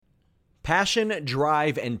Passion,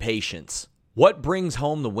 drive, and patience. What brings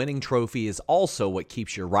home the winning trophy is also what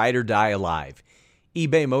keeps your ride or die alive.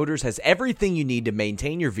 eBay Motors has everything you need to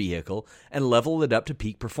maintain your vehicle and level it up to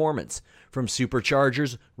peak performance. From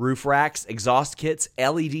superchargers, roof racks, exhaust kits,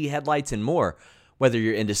 LED headlights, and more. Whether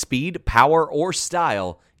you're into speed, power, or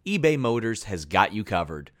style, eBay Motors has got you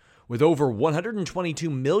covered. With over 122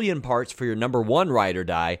 million parts for your number one ride or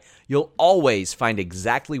die, you'll always find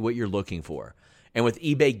exactly what you're looking for. And with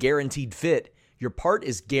eBay Guaranteed Fit, your part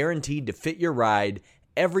is guaranteed to fit your ride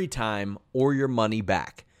every time or your money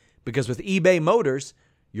back. Because with eBay Motors,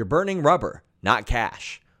 you're burning rubber, not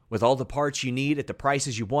cash. With all the parts you need at the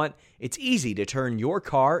prices you want, it's easy to turn your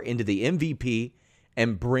car into the MVP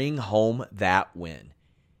and bring home that win.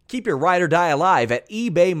 Keep your ride or die alive at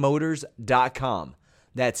ebaymotors.com.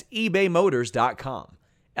 That's ebaymotors.com.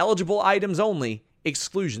 Eligible items only.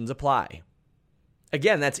 Exclusions apply.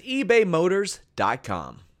 Again, that's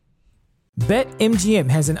ebaymotors.com. BetMGM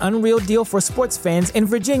has an unreal deal for sports fans in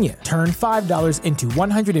Virginia. Turn $5 into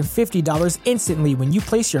 $150 instantly when you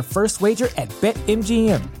place your first wager at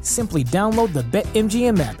BetMGM. Simply download the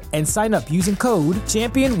BetMGM app and sign up using code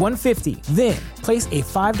Champion150. Then, place a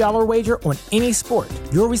 $5 wager on any sport.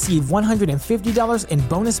 You'll receive $150 in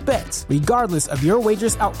bonus bets, regardless of your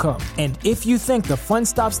wager's outcome. And if you think the fun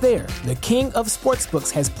stops there, the King of Sportsbooks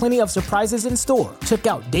has plenty of surprises in store. Check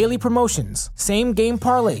out daily promotions, same-game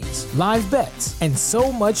parlays, live bets, and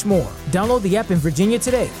so much more. Download the app in Virginia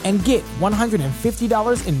today and get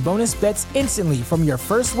 $150 in bonus bets instantly from your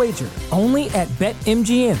first wager. Only at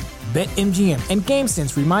BetMGM. BetMGM and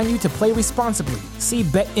GameSense remind you to play responsibly. See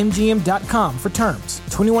BetMGM.com for terms.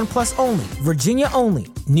 21 plus only. Virginia only.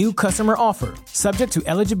 New customer offer. Subject to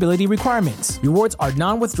eligibility requirements. Rewards are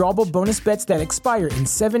non-withdrawable bonus bets that expire in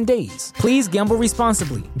 7 days. Please gamble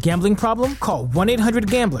responsibly. Gambling problem? Call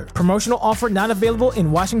 1-800-GAMBLER. Promotional offer not available in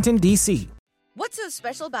Washington, D.C. What's so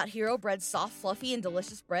special about Hero Bread's soft, fluffy, and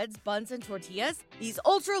delicious breads, buns, and tortillas? These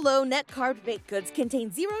ultra-low net-carb baked goods contain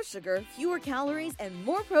zero sugar, fewer calories, and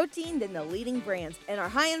more protein than the leading brands, and are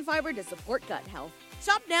high in fiber to support gut health.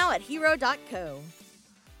 Shop now at hero.co.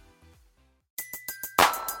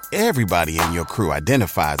 Everybody in your crew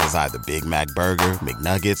identifies as either Big Mac Burger,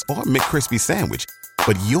 McNuggets, or McCrispy Sandwich.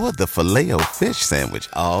 But you're the Filet-O-Fish Sandwich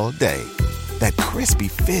all day. That crispy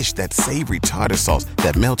fish, that savory tartar sauce,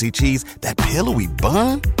 that melty cheese, that pillowy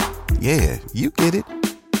bun. Yeah, you get it.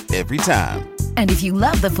 Every time. And if you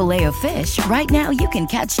love the Filet-O-Fish, right now you can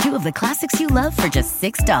catch two of the classics you love for just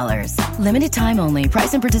 $6. Limited time only.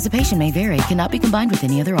 Price and participation may vary. Cannot be combined with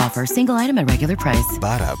any other offer. Single item at regular price.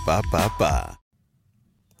 Ba-da-ba-ba-ba.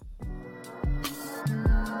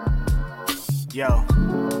 Yo.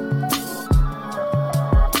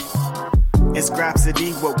 It's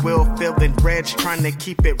Grapsody with Will, Phil, and Reg, trying to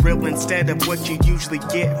keep it real instead of what you usually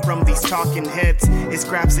get from these talking heads. It's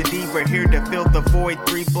Grapsody, we're here to fill the void.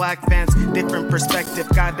 3 black fans, different perspective,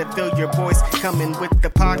 gotta fill your voice. Coming with the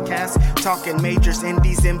podcast, talking majors,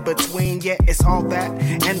 indies in between. Yeah, it's all that,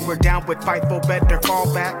 and we're down with Fightful, better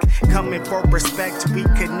fall back. Coming for respect, we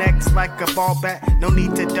connect like a ball bat. No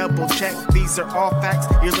need to double check, these are all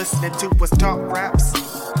facts. You're listening to us talk raps.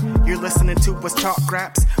 You're listening to us talk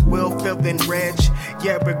raps. Will, Phil, and Reg.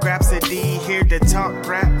 Yeah, we're Grapsody, here to talk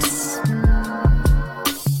raps.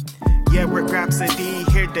 Yeah, we're Grapsody,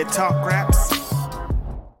 here to talk raps.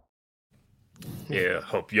 Yeah,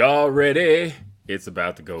 hope y'all ready. It's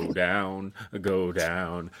about to go down, go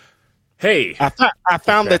down. Hey. I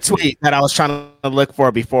found the tweet that I was trying to look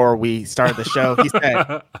for before we started the show. He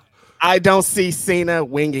said, I don't see Cena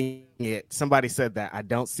winging it. Somebody said that. I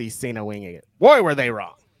don't see Cena winging it. Boy, were they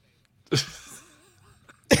wrong.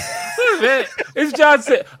 It's John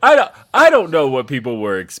Cena. I don't know what people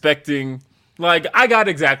were expecting. Like, I got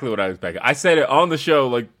exactly what I expected. I said it on the show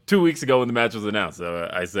like 2 weeks ago when the match was announced. So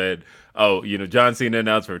I said, oh, John Cena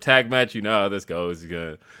announced for a tag match. You know how this goes. He's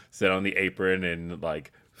gonna sit on the apron and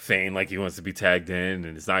like feign like he wants to be tagged in,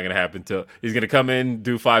 and it's not gonna happen till he's gonna come in,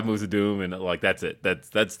 do 5 moves of doom, and like that's it.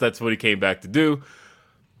 That's what he came back to do.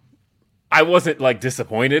 I wasn't like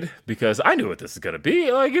disappointed because I knew what this is gonna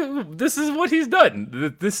be. Like, this is what he's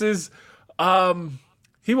done. This is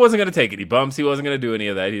he wasn't gonna take any bumps. He wasn't gonna do any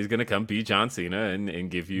of that. He's gonna come beat John Cena and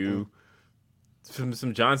give you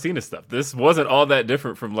some John Cena stuff. This wasn't all that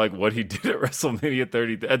different from like what he did at WrestleMania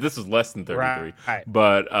 33. This was less than 33, right.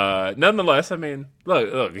 But nonetheless, I mean,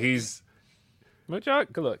 look, he's. But y'all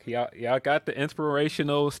got the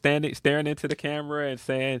inspirational staring into the camera and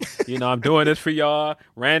saying, I'm doing this for y'all.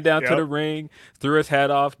 Ran down to the ring, threw his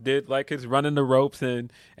hat off, did like his running the ropes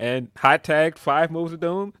and hot tagged 5 moves of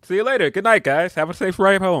doom. See you later. Good night, guys. Have a safe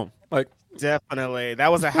ride home. Like, definitely,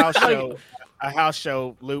 that was a house show. a house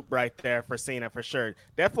show loop right there for Cena for sure.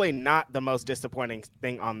 Definitely not the most disappointing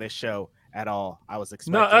thing on this show at all. I was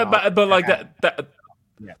expecting but like that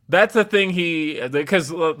yeah. That's the thing because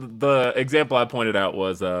the example I pointed out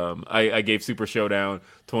was I gave Super Showdown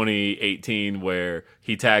 2018 where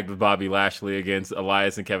he tagged with Bobby Lashley against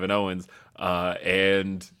Elias and Kevin Owens,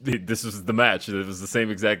 and this was the match. It was the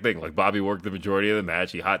same exact thing. Like Bobby worked the majority of the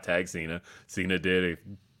match. He hot tagged Cena. Cena did a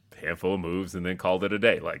handful of moves and then called it a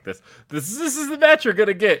day. Like this is the match you're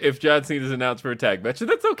gonna get if John Cena's announced for a tag match, and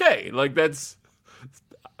that's okay. Like that's.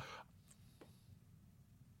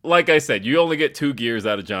 Like I said, you only get 2 gears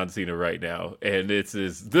out of John Cena right now, and it's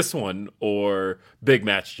this one or Big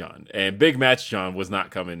Match John. And Big Match John was not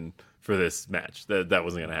coming for this match. That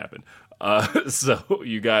wasn't going to happen. So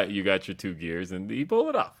you got your 2 gears, and you pull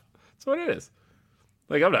it off. That's what it is.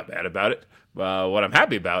 Like, I'm not mad about it. What I'm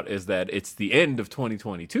happy about is that it's the end of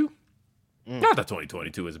 2022. Not that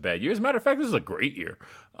 2022 is a bad year. As a matter of fact, this is a great year.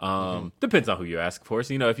 Depends on who you ask for.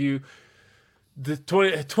 So, if you...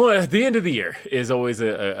 The end of the year is always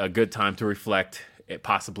a good time to reflect,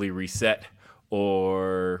 possibly reset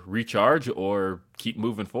or recharge or keep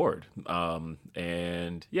moving forward.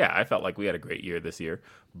 And yeah, I felt like we had a great year this year,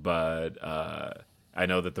 but I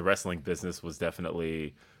know that the wrestling business was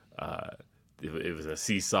definitely it was a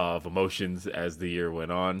seesaw of emotions as the year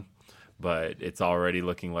went on, but it's already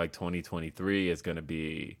looking like 2023 is going to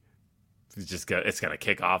be it's going to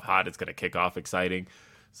kick off hot. It's going to kick off exciting.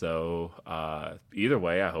 So either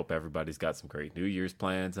way, I hope everybody's got some great New Year's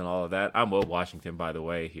plans and all of that. I'm Will Washington, by the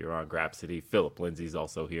way, here on Grapsody. Philip Lindsay's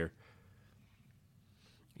also here.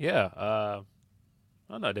 Yeah. I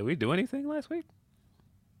don't know. Did we do anything last week?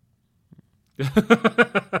 Did we?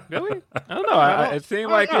 I don't know. It seemed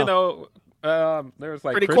like, there was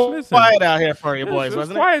like pretty Christmas. Quiet out here for you boys,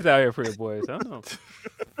 wasn't it? Quiet out here for you boys. I don't know.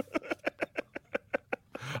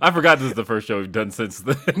 I forgot this is the first show we've done since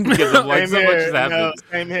then because of like so much has happened. No,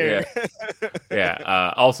 same here.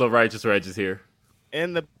 Yeah. Also, Righteous Reg is here.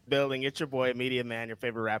 In the building, it's your boy, Media Man, your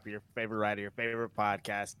favorite rapper, your favorite writer, your favorite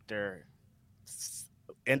podcaster.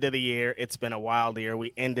 End of the year. It's been a wild year.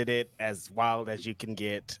 We ended it as wild as you can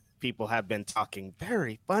get. People have been talking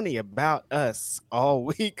very funny about us all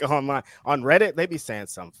week online. On Reddit, they be saying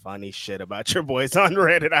some funny shit about your boys on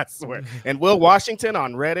Reddit, I swear. And Will Washington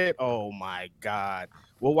on Reddit, oh my God.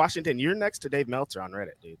 Will Washington, you're next to Dave Meltzer on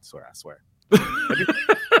Reddit, dude. I swear.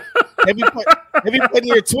 Maybe putting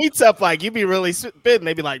your tweets up like you be really spitting.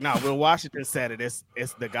 They be like, no, Will Washington said it.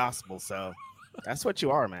 It's the gospel. So that's what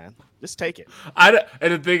you are, man. Just take it. And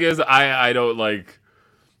the thing is, I don't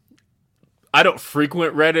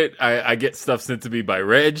frequent Reddit. I get stuff sent to me by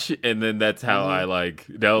Reg, and then that's how I like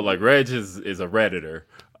Reg is a Redditor.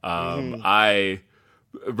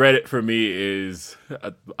 Reddit for me is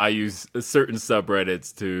I use certain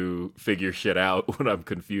subreddits to figure shit out when I'm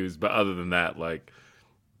confused. But other than that, like,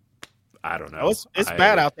 I don't know. It's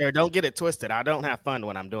bad out there. Don't get it twisted. I don't have fun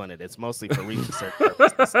when I'm doing it. It's mostly for research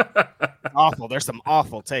purposes. Awful. There's some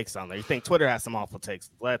awful takes on there. You think Twitter has some awful takes?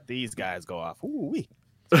 Let these guys go off. Ooh-wee.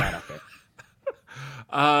 It's bad out there.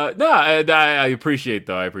 No, I appreciate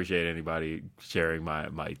anybody sharing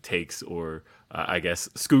my takes or I guess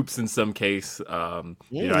scoops in some case.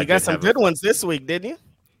 You got some good ones this week, didn't you?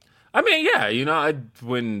 I mean, yeah,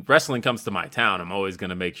 when wrestling comes to my town, I'm always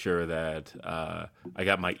going to make sure that I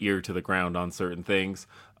got my ear to the ground on certain things.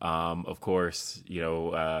 Of course,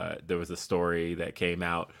 there was a story that came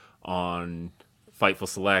out on Fightful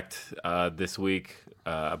Select this week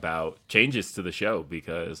about changes to the show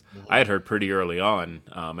because I had heard pretty early on,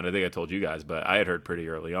 and I think I told you guys, but I had heard pretty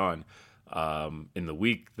early on in the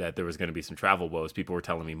week that there was going to be some travel woes. People were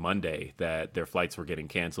telling me Monday that their flights were getting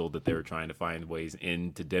canceled, that they were trying to find ways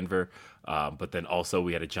into Denver. But then also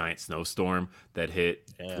we had a giant snowstorm that hit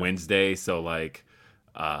Wednesday. So like,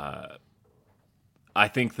 I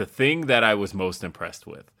think the thing that I was most impressed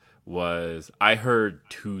with was I heard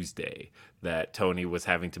Tuesday that Tony was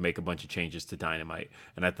having to make a bunch of changes to Dynamite.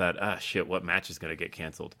 And I thought, shit, what match is going to get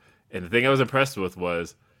canceled? And the thing I was impressed with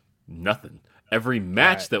was nothing. Every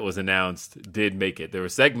match that was announced did make it. There were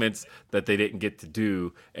segments that they didn't get to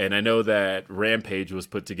do. And I know that Rampage was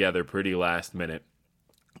put together pretty last minute.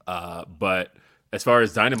 But as far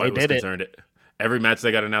as Dynamite was concerned, every match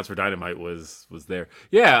that got announced for Dynamite was there.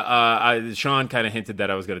 Yeah, Sean kind of hinted that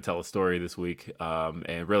I was going to tell a story this week.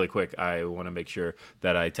 And really quick, I want to make sure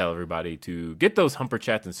that I tell everybody to get those Humper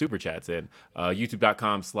Chats and Super Chats in.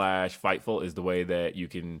 YouTube.com/Fightful is the way that you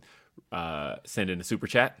can send in a Super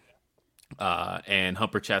Chat. And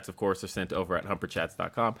Humper Chats, of course, are sent over at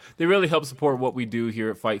humperchats.com. They really help support what we do here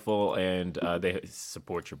at Fightful, and they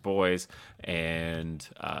support your boys. And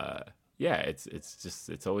yeah,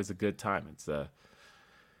 it's always a good time.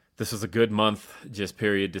 This was a good month, just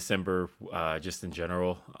period, December, just in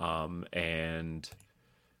general. And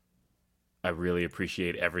I really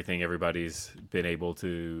appreciate everything everybody's been able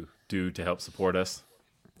to do to help support us.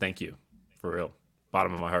 Thank you, for real,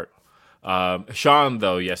 bottom of my heart. Sean,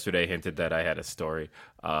 though, yesterday hinted that I had a story.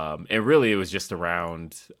 And really, it was just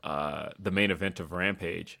around the main event of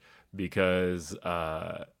Rampage, because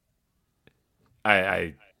I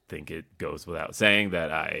think it goes without saying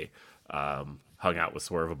that I hung out with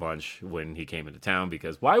Swerve a bunch when he came into town,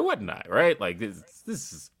 because why wouldn't I, right? Like, this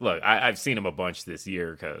is, look, I've seen him a bunch this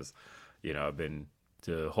year because, I've been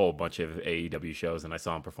to a whole bunch of AEW shows, and I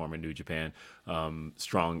saw him perform in New Japan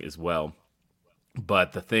Strong as well.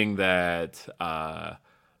 But the thing that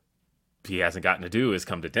he hasn't gotten to do is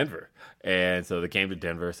come to Denver. And so they came to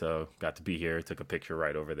Denver, so got to be here, took a picture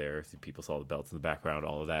right over there. People saw the belts in the background,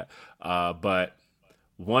 all of that. But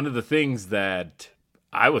one of the things that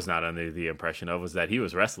I was not under the impression of was that he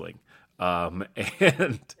was wrestling. And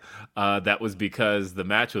that was because the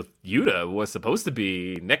match with Yuta was supposed to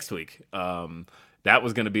be next week. That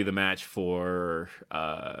was going to be the match for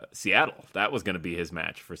Seattle. That was going to be his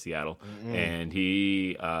match for Seattle. Mm-hmm. And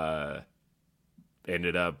he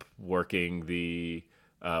ended up working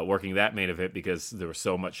that main event because there was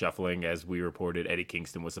so much shuffling. As we reported, Eddie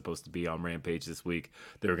Kingston was supposed to be on Rampage this week.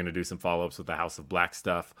 They were going to do some follow-ups with the House of Black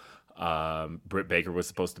stuff. Britt Baker was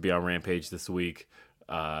supposed to be on Rampage this week,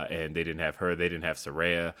 and they didn't have her. They didn't have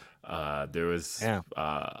Saraya. There was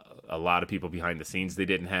a lot of people behind the scenes they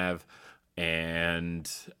didn't have. And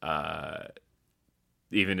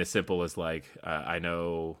even as simple as, like, I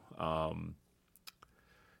know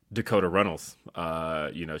Dakota Runnels,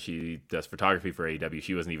 she does photography for AEW.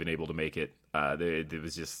 She wasn't even able to make it. It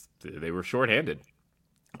was just, they were shorthanded.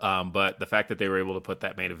 But the fact that they were able to put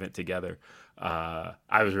that main event together,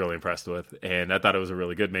 I was really impressed with. And I thought it was a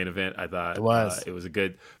really good main event. I thought it was a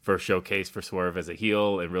good first showcase for Swerve as a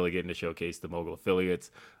heel, and really getting to showcase the Mogul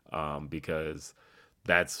affiliates, because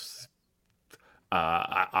that's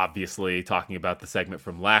obviously, talking about the segment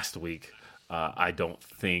from last week, I don't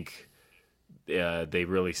think they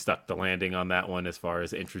really stuck the landing on that one as far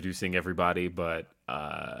as introducing everybody, but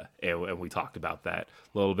and we talked about that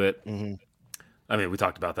a little bit. Mm-hmm. I mean, we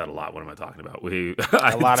talked about that a lot. What am I talking about? I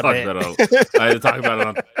had to talk about it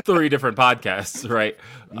on 3 different podcasts, right?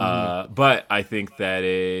 Mm-hmm. But I think that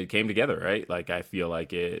it came together, right? Like, I feel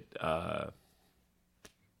like it.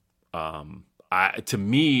 To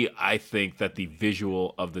me, I think that the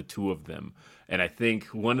visual of the two of them, and I think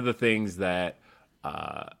one of the things that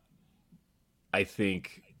I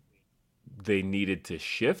think they needed to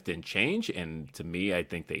shift and change, and to me, I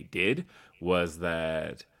think they did, was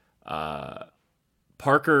that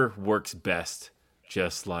Parker works best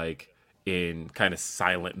just like in kind of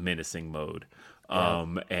silent, menacing mode.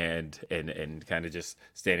 And kind of just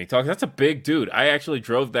standing talking. That's a big dude. I actually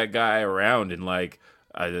drove that guy around, and like,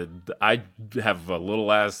 I have a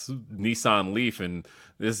little ass Nissan Leaf, and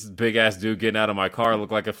this big ass dude getting out of my car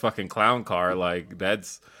looked like a fucking clown car. Like,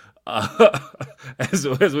 that's as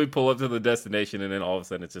we pull up to the destination, and then all of a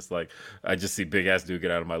sudden it's just like, I just see big ass dude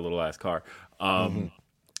get out of my little ass car.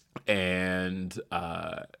 And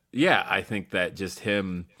I think that just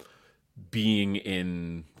him being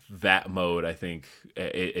in that mode, I think,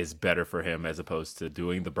 is better for him, as opposed to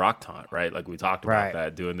doing the Brock taunt, right? Like, we talked about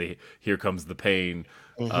that, doing the "Here Comes the Pain,"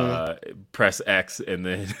 press X, and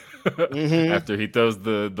then after he throws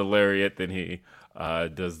the lariat, then he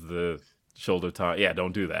does the shoulder taunt. Yeah,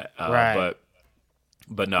 don't do that.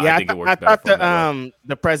 But no, I think it works better. I thought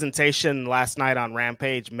the presentation last night on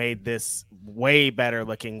Rampage made this way better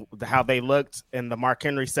looking. How they looked in the Mark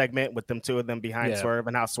Henry segment with them, 2 of them behind Swerve,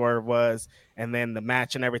 and how Swerve was, and then the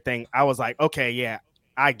match and everything. I was like, okay, yeah,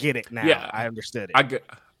 I get it now. Yeah, I understood it.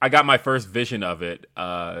 I got my first vision of it.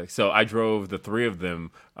 So I drove the 3 of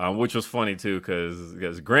them, which was funny too,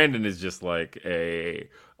 because Grandin is just like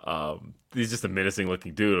he's just a menacing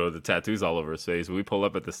looking dude with the tattoos all over his face. We pull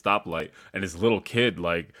up at the stoplight, and his little kid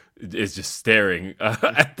is just staring,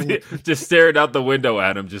 just staring out the window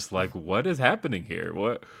at him, just like, what is happening here?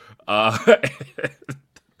 What? But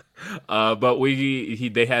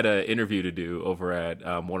they had an interview to do over at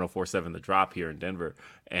 104.7 The Drop here in Denver,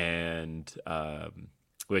 and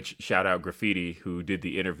which, shout out Graffiti, who did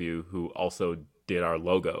the interview, who also did our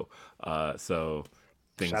logo. So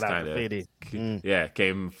things kind of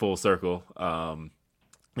came full circle.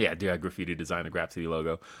 Graffiti designed the Grapsody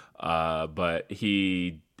logo. But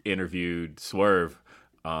he interviewed Swerve,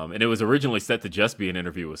 and it was originally set to just be an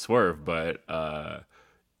interview with Swerve, but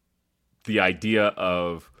the idea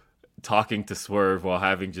of talking to Swerve while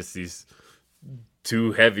having just these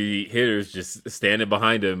two heavy hitters just standing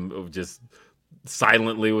behind him, just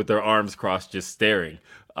silently with their arms crossed, just staring.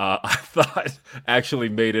 I thought actually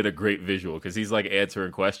made it a great visual because he's like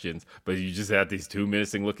answering questions, but you just have these two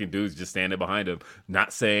menacing looking dudes just standing behind him,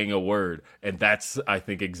 not saying a word. And that's, I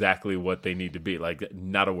think, exactly what they need to be. Like,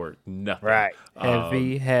 not a word, nothing. Right.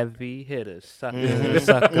 Heavy hitters, suckers,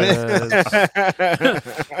 suckers.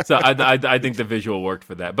 So I think the visual worked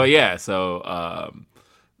for that. But yeah,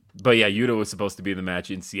 Yuta was supposed to be in the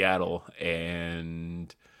match in Seattle,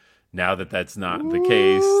 and now that that's not the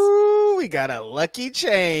case. We got a lucky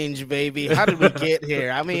change, baby. How did we get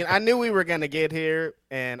here? I mean, I knew we were going to get here,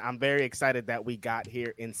 and I'm very excited that we got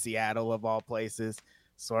here in Seattle, of all places.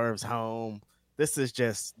 Swerve's home. This is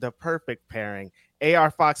just the perfect pairing.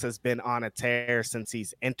 AR Fox has been on a tear since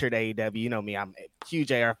he's entered AEW. You know me, I'm a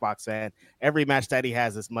huge AR Fox fan. Every match that he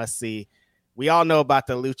has is must-see. We all know about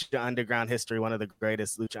the Lucha Underground history, one of the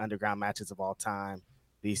greatest Lucha Underground matches of all time.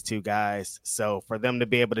 These two guys. So for them to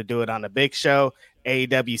be able to do it on a big show,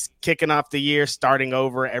 AEW's kicking off the year, starting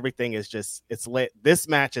over, everything is just, it's lit. This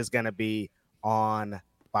match is going to be on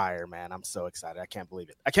fire, man. I'm so excited. I can't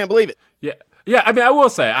believe it. Yeah. I mean, I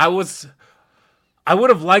will say I would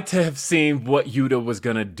have liked to have seen what Yuta was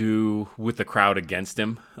going to do with the crowd against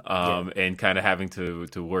him, and kind of having to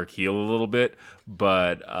work heel a little bit,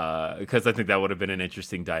 but because I think that would have been an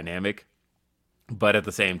interesting dynamic. But at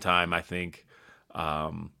the same time, I think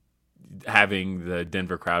having the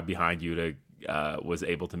Denver crowd behind Yuta was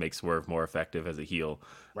able to make Swerve more effective as a heel.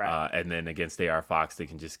 Right. And then against AR Fox, they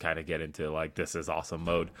can just kind of get into like, this is awesome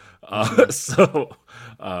mode. That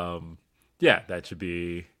should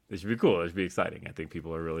be cool. It should be exciting. I think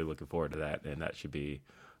people are really looking forward to that, and that should be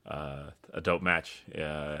a dope match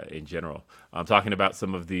in general. I'm talking about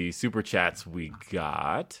some of the super chats we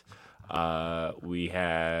got. We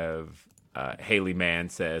have Haley Mann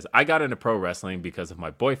says, I got into pro wrestling because of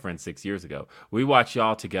my boyfriend 6 years ago. We watch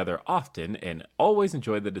y'all together often and always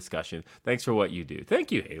enjoy the discussion. Thanks for what you do.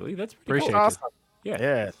 Thank you, Haley. That's pretty cool. Awesome.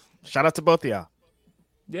 Yeah. Shout out to both of y'all.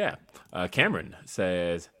 Yeah. Cameron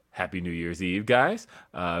says, Happy New Year's Eve, guys.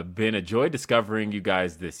 Been a joy discovering you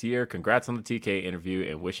guys this year. Congrats on the TK interview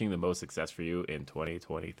and wishing the most success for you in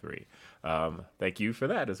 2023. Thank you for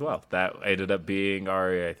that as well. That ended up being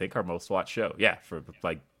our most watched show. Yeah, for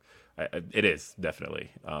like, it is definitely.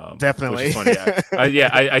 Definitely. Which is funny.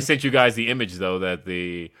 I sent you guys the image though that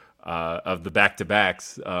the of the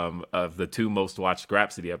back-to-backs of the two most watched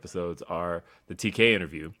Grapsody episodes are the TK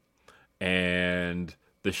interview and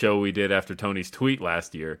the show we did after Tony's tweet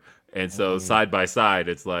last year. And so side by side,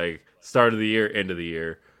 it's like start of the year, end of the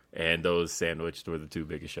year, and those sandwiched were the two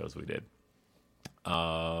biggest shows we did.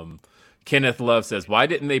 Kenneth Love says, why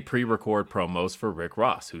didn't they pre-record promos for Rick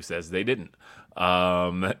Ross? Who says they didn't?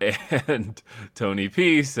 And Tony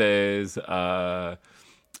P says,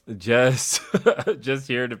 just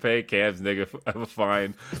here to pay Cam's nigga a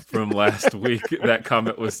fine from last week. That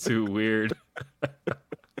comment was too weird.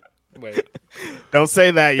 Wait, don't say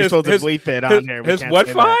that. You're supposed to bleep it on there. His what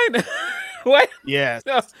fine? What? Yes,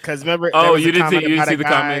 because remember. Oh, you didn't see the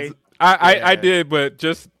comments. I did, but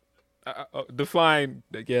just the fine.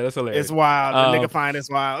 Yeah, that's hilarious. It's wild. The nigga fine is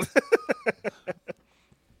wild.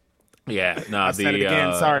 Yeah, no. I said it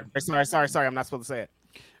again. Sorry. I'm not supposed to say it.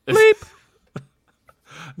 Bleep.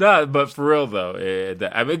 No, but for real though,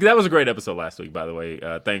 that was a great episode last week. By the way,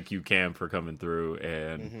 thank you, Cam, for coming through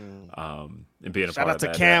and being a part of that. Shout out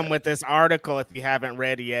to Cam with this article. If you haven't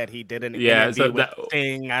read it yet, he did an interview with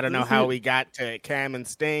Sting. I don't know how we got to Cam and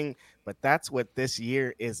Sting, but that's what this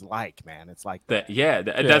year is like, man. It's like that.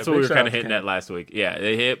 That's what we were kind of hitting at last week. Yeah,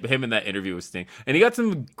 him in that interview with Sting, and he got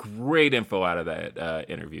some great info out of that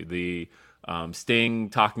interview. The Sting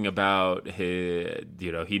talking about his,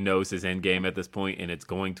 he knows his end game at this point, and it's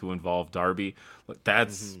going to involve Darby.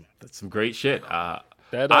 That's some great shit. That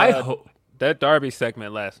Darby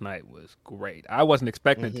segment last night was great. I wasn't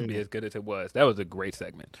expecting it to be as good as it was. That was a great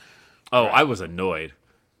segment. Oh, right. I was annoyed.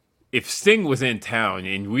 If Sting was in town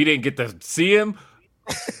and we didn't get to see him.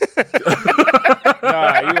 You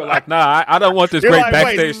were like, I don't want this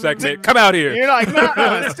backstage segment. Come out here. You're like,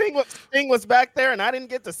 Sting was back there and I didn't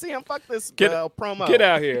get to see him. Fuck this promo. Get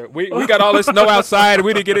out here. We got all this snow outside.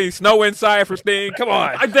 We didn't get any snow inside for Sting. Come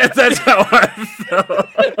on. That's how I felt.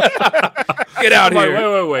 Get out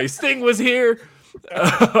here. Wait. Sting was here.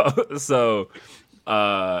 That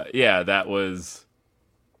was.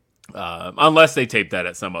 Unless they taped that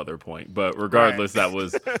at some other point, but regardless, that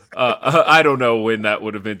was I don't know when that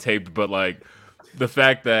would have been taped, but like the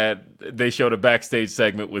fact that they showed a backstage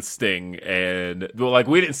segment with Sting and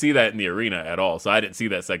we didn't see that in the arena at all, so I didn't see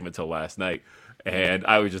that segment till last night, And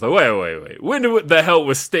I was just like, wait. When the hell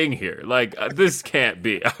was Sting here? Like, this can't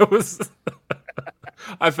be.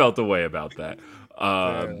 I felt a way about that.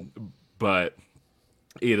 But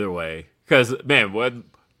either way, because, man,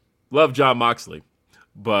 love Jon Moxley,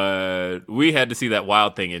 but we had to see that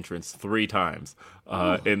Wild Thing entrance 3 times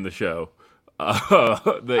in the show. I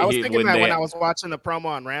was thinking that when I was watching the promo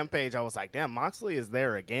on Rampage, I was like, damn, Moxley is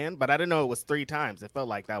there again? But I didn't know it was 3 times. It felt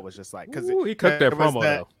like that was just like, because he cooked that promo,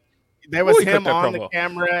 though. There was him on the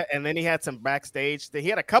camera, and then he had some backstage. He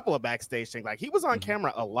had a couple of backstage things. Like, he was on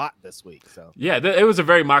camera a lot this week. So yeah, it was a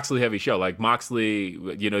very Moxley heavy show. Like, Moxley,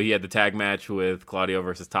 he had the tag match with Claudio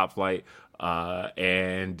versus Top Flight,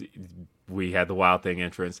 and we had the Wild Thing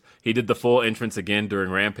entrance. He did the full entrance again during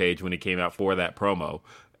Rampage when he came out for that promo.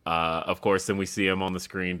 Of course, then we see him on the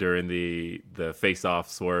screen during the face-off,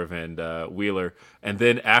 Swerve and Wheeler. And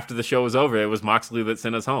then after the show was over, it was Moxley that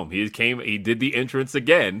sent us home. He did the entrance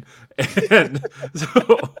again. And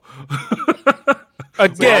so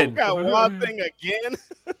again. We got Wild Thing again.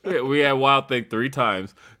 We had Wild Thing 3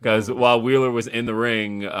 times because while Wheeler was in the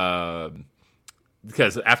ring,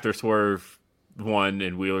 because after Swerve won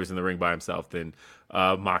and Wheeler's in the ring by himself, then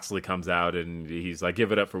Moxley comes out and he's like,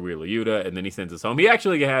 give it up for Wheeler Yuta, and then he sends us home. He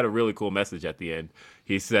actually had a really cool message at the end.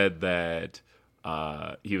 He said that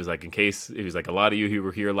he was like, a lot of you who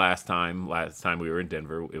were here last time we were in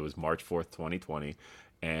Denver, it was March 4th, 2020,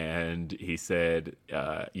 and he said,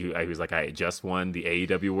 he was like, I just won the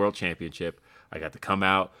AEW World Championship. I got to come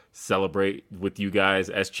out, celebrate with you guys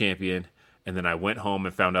as champion, and then I went home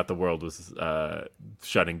and found out the world was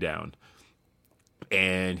shutting down.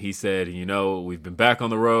 And he said, we've been back on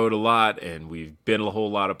the road a lot, and we've been a whole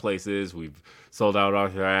lot of places. We've sold out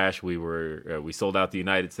Arthur Ashe. We sold out the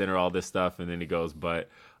United Center, all this stuff. And then he goes, but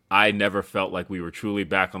I never felt like we were truly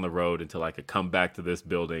back on the road until I could come back to this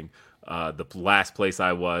building, the last place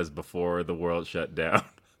I was before the world shut down,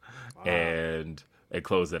 and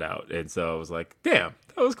close it out. And so I was like, damn,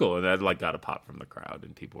 that was cool. And I got a pop from the crowd,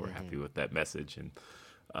 and people were happy with that message. And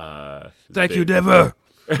thank you, Denver.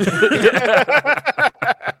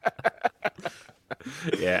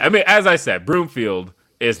 Yeah, I mean, as I said, Broomfield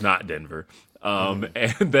is not Denver, and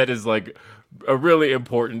that is like a really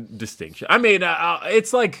important distinction. I mean,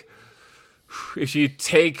 it's like if you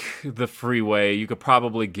take the freeway, you could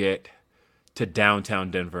probably get to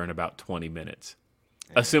downtown Denver in about 20 minutes,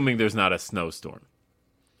 assuming there's not a snowstorm.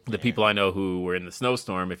 The people I know who were in the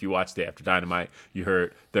snowstorm, if you watched Day After Dynamite, you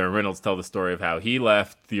heard Darren Reynolds tell the story of how he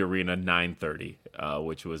left the arena 9:30,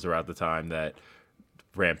 which was around the time that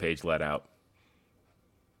Rampage let out.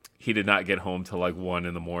 He did not get home till like 1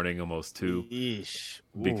 in the morning, almost 2,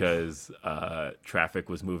 because traffic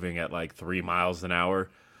was moving at like 3 miles an hour.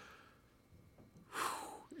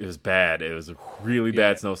 It was bad. It was a really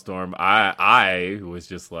bad snowstorm. I was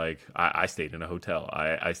just like, I stayed in a hotel.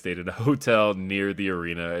 I stayed in a hotel near the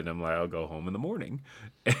arena, and I'm like, I'll go home in the morning.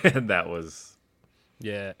 And that was...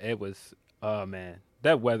 Yeah, it was... Oh, man.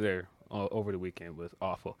 That weather over the weekend was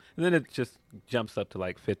awful. And then it just jumps up to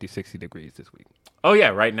like 50, 60 degrees this week. Oh, yeah.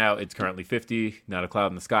 Right now, it's currently 50, not a cloud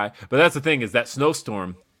in the sky. But that's the thing, is that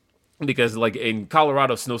snowstorm... Because, like, in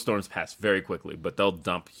Colorado, snowstorms pass very quickly, but they'll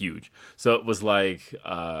dump huge. So it was like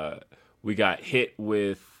we got hit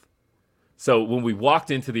with... So when we walked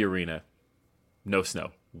into the arena, no snow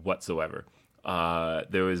whatsoever.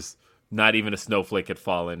 There was not even a snowflake had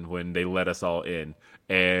fallen when they let us all in.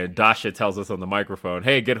 And Dasha tells us on the microphone,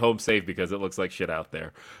 hey, get home safe because it looks like shit out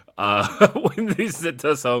there. When they sent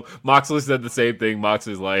us home, Moxley said the same thing.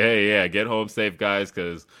 Moxley's like, hey, yeah, get home safe, guys,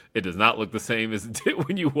 because it does not look the same as it did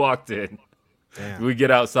when you walked in. Damn. We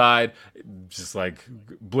get outside, just like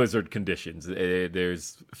blizzard conditions.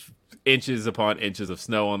 There's inches upon inches of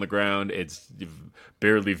snow on the ground. It's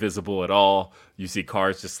barely visible at all. You see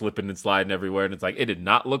cars just slipping and sliding everywhere. And it's like, it did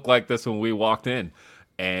not look like this when we walked in.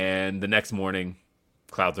 And the next morning,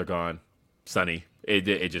 clouds are gone, sunny.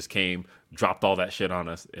 It just came, dropped all that shit on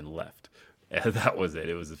us, and left. And that was it.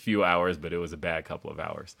 It was a few hours, but it was a bad couple of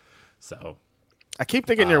hours. So I keep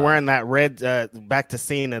thinking you're wearing that red, back to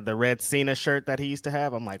Cena, the red Cena shirt that he used to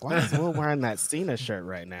have. I'm like, why is Will wearing that Cena shirt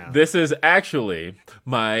right now? This is actually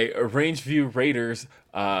my Rangeview Raiders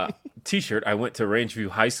t-shirt. I went to Rangeview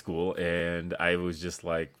High School, and I was just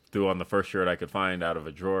like, threw on the first shirt I could find out of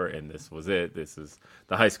a drawer, and this was it. This is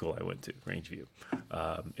the high school I went to, Rangeview,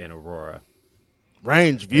 in Aurora.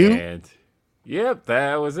 Rangeview? And, yep,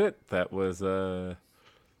 that was it. That was, I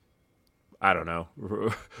don't know.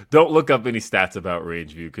 Don't look up any stats about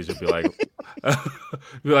Rangeview, because you'll be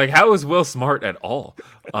like, how is Will smart at all?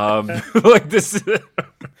 Like this.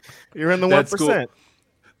 You're in the 1%.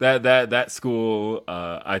 That school,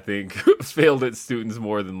 I think, failed its students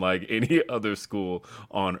more than like any other school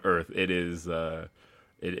on earth. It is,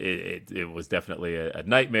 it was definitely a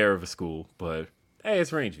nightmare of a school. But hey, it's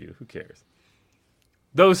Rangeview. Who cares?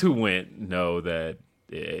 Those who went know that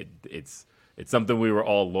it's something we were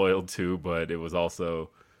all loyal to, but it was also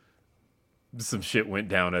some shit went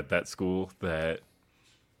down at that school that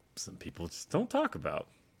some people just don't talk about.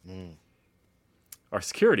 Our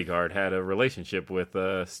security guard had a relationship with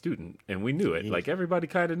a student, and we knew it. Like, everybody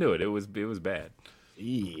kind of knew it. It was bad.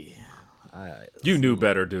 Yeah. You knew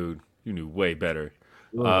better, dude. You knew way better.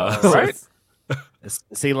 Right?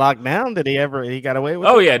 Is he locked down? He got away with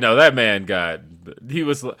it? Oh, yeah, no, that man he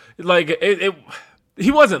was, like,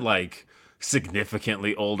 he wasn't, like,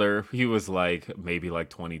 significantly older. He was, like, maybe, like,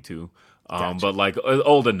 22. Gotcha. But like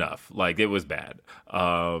old enough, like it was bad.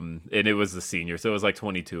 And it was the senior, so it was like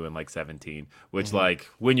 22 and like 17, which like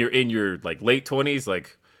when you're in your like late 20s,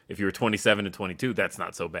 like if you were 27 and 22, that's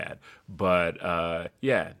not so bad. But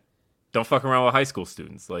yeah, don't fuck around with high school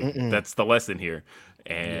students. Like that's the lesson here.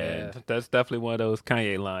 And that's definitely one of those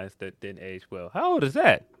Kanye lines that didn't age well. How old is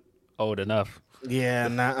that? Old enough.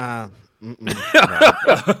 Yeah,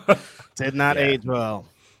 did not age well.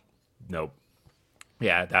 Nope.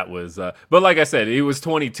 Yeah, that was, but like I said, he was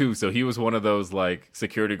 22, so he was one of those like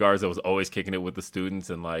security guards that was always kicking it with the students,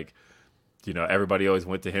 and like, you know, everybody always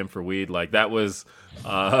went to him for weed. Like that was,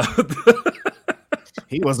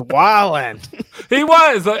 he was wildin'. He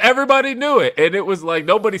was. Like, everybody knew it, and it was like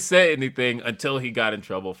nobody said anything until he got in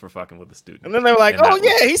trouble for fucking with the student. And then they were like, "Oh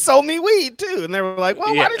yeah, he sold me weed too," and they were like,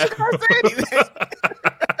 "Well, why did you guys say anything?"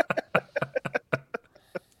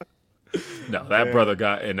 No, that brother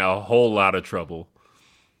got in a whole lot of trouble.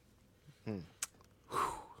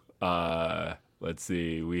 Let's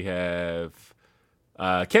see. We have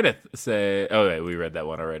Kenneth say, oh wait, we read that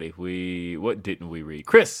one already. What didn't we read?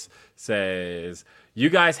 Chris says, you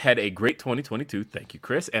guys had a great 2022. Thank you,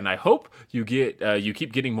 Chris. And I hope you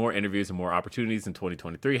keep getting more interviews and more opportunities in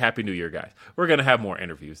 2023. Happy New Year, guys. We're going to have more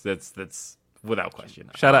interviews. That's without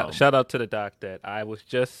question. Shout out to the doc that I was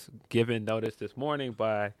just given notice this morning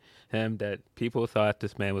by him that people thought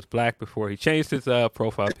this man was black before he changed his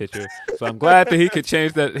profile picture. So I'm glad that he could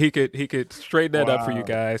change that. He could straighten that up for you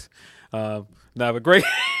guys. Now, a great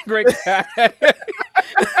guy.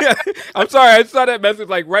 I'm sorry, I saw that message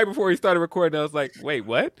like right before he started recording. I was like, wait,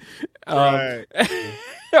 what? Right.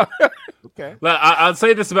 Okay. I'll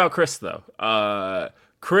say this about Chris though.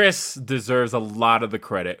 Chris deserves a lot of the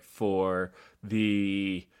credit for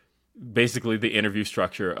basically the interview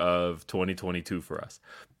structure of 2022 for us,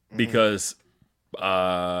 because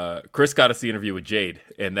Chris got us the interview with Jade,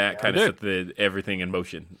 and that kind of set everything in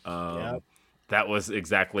motion. That was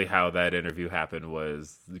exactly how that interview happened.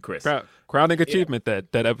 Was Chris crowning achievement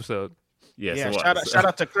that episode. Yes, yeah. Shout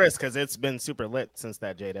out to Chris, because it's been super lit since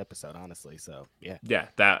that Jade episode, honestly. So yeah,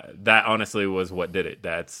 that honestly was what did it.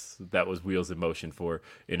 That was wheels in motion for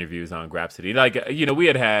interviews on Grapsody. Like, you know, we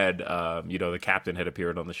had the captain had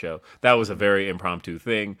appeared on the show. That was a very impromptu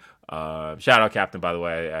thing. Shout out Captain, by the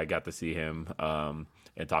way. I got to see him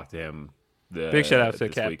and talk to him. Big shout out to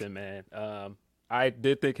Captain, man. I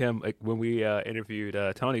did think him when we interviewed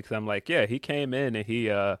Tony, because I'm like, yeah, he came in and he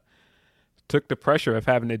took the pressure of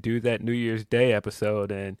having to do that New Year's Day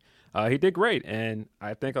episode, and he did great. And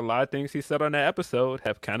I think a lot of things he said on that episode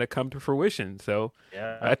have kind of come to fruition. So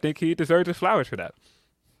I think he deserves his flowers for that.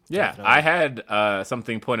 Yeah, definitely. I had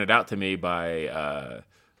something pointed out to me by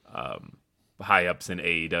high ups in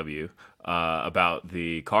AEW about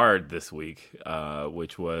the card this week,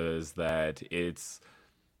 which was that it's,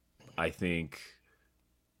 I think,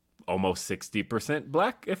 almost 60%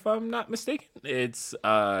 black, if I'm not mistaken. It's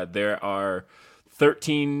there are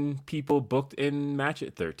 13 people booked in match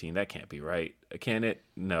at 13. That can't be right. Can it?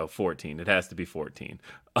 No, 14. It has to be 14.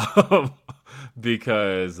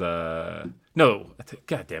 Because no,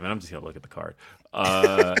 god damn it, I'm just gonna look at the card.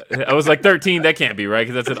 I was like 13. That can't be right,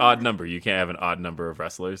 because that's an odd number. You can't have an odd number of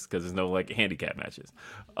wrestlers because there's no like handicap matches.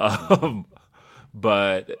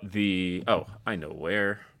 But I know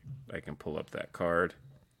where I can pull up that card.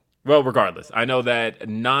 Well, regardless, I know that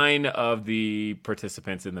 9 of the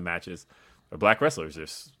participants in the matches are black wrestlers.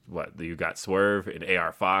 There's you got Swerve and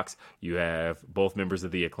AR Fox. You have both members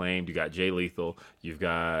of the Acclaimed. You got Jay Lethal. You've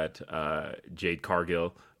got Jade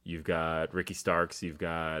Cargill. You've got Ricky Starks. You've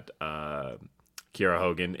got Kiera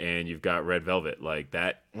Hogan, and you've got Red Velvet. Like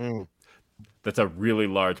that. That's a really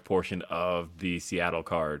large portion of the Seattle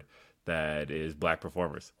card that is black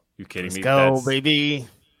performers. You kidding me? Let's go, baby.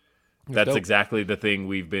 That's exactly the thing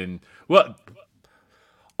we've been. Well,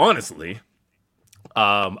 honestly,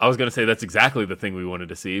 I was going to say that's exactly the thing we wanted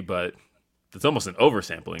to see, but It's almost an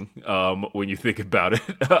oversampling when you think about it.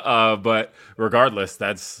 But regardless,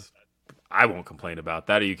 I won't complain about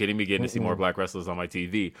that. Are you kidding me? Getting to see more black wrestlers on my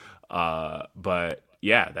TV. But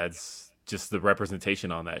yeah, that's just the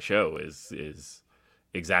representation on that show is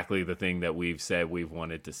exactly the thing that we've said we've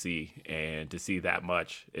wanted to see. And to see that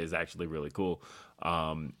much is actually really cool.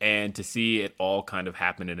 And to see it all kind of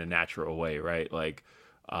happen in a natural way, right? Like,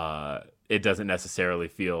 it doesn't necessarily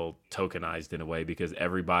feel tokenized in a way because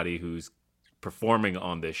everybody who's performing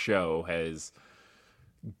on this show has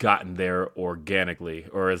gotten there organically,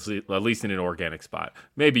 or at least in an organic spot.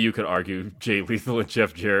 Maybe you could argue Jay Lethal and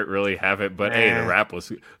Jeff Jarrett really haven't, but hey,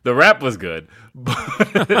 the rap was good.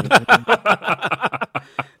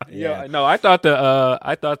 Yeah, no, I thought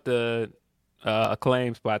the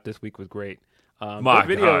Acclaim spot this week was great. My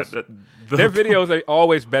videos, God. Their videos are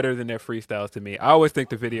always better than their freestyles to me. I always think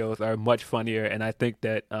the videos are much funnier, and I think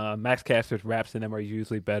that Max Caster's raps in them are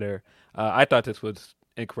usually better. I thought this was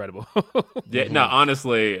incredible. Yeah, no,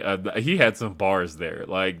 honestly, he had some bars there.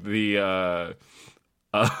 Like the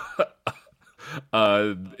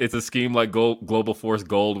it's a scheme like Global Force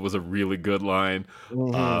Gold was a really good line.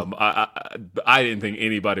 I didn't think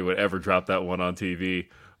anybody would ever drop that one on TV.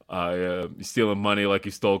 Stealing money like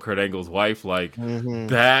you stole Kurt Angle's wife, like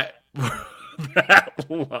that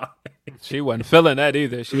line. She wasn't feeling that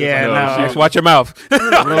either. She was no. Max, watch your mouth.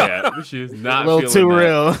 Yeah, she was not a little feeling too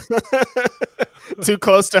that. real. Too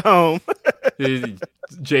close to home.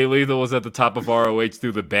 Jay Lethal was at the top of ROH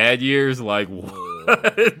through the bad years. Like,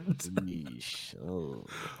 what?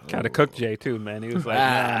 Kind of cooked Jay too, man. He was like, "Nah,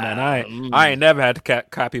 man, I ain't never had to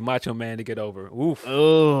copy Macho Man to get over." Oof.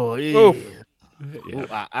 Oh, Oof.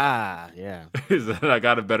 Yeah. I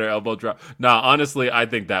got a better elbow drop. Nah, honestly, I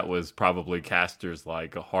think that was probably Caster's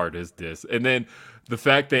like hardest diss. And then the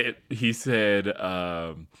fact that he said,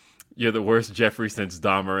 "You're the worst Jeffrey since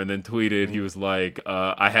Dahmer," and then tweeted he was like,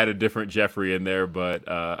 "I had a different Jeffrey in there, but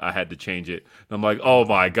I had to change it." And I'm like, "Oh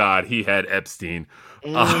my God, he had Epstein."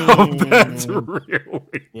 That's really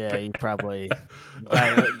yeah. You probably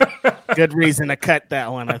good reason to cut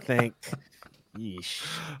that one, I think. Yeesh.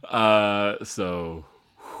 So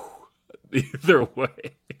either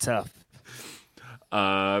way, tough.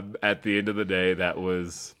 At the end of the day, that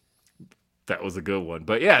was a good one.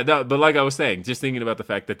 But yeah, but like I was saying, just thinking about the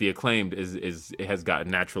fact that the Acclaimed it has gotten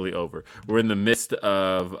naturally over. We're in the midst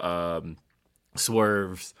of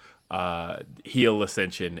Swerve's heel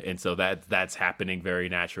ascension, and so that's happening very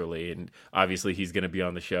naturally. And obviously, he's going to be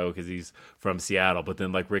on the show because he's from Seattle. But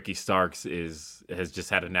then, like Ricky Starks has just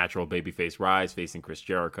had a natural babyface rise, facing Chris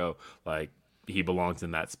Jericho. Like he belongs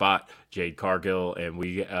in that spot. Jade Cargill, and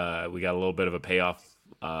we got a little bit of a payoff.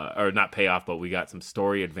 Or not payoff, but we got some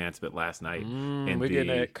story advancement last night.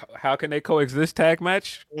 How can they coexist tag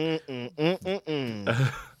match?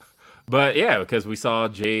 But yeah, because we saw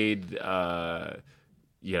Jade,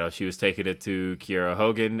 she was taking it to Kiera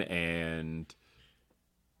Hogan, and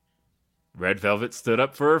Red Velvet stood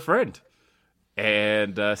up for her friend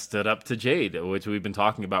and stood up to Jade, which we've been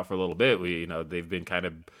talking about for a little bit. They've been kind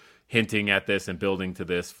of hinting at this and building to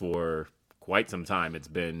this for quite some time. It's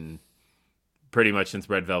been pretty much since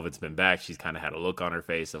Red Velvet's been back. She's kind of had a look on her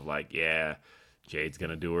face of like, yeah, Jade's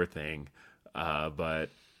going to do her thing. But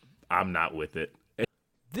I'm not with it.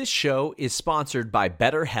 This show is sponsored by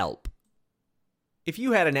BetterHelp. If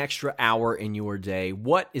you had an extra hour in your day,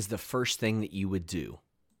 what is the first thing that you would do?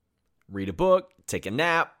 Read a book, take a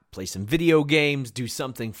nap, play some video games, do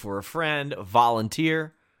something for a friend,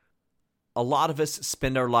 volunteer. A lot of us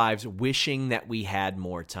spend our lives wishing that we had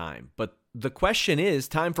more time. But the question is,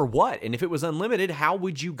 time for what? And if it was unlimited, how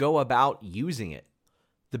would you go about using it?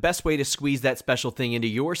 The best way to squeeze that special thing into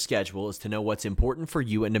your schedule is to know what's important for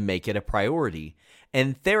you and to make it a priority.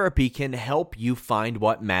 And therapy can help you find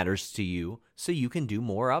what matters to you so you can do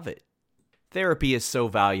more of it. Therapy is so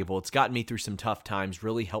valuable. It's gotten me through some tough times,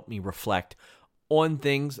 really helped me reflect on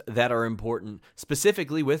things that are important,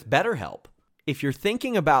 specifically with BetterHelp. If you're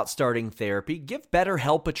thinking about starting therapy, give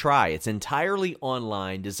BetterHelp a try. It's entirely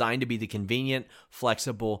online, designed to be the convenient,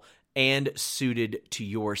 flexible, and suited to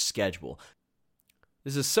your schedule.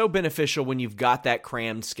 This is so beneficial when you've got that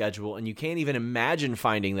crammed schedule and you can't even imagine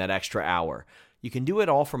finding that extra hour. You can do it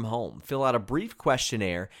all from home. Fill out a brief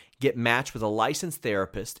questionnaire, get matched with a licensed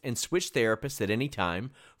therapist, and switch therapists at any time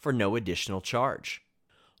for no additional charge.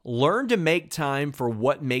 Learn to make time for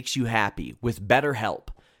what makes you happy with BetterHelp.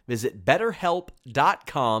 Visit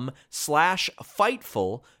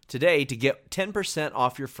BetterHelp.com/Fightful today to get 10%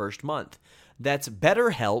 off your first month. That's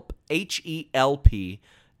BetterHelp,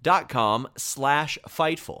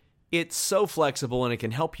 HELP.com/Fightful. It's so flexible and it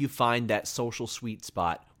can help you find that social sweet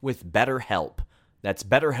spot with BetterHelp. That's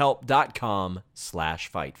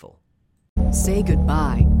BetterHelp.com/Fightful. Say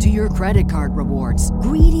goodbye to your credit card rewards.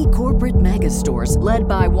 Greedy corporate mega stores, led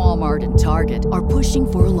by Walmart and Target, are pushing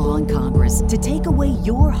for a law in Congress to take away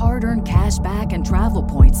your hard-earned cash back and travel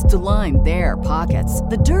points to line their pockets.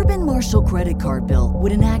 The Durbin-Marshall credit card bill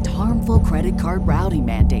would enact harmful credit card routing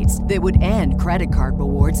mandates that would end credit card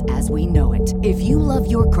rewards as we know it. If you love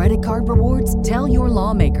your credit card rewards, tell your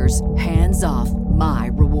lawmakers, hands off my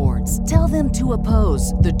rewards. Tell them to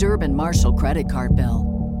oppose the Durbin-Marshall credit card bill.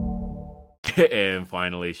 And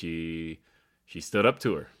finally, she stood up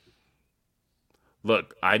to her.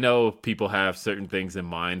 Look, I know people have certain things in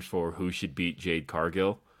mind for who should beat Jade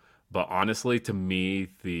Cargill, but honestly, to me,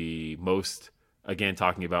 the most, again,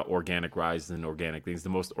 talking about organic rise and organic things, the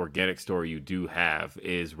most organic story you do have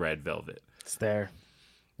is Red Velvet. It's there.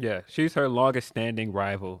 Yeah, she's her longest standing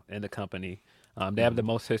rival in the company. They have the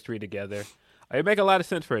most history together. It would make a lot of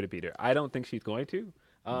sense for her to beat her. I don't think she's going to.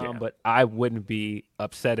 But I wouldn't be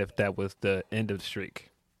upset if that was the end of the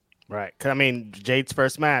streak. Right. 'Cause, I mean, Jade's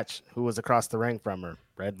first match, who was across the ring from her?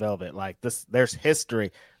 Red Velvet. Like this, there's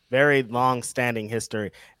history, very long-standing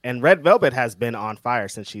history. And Red Velvet has been on fire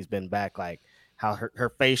since she's been back. Like how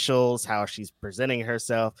her facials, how she's presenting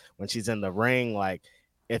herself when she's in the ring. Like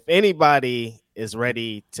if anybody is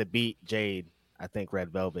ready to beat Jade, I think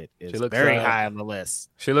Red Velvet is very high on the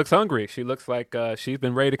list. She looks hungry. She looks like she's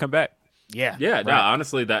been ready to come back. Yeah. Right. No,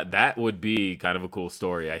 honestly, that would be kind of a cool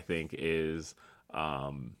story, I think, is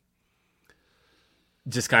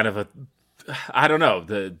just kind of I don't know,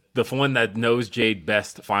 the one that knows Jade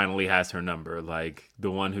best finally has her number, like the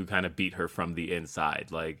one who kind of beat her from the inside.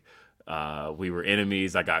 Like we were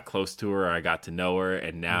enemies, I got close to her, I got to know her,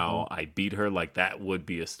 and now I beat her. Like that would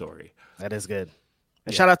be a story. That is good.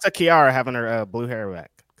 And shout out to Kiara having her blue hair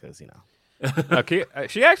back, because, you know.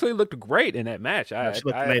 She actually looked great in that match. I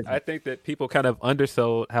think that people kind of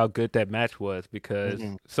undersold how good that match was because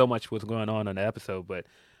so much was going on in the episode. But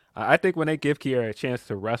I think when they give Kiara a chance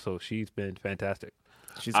to wrestle, she's been fantastic.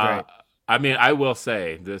 She's great. I mean, I will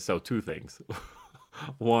say this. So two things.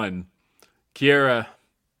 One, Kiara,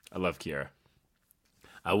 I love Kiara.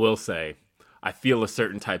 I will say I feel a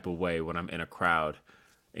certain type of way when I'm in a crowd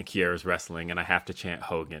and Kiara's wrestling and I have to chant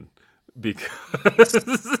Hogan. Because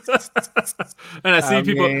and I see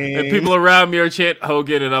people around me are chanting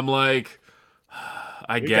Hogan, and I'm like,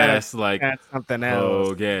 I guess like something else.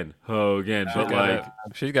 Hogan, but like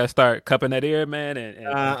she's got to start cupping that ear, man, and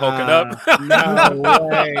poking up. No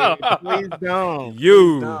way, please don't.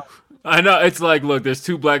 Please don't. I know it's like, look, there's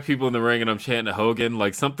two black people in the ring, and I'm chanting Hogan.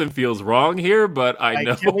 Like something feels wrong here, but I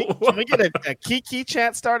know. Can we get a Kiki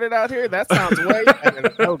chant started out here? That sounds way better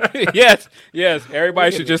than Hogan. Yes.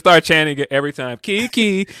 Everybody should just start chanting it every time.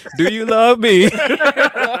 Kiki, do you love me?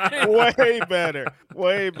 Way better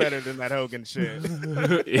than that Hogan shit.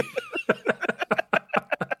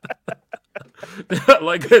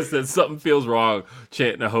 Like I said, something feels wrong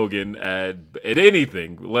chanting a Hogan at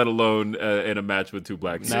anything, let alone in a match with two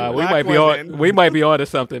black people. Nah, we might be on to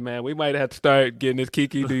something, man. We might have to start getting this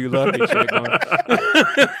Kiki, do you love me shit going.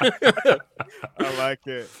 I like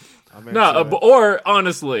it. Or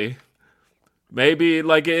honestly, maybe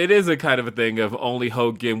like it is a kind of a thing of only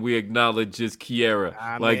Hogan we acknowledge is Kiara.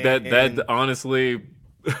 That honestly,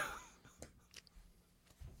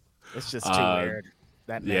 it's just too weird.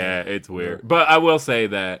 Yeah, it's weird. But I will say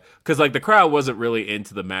that because like the crowd wasn't really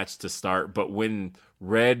into the match to start, but when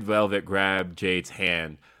Red Velvet grabbed Jade's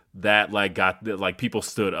hand, that like got like people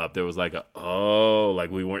stood up. There was like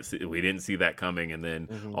we didn't see that coming, and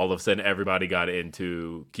then all of a sudden everybody got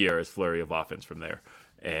into Kiara's flurry of offense from there,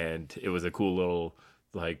 and it was a cool little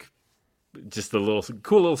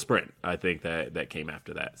cool little sprint. I think that came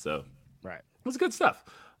after that. So right, it was good stuff.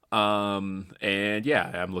 And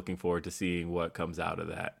yeah, I'm looking forward to seeing what comes out of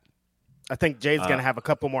that. I think Jade's going to have a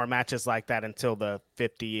couple more matches like that until the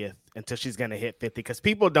 50th, until she's going to hit 50, because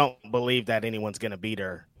people don't believe that anyone's going to beat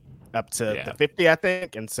her up to the 50, I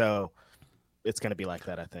think. And so it's going to be like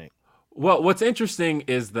that, I think. Well, what's interesting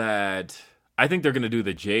is that I think they're going to do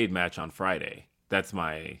the Jade match on Friday. That's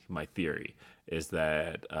my theory, is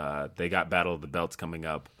that they got Battle of the Belts coming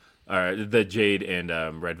up, or the Jade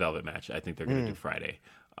and Red Velvet match. I think they're going to do Friday.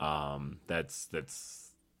 That's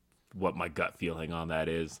what my gut feeling on that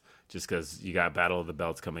is, just because you got Battle of the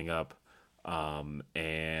Belts coming up,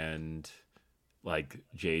 and like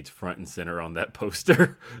Jade's front and center on that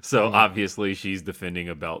poster. So obviously she's defending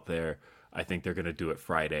a belt there. I think they're going to do it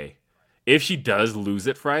Friday. If she does lose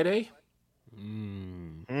it Friday,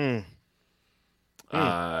 you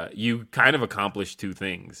kind of accomplish two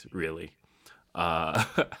things, really.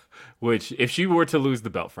 Which, if she were to lose the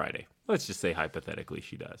belt Friday, let's just say hypothetically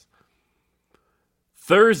she does.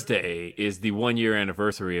 Thursday is the 1 year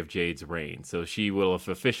anniversary of Jade's reign, so she will have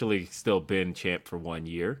officially still been champ for 1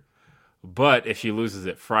 year. But if she loses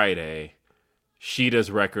it Friday,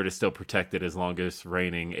 Sheeta's record is still protected as longest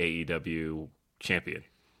reigning AEW champion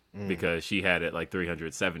because she had it like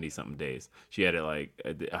 370 something days. She had it like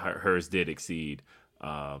hers did exceed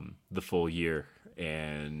the full year,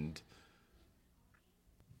 and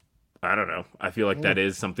I don't know. I feel like that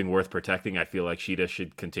is something worth protecting. I feel like Sheeta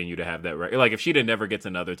should continue to have that record. Like if Sheeta never gets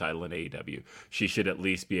another title in AEW, she should at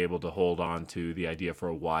least be able to hold on to the idea for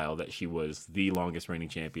a while that she was the longest reigning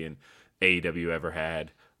champion AEW ever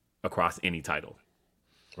had across any title.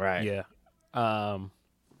 Right. Yeah. I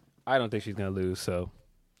don't think she's gonna lose. So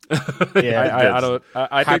Yeah.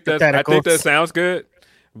 I think that sounds good,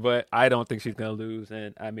 but I don't think she's gonna lose.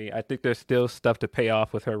 And I mean, I think there's still stuff to pay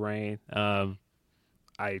off with her reign.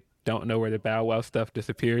 I don't know where the Bow Wow stuff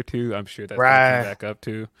disappeared to. I'm sure that's going to come back up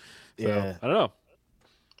too. So, Yeah. I don't know.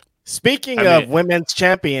 Speaking of women's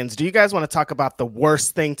champions, do you guys want to talk about the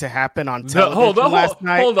worst thing to happen on television last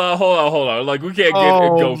night? Hold on. Like we can't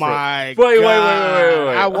go my for it. Wait.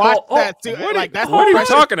 I watched that too. What are you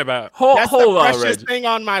talking about? That's the freshest thing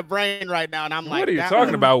on my brain right now, and I'm like, what are you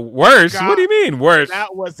talking about? Worse? What do you mean worse?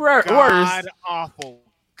 That was god awful.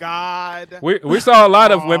 God, we saw a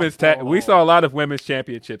lot of women's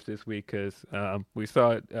championships this week because we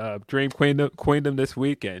saw Dream Queendom this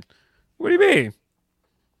week, and what do you mean?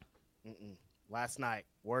 Last night,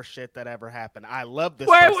 worst shit that ever happened. I love this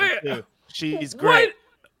person too. She's great,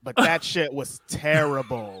 but that shit was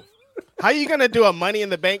terrible. How you gonna do a Money in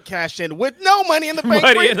the Bank cash in with no Money in the Bank?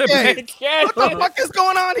 What the fuck is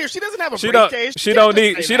going on here? She doesn't have a briefcase. She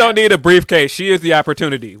don't need a briefcase. She is the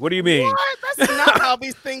opportunity. What do you mean? What? That's not how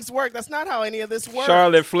these things work. That's not how any of this works.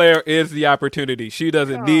 Charlotte Flair is the opportunity. She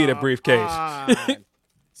doesn't need a briefcase.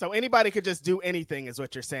 So anybody could just do anything, is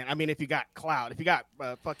what you're saying. I mean, if you got clout, if you got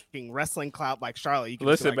fucking wrestling clout like Charlotte, you can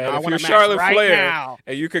listen, man. If you're Charlotte Flair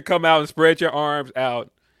and you could come out and spread your arms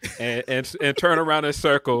out and turn around in a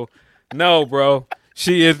circle. No, bro.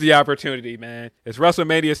 She is the opportunity, man. It's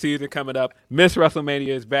WrestleMania season coming up. Miss WrestleMania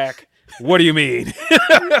is back. What do you mean?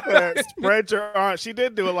 Spread your arm. She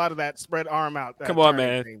did do a lot of that spread arm out. Come on,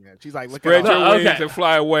 man. Thing, man. She's like, spread your wings and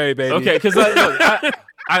fly away, baby. Okay, because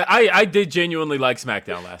I did genuinely like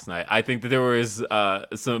SmackDown last night. I think that there was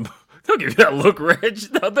some. Don't give me that look, Reg.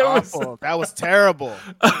 No, that was terrible.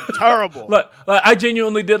 Terrible. Look, I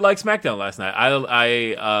genuinely did like SmackDown last night.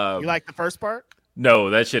 You like the first part? No,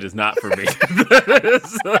 that shit is not for me.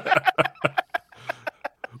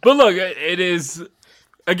 But look, it is,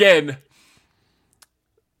 again,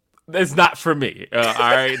 it's not for me. All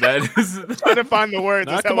right, that is trying to find the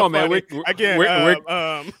words. Come on, man.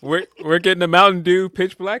 We're getting the Mountain Dew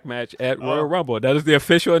Pitch Black match at Royal Rumble. That is the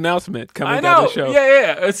official announcement coming down the show.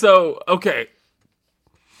 Yeah. So, okay.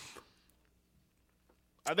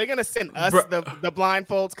 Are they gonna send us the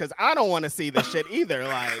blindfolds? Because I don't want to see this shit either.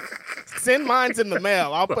 Like, send mine's in the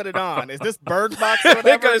mail. I'll put it on. Is this Bird Box or whatever?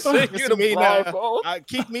 They're gonna send you the blindfold.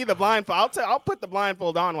 Keep me the blindfold. I'll put the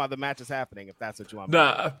blindfold on while the match is happening if that's what you want.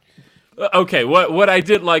 Nah. Okay, what I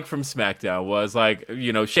did like from SmackDown was, like,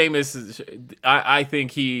 you know, Sheamus, I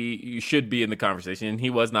think he should be in the conversation, and he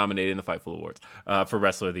was nominated in the Fightful Awards for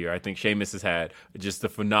Wrestler of the Year. I think Sheamus has had just a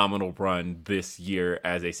phenomenal run this year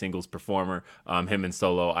as a singles performer. Him and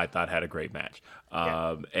Solo, I thought, had a great match.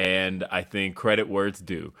 And I think credit where it's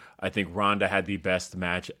due. I think Ronda had the best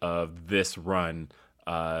match of this run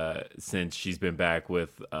since she's been back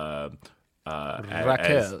with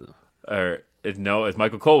Raquel. No, as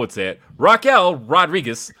Michael Cole would say it, Raquel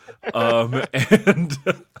Rodriguez, and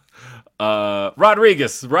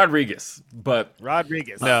Rodriguez. But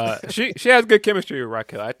Rodriguez, no, she has good chemistry with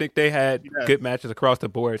Raquel. I think they had good matches across the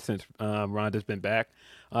board since Ronda's been back.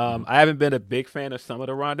 I haven't been a big fan of some of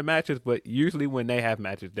the Ronda matches, but usually when they have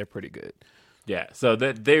matches, they're pretty good. Yeah, so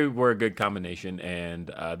they were a good combination,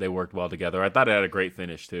 and they worked well together. I thought it had a great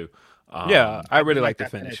finish too. I really like the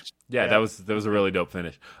finish. Yeah, that was a really dope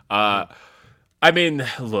finish. I mean,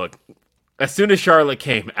 look, as soon as Charlotte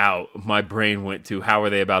came out, my brain went to how are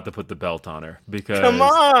they about to put the belt on her? Because come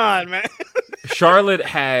on, man. Charlotte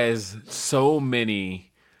has so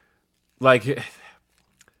many, like,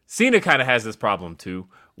 Cena kind of has this problem too,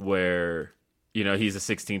 where, you know, he's a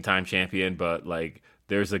 16-time champion, but like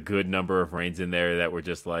there's a good number of reigns in there that were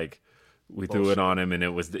just like, we threw it on him, and it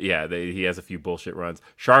was he has a few bullshit runs.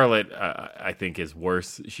 Charlotte, I think, is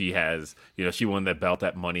worse. She has, you know, she won that belt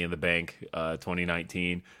at Money in the Bank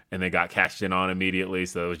 2019, and they got cashed in on immediately.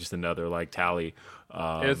 So it was just another like tally.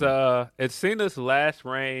 Is Cena's last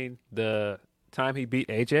reign the time he beat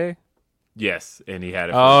AJ? Yes, and he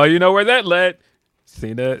had it. Oh, you know where that led?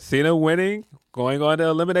 Cena winning, going on the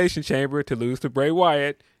Elimination Chamber to lose to Bray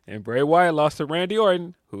Wyatt, and Bray Wyatt lost to Randy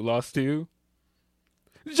Orton, who lost to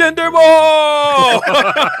Jinder Mahal.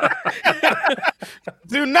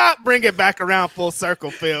 Do not bring it back around full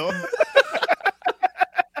circle, Phil.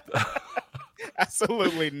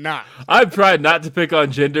 Absolutely not. I've tried not to pick on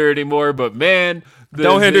Jinder anymore, but man,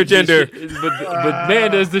 don't hinder Jinder. But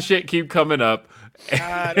man, does the shit keep coming up.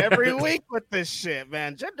 God, every week with this shit,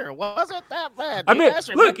 man. Jinder wasn't that bad. I mean,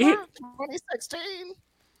 look, 2016.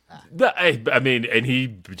 I mean, and he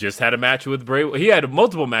just had a match with Bray. He had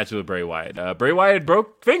multiple matches with Bray Wyatt. Bray Wyatt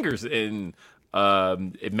broke fingers in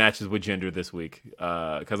matches with Jinder this week.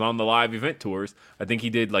 Because on the live event tours, I think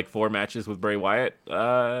he did like 4 matches with Bray Wyatt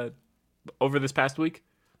over this past week.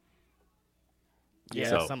 Yeah,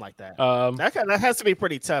 so, something like that. That has to be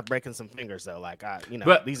pretty tough, breaking some fingers though. Like,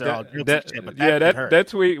 but these are all groups of shit, but that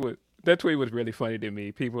tweet was really funny to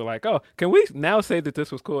me. People were like, "Oh, can we now say that this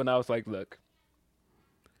was cool?" And I was like, "Look,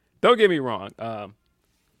 don't get me wrong.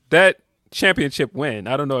 That championship win.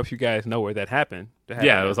 I don't know if you guys know where that happened.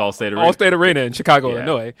 Yeah, it was Allstate Arena. Allstate Arena in Chicago,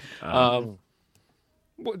 Illinois.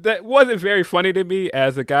 That wasn't very funny to me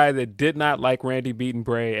as a guy that did not like Randy beating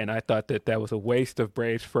Bray, and I thought that was a waste of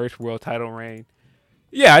Bray's first world title reign.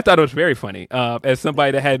 Yeah, I thought it was very funny. As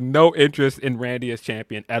somebody that had no interest in Randy as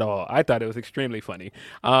champion at all, I thought it was extremely funny.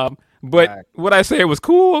 But would I say it was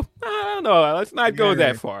cool? I don't know. Let's not go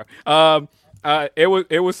that far.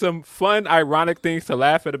 It was some fun, ironic things to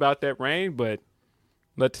laugh at about that reign, but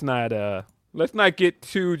let's not get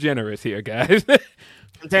too generous here, guys.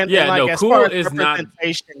 Cool is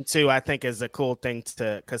representation not too. I think is a cool thing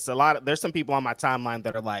because there's some people on my timeline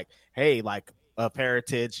that are like, hey, like. Of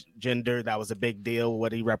heritage, Jinder, that was a big deal,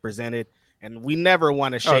 what he represented, and we never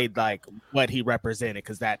want to shade like what he represented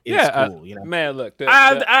because that is cool, you know. Man, look, can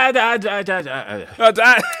I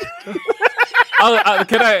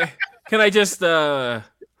just have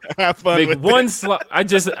fun make with one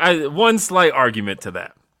one slight argument to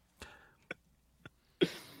that?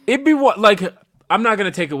 It'd be I'm not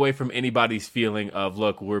going to take away from anybody's feeling of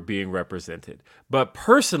look, we're being represented, but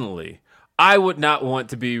personally, I would not want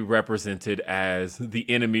to be represented as the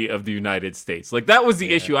enemy of the United States. Like, that was the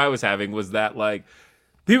issue I was having, was that, like,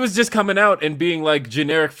 he was just coming out and being, like,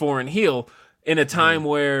 generic foreign heel in a time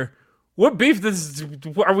where, what beef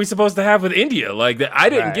are we supposed to have with India? Like, I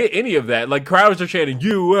didn't get any of that. Like, crowds are chanting,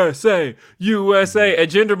 USA, USA, at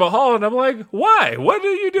Jinder Mahal, and I'm like, why? What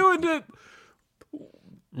are you doing to...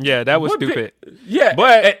 Yeah, that was stupid. Yeah,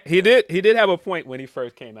 but he did have a point when he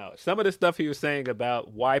first came out. Some of the stuff he was saying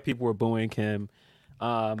about why people were booing him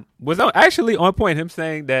was actually on point. Him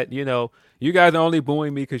saying that, you know, you guys are only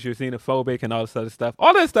booing me because you're xenophobic and all this other stuff.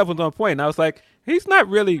 All that stuff was on point. And I was like, he's not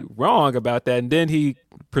really wrong about that. And then he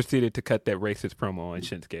proceeded to cut that racist promo on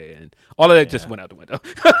Shinsuke, and all of that just went out the window.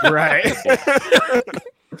 Right.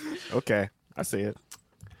 Okay, I see it.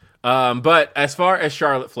 But as far as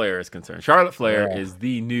Charlotte Flair is concerned, Charlotte Flair is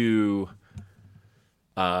the new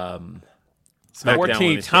SmackDown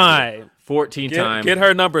 14 time. 14 time. Get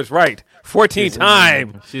her numbers right. 14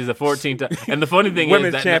 time. She's a 14 time. And the funny thing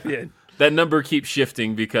Women's is champion. That number keeps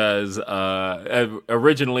shifting because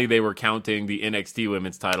originally they were counting the NXT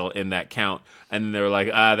women's title in that count, and then they were like,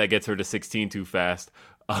 that gets her to 16 too fast.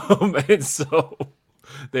 And so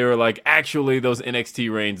they were like, actually, those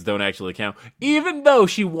NXT reigns don't actually count. Even though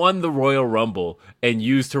she won the Royal Rumble and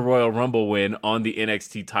used her Royal Rumble win on the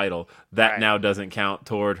NXT title, that now doesn't count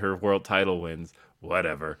toward her world title wins.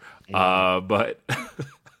 Whatever. But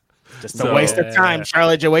just a waste of time,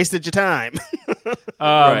 Charlotte. You wasted your time.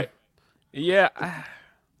 Right. Yeah.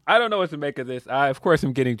 I don't know what to make of this. I, of course,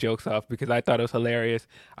 am getting jokes off because I thought it was hilarious.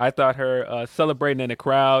 I thought her celebrating in the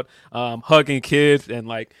crowd, hugging kids, and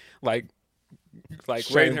like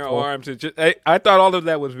raising her arms. And just, I thought all of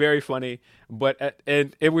that was very funny, but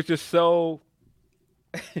and it was just so.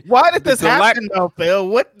 Why did this happen, though, Phil?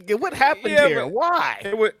 What happened here?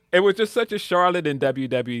 Why? It was just such a Charlotte and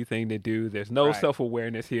WWE thing to do. There's no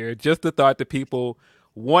self-awareness here. Just the thought that people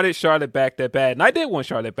wanted Charlotte back that bad, and I did want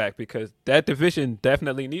Charlotte back because that division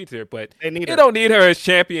definitely needs her. But they don't need her as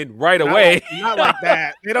champion right away. Not like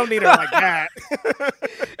that. They don't need her like that.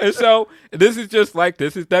 And so this is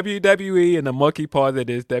WWE and the monkey paw that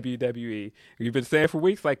is WWE. We've been saying for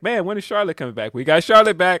weeks, like, man, when is Charlotte coming back? We got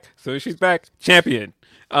Charlotte back, so she's back, champion.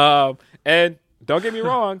 And don't get me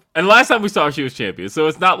wrong. And last time we saw her, she was champion, so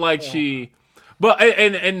it's not like she. But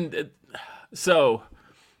and so.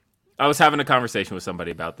 I was having a conversation with somebody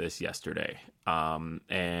about this yesterday,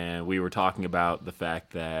 and we were talking about the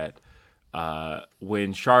fact that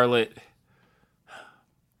when Charlotte,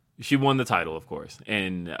 she won the title, of course,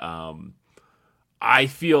 and I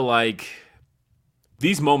feel like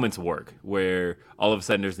these moments work where all of a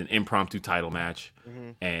sudden there's an impromptu title match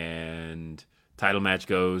and title match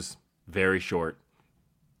goes very short.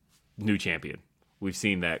 New champion. We've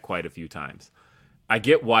seen that quite a few times. I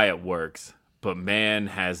get why it works, but man,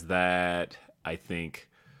 has that, I think,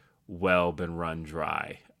 well been run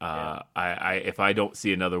dry. If I don't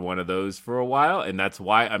see another one of those for a while, and that's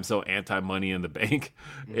why I'm so anti-Money in the Bank,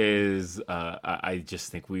 is I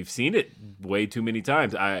just think we've seen it way too many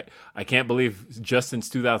times. I can't believe just since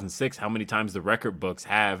 2006 how many times the record books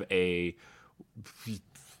have a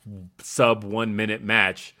sub 1 minute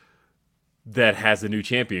match that has a new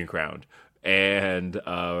champion crowned. And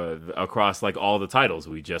across like all the titles,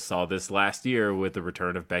 we just saw this last year with the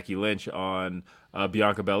return of Becky Lynch on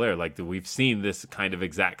Bianca Belair. Like we've seen this kind of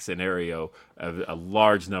exact scenario a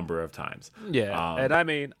large number of times. Yeah, and I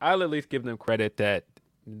mean, I'll at least give them credit that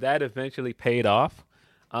eventually paid off.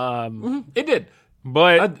 It did,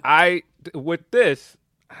 but with this,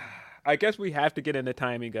 I guess we have to get in the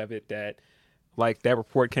timing of it. That like that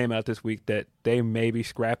report came out this week that they may be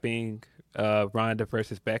scrapping Ronda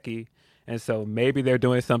versus Becky. And so maybe they're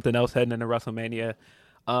doing something else heading into WrestleMania.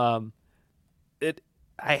 I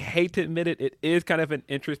hate to admit it, it is kind of an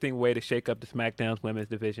interesting way to shake up the SmackDown's women's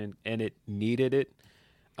division, and it needed it.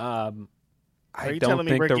 Are you telling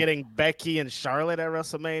me we're getting Becky and Charlotte at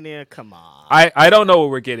WrestleMania? Come on. I don't know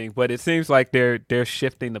what we're getting, but it seems like they're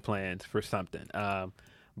shifting the plans for something.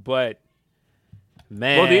 But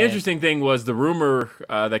man, well, the interesting thing was the rumor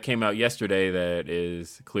that came out yesterday that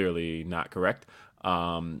is clearly not correct.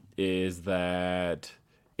 Is that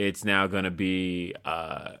it's now going to be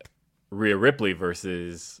Rhea Ripley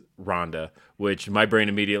versus Ronda, which my brain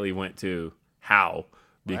immediately went to how,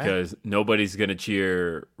 because nobody's going to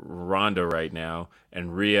cheer Ronda right now,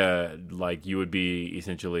 and Rhea, like, you would be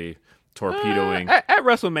essentially torpedoing. At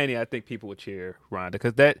WrestleMania, I think people would cheer Ronda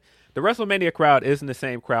because the WrestleMania crowd isn't the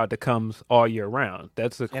same crowd that comes all year round.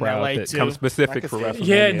 That's the crowd that comes specific for WrestleMania.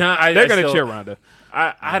 Yeah, no, they're going to cheer Ronda.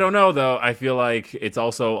 I don't know though. I feel like it's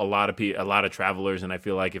also a lot of travelers, and I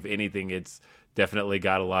feel like if anything, it's definitely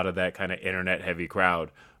got a lot of that kind of internet heavy crowd.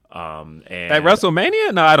 And at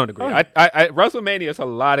WrestleMania, no, I don't agree. WrestleMania is a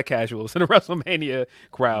lot of casuals in the WrestleMania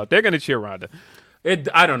crowd. They're going to cheer Ronda.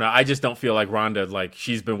 I don't know. I just don't feel like Ronda, like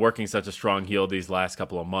she's been working such a strong heel these last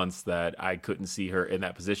couple of months that I couldn't see her in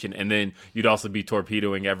that position. And then you'd also be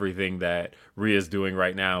torpedoing everything that Rhea's doing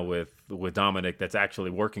right now with Dominic that's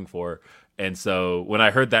actually working for her. And so when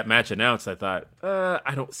I heard that match announced, I thought,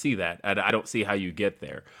 I don't see that. I don't see how you get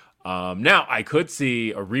there. Now, I could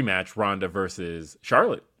see a rematch, Ronda versus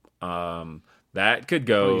Charlotte. That could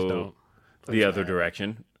go the other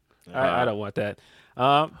direction. I don't want that.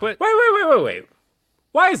 But wait.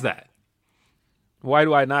 Why is that? Why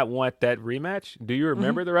do I not want that rematch? Do you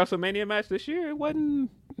remember the WrestleMania match this year? It wasn't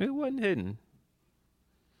hidden.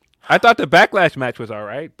 I thought the Backlash match was all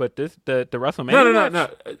right, but the WrestleMania match?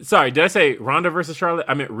 No. Sorry, did I say Ronda versus Charlotte?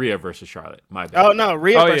 I meant Rhea versus Charlotte. My bad. Oh, no,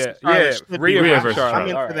 Rhea versus Charlotte. Yeah, Rhea versus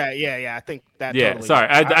Charlotte. I'm into that. Yeah, I think that totally. Sorry,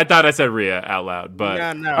 I thought I said Rhea out loud, but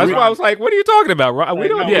that's why I was like, what are you talking about? We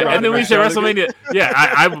don't. Yeah, and then when you said WrestleMania,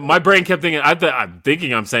 I my brain kept thinking, I'm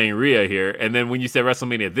thinking I'm saying Rhea here, and then when you said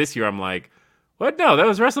WrestleMania this year, I'm like, what? No, that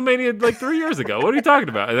was WrestleMania like 3 years ago. What are you talking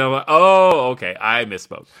about? And then I'm like, oh, okay, I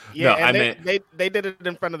misspoke. Yeah, no, and I meant they did it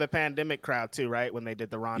in front of the pandemic crowd too, right? When they did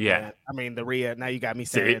the Ronda. Yeah. I mean the Rhea. Now you got me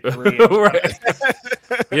saying it, the Rhea. Right.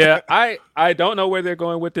 Yeah, I don't know where they're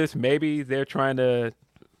going with this. Maybe they're trying to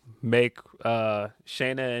make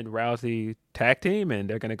Shayna and Rousey tag team, and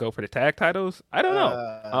they're going to go for the tag titles. I don't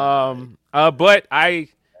know. But I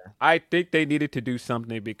think they needed to do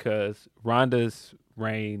something because Ronda's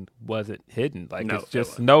reign wasn't hidden. It's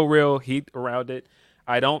just no real heat around it.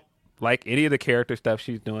 I don't like any of the character stuff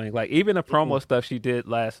she's doing. Like even the promo stuff she did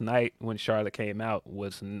last night when Charlotte came out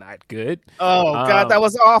was not good. Oh God, that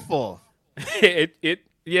was awful.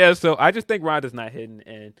 So I just think Ronda's not hidden,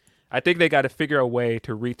 and I think they got to figure a way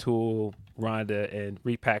to retool Ronda and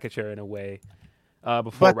repackage her in a way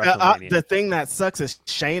before WrestleMania. The thing that sucks is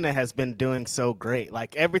Shayna has been doing so great.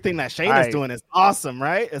 Like everything that Shayna's doing is awesome,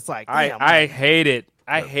 right? It's like I hate it.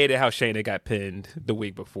 I hated how Shayna got pinned the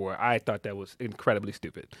week before. I thought that was incredibly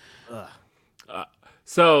stupid.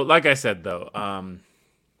 So, like I said, though,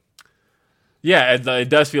 it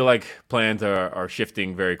does feel like plans are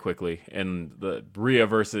shifting very quickly, and the Rhea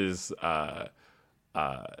versus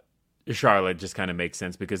Charlotte just kind of makes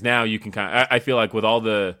sense because now you can I feel like with all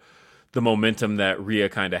the momentum that Rhea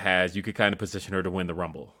kind of has, you could kind of position her to win the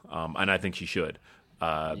Rumble, and I think she should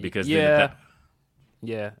because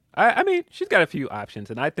I mean, she's got a few options,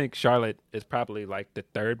 and I think Charlotte is probably like the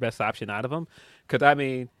third best option out of them. Because I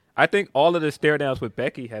mean, I think all of the stare downs with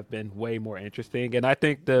Becky have been way more interesting, and I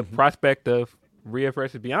think the prospect of Rhea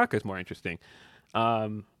versus Bianca is more interesting. I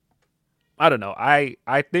don't know. I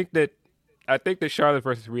think that Charlotte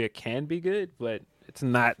versus Rhea can be good, but it's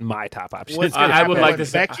not my top option. I would like to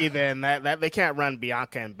say Becky. Then that they can't run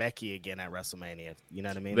Bianca and Becky again at WrestleMania. You know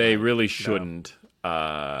what I mean? They really shouldn't.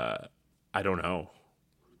 I don't know.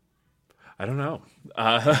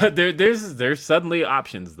 There's suddenly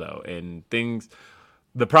options though, and things.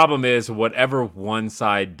 The problem is, whatever one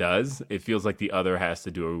side does, it feels like the other has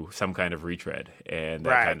to do some kind of retread, and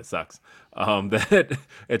that kind of sucks. That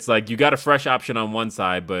it's like you got a fresh option on one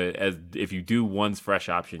side, but if you do one's fresh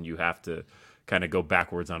option, you have to kind of go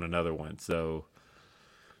backwards on another one. So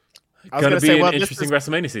it's going to be an interesting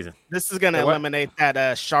WrestleMania season. This is going to eliminate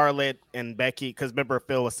that Charlotte and Becky, because remember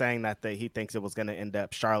Phil was saying that he thinks it was going to end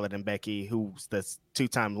up Charlotte and Becky, who's the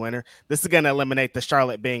two-time winner. This is going to eliminate the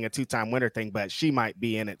Charlotte being a two-time winner thing, but she might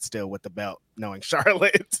be in it still with the belt, knowing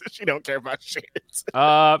Charlotte. She don't care about shit.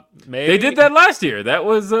 Maybe. They did that last year. That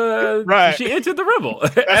was right. She entered the Rumble.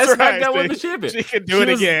 That's right. That was the champion. She could do it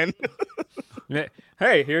again.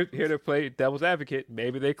 Hey, here to play devil's advocate.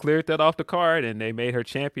 Maybe they cleared that off the card and they made her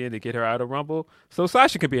champion to get her out of Rumble, so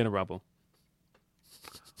Sasha could be in a Rumble.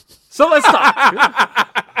 So let's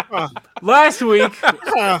talk. Last week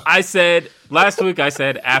I said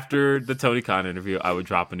after the Tony Khan interview I would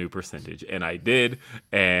drop a new percentage, and I did,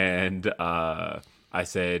 and I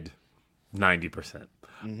said 90%.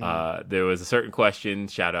 There was a certain question,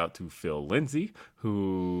 shout out to Phil Lindsay,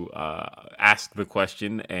 who asked the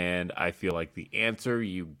question, and I feel like the answer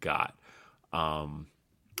you got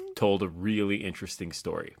told a really interesting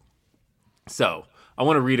story. So I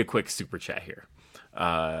want to read a quick super chat here.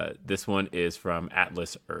 This one is from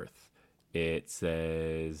Atlas Earth. It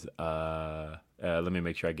says, let me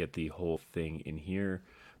make sure I get the whole thing in here.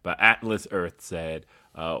 But Atlas Earth said,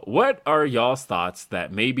 what are y'all's thoughts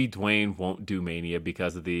that maybe Dwayne won't do Mania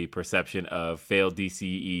because of the perception of failed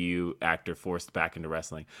DCEU actor forced back into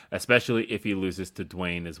wrestling, especially if he loses to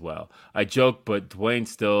Dwayne as well? I joke, but Dwayne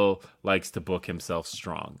still likes to book himself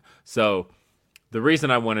strong. So the reason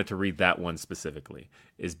I wanted to read that one specifically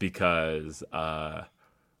is because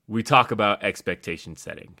we talk about expectation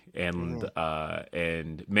setting and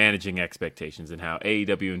managing expectations, and how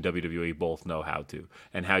AEW and WWE both know how to,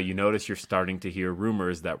 and how you notice you're starting to hear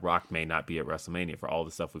rumors that Rock may not be at WrestleMania for all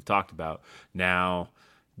the stuff we've talked about. Now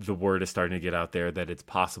the word is starting to get out there that it's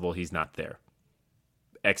possible he's not there.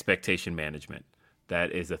 Expectation management.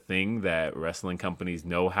 That is a thing that wrestling companies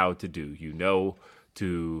know how to do. You know,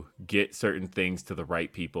 to get certain things to the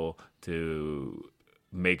right people to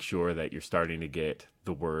make sure that you're starting to get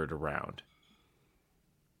the word around.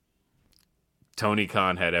 Tony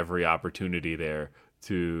Khan had every opportunity there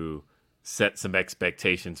to set some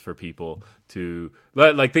expectations for people to,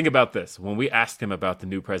 like, think about this. When we asked him about the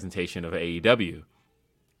new presentation of AEW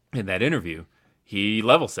in that interview, he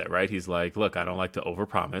level set, right? He's like, look, I don't like to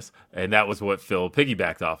overpromise. And that was what Phil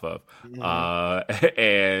piggybacked off of.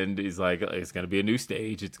 And he's like, it's going to be a new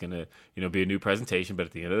stage. It's going to, be a new presentation. But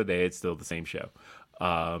at the end of the day, it's still the same show.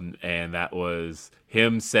 And that was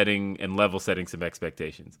him setting and level setting some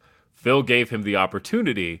expectations. Phil gave him the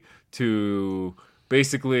opportunity to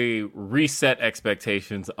basically reset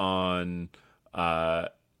expectations on the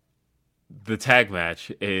tag match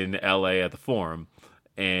in LA at the Forum.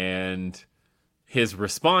 And his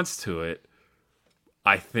response to it,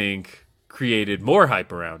 I think, created more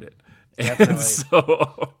hype around it. Definitely. And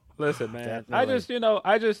so, listen, man, definitely.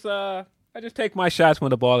 I just take my shots when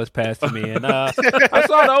the ball is passed to me, and I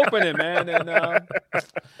saw the opening, man,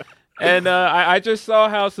 and I just saw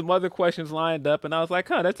how some other questions lined up, and I was like,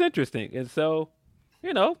 that's interesting, and so,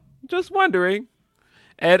 just wondering,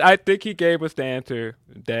 and I think he gave us the answer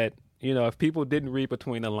that, if people didn't read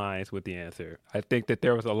between the lines with the answer, I think that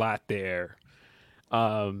there was a lot there.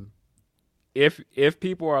 If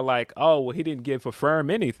people are like, oh, well, he didn't give a firm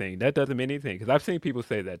anything, that doesn't mean anything. Because I've seen people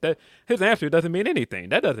say that his answer doesn't mean anything.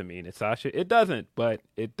 That doesn't mean it, Sasha. It doesn't, but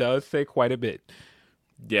it does say quite a bit.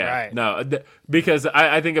 Yeah, right. No, because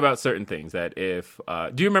I think about certain things that if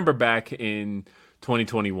do you remember back in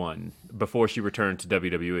 2021 before she returned to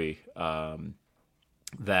WWE,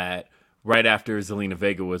 that right after Zelina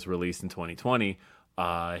Vega was released in 2020,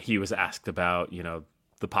 he was asked about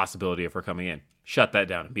the possibility of her coming in. Shut that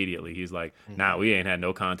down immediately. He's like, nah, we ain't had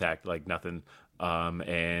no contact, like nothing.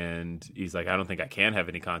 And he's like, I don't think I can have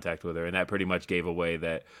any contact with her. And that pretty much gave away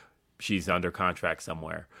that she's under contract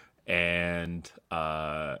somewhere. And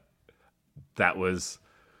that was,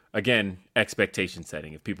 again, expectation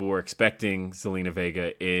setting. If people were expecting Zelina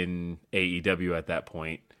Vega in AEW at that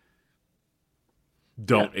point,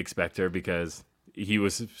 don't expect her, because he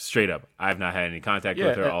was straight up, I've not had any contact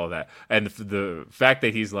with her, all of that. And the fact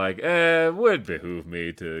that he's like, would behoove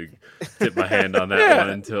me to tip my hand on that one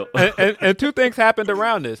until. and two things happened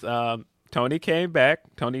around this. Tony came back.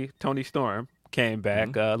 Tony Storm came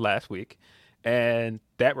back last week, and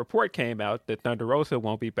that report came out that Thunder Rosa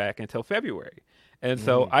won't be back until February. And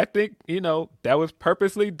so I think that was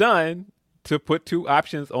purposely done to put two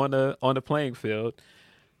options on the playing field.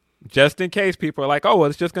 Just in case people are like, oh, well,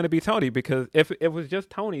 it's just going to be Tony, because if it was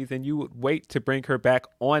just Tony, then you would wait to bring her back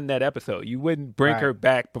on that episode. You wouldn't bring her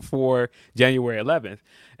back before January 11th.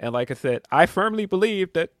 And like I said, I firmly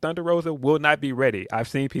believe that Thunder Rosa will not be ready. I've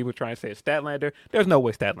seen people try and say it's Statlander. There's no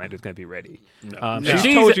way Statlander's going to be ready.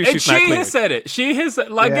 She told you she's not cleared. She has said it. She has,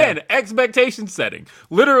 again, expectation setting.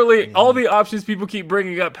 Literally, all the options people keep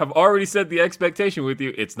bringing up have already set the expectation with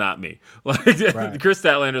you. It's not me. Chris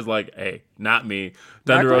Statlander's like, hey, not me.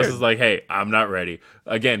 Thunder Rosa's like, hey, I'm not ready.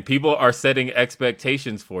 Again, people are setting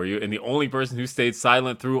expectations for you, and the only person who stayed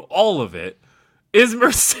silent through all of it is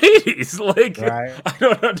Mercedes. I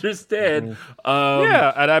don't understand.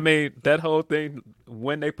 And I mean, that whole thing,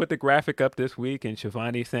 when they put the graphic up this week and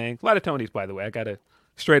Shivani saying, a lot of Tonys, by the way, I got to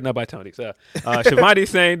straighten up by Tonys. Shivani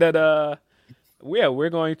saying that, we're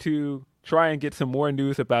going to try and get some more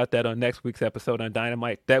news about that on next week's episode on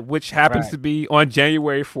Dynamite, which happens to be on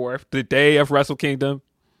January 4th, the day of Wrestle Kingdom.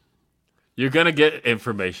 You're going to get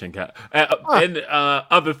information and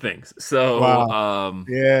other things. So,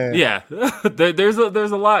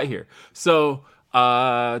 there's a lot here. So,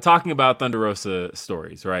 talking about Thunder Rosa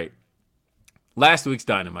stories, right? Last week's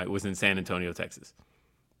Dynamite was in San Antonio, Texas.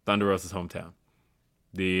 Thunder Rosa's hometown.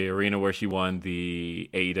 The arena where she won the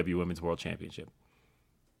AEW Women's World Championship.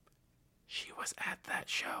 She was at that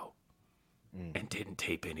show and didn't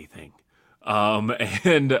tape anything.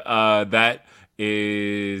 That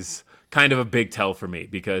is kind of a big tell for me,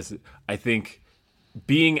 because I think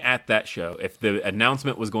being at that show, if the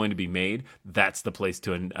announcement was going to be made, that's the place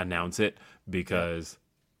to announce it, because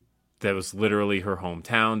that was literally her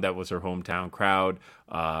hometown. That was her hometown crowd.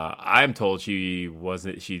 I'm told she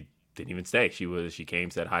didn't even stay. She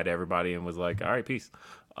came, said hi to everybody, and was like, all right, peace.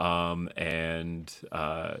 Wasn't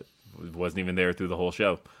even there through the whole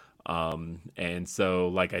show. And so,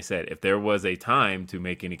 like I said, if there was a time to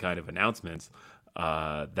make any kind of announcements,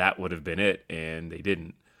 that would have been it, and they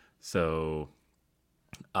didn't. So,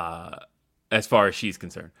 as far as she's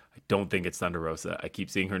concerned, I don't think it's Thunder Rosa. I keep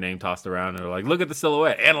seeing her name tossed around, and they're like, look at the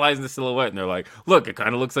silhouette, analyzing the silhouette, and they're like, look, it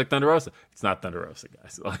kind of looks like Thunder Rosa. It's not Thunder Rosa,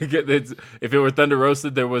 guys. If it were Thunder Rosa,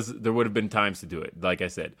 there would have been times to do it. Like I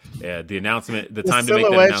said, the announcement, the time to make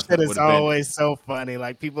that announcement would have been. Always so funny.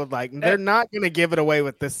 Like, people they're not going to give it away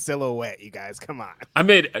with this silhouette, you guys. Come on. I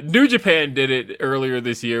mean, New Japan did it earlier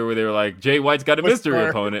this year, where they were like, Jay White's got a mystery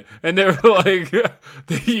opponent, and they were like,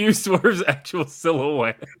 they used Swerve's actual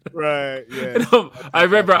silhouette. Right. Yeah. I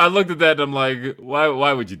remember I looked at that and I'm like,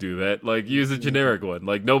 why would you do that? Like, use a generic one.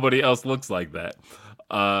 Like, nobody else looks like that.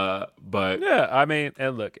 But yeah, I mean,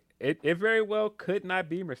 and look, it very well could not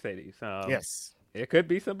be Mercedes. Yes, it could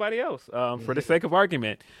be somebody else. For the sake of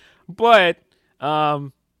argument, but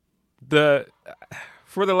for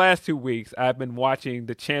the last 2 weeks, I've been watching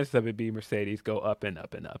the chances of it being Mercedes go up and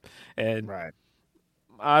up and up, and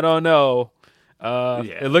I don't know.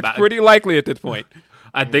 It looks pretty likely at this point.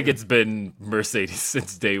 I think it's been Mercedes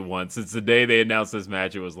since day one. Since the day they announced this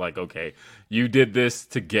match, it was like, okay, you did this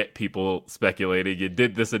to get people speculating. You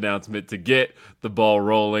did this announcement to get the ball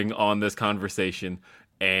rolling on this conversation.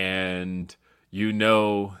 And you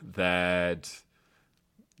know that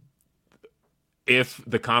if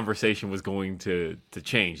the conversation was going to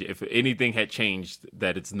change, if anything had changed,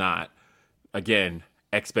 that it's not, again,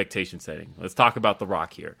 expectation setting. Let's talk about The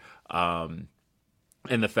Rock here.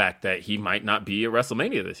 And the fact that he might not be at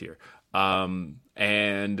WrestleMania this year. And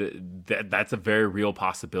that's a very real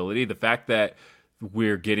possibility. The fact that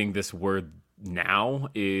we're getting this word now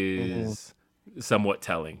is somewhat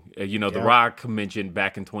telling. The Rock mentioned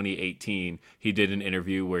back in 2018, he did an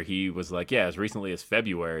interview where he was like, as recently as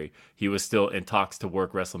February, he was still in talks to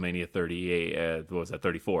work WrestleMania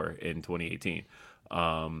 34 in 2018,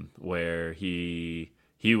 where he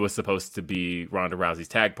was supposed to be Ronda Rousey's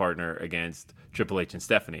tag partner against Triple H and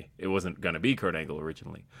Stephanie. It wasn't going to be Kurt Angle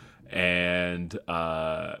originally. And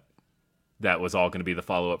that was all going to be the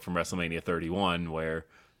follow-up from WrestleMania 31, where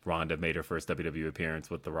Ronda made her first WWE appearance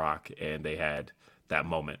with The Rock, and they had that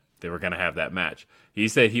moment. They were going to have that match. He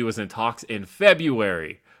said he was in talks in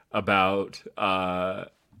February about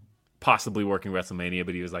possibly working WrestleMania,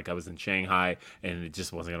 but he was like, I was in Shanghai, and it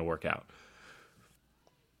just wasn't going to work out.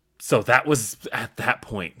 So that was at that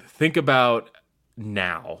point. Think about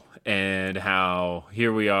now and how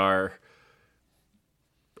here we are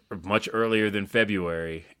much earlier than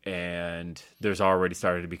February, and there's already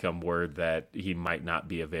started to become word that he might not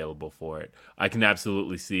be available for it. I can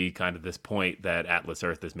absolutely see kind of this point that Atlas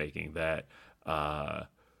Earth is making that, I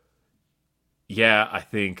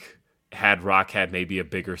think had Rock had maybe a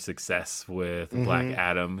bigger success with Black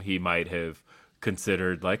Adam, he might have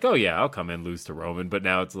considered like, oh yeah, I'll come and lose to Roman. But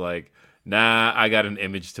now it's like, nah, I got an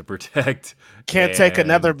image to protect. Can't take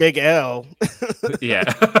another big L. Yeah.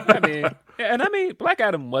 I mean, Black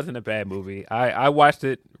Adam wasn't a bad movie. I watched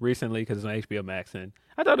it recently because it's on HBO Max, and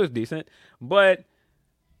I thought it was decent. But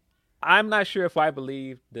I'm not sure if I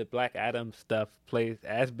believe the Black Adam stuff plays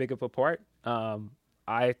as big of a part.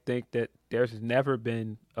 I think that there's never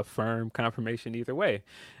been a firm confirmation either way.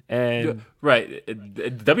 And right,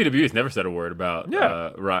 WWE has never said a word about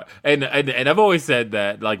Rock, and I've always said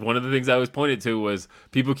that, like, one of the things I always pointed to was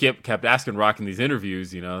people kept asking Rock in these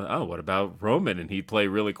interviews, oh, what about Roman? And he'd play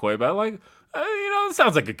really coy about it, like, it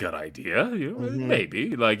sounds like a good idea,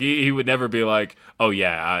 maybe. Like he would never be like, oh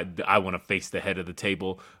yeah, I want to face the head of the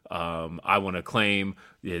table. I want to claim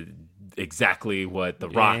exactly what the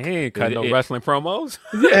Rock. He ain't cut no wrestling promos.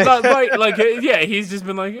 He's just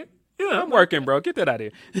been like, I'm working, bro. Get that out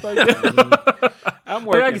of here. I'm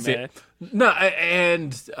working, I can see it. No,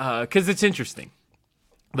 and because it's interesting.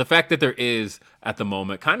 The fact that there is, at the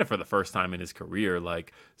moment, kind of for the first time in his career,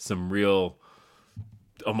 like some real,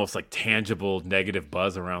 almost like tangible negative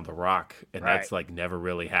buzz around The Rock, and that's like never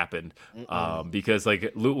really happened. Because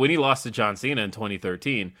like when he lost to John Cena in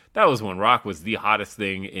 2013, that was when Rock was the hottest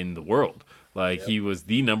thing in the world. Like he was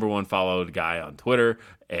the number one followed guy on Twitter,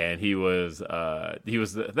 and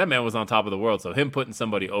that man was on top of the world. So him putting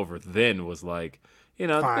somebody over then was like,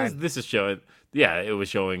 this is showing. Yeah, it was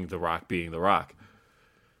showing The Rock being The Rock.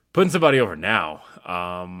 Putting somebody over now,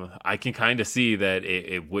 I can kind of see that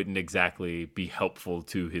it wouldn't exactly be helpful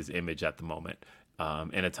to his image at the moment,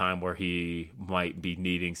 in a time where he might be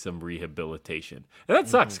needing some rehabilitation. And that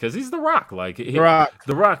sucks because he's The Rock. Like The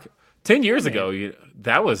Rock. 10 years ago,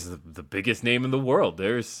 that was the biggest name in the world.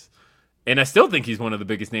 And I still think he's one of the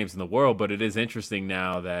biggest names in the world, but it is interesting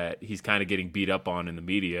now that he's kind of getting beat up on in the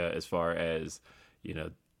media as far as,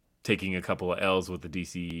 taking a couple of L's with the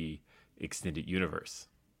DC extended universe.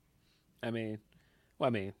 That's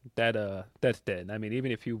dead. I mean,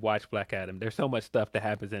 even if you watch Black Adam, there's so much stuff that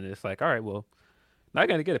happens in it. It's like, all right, well, not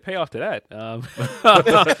going to get a payoff to that.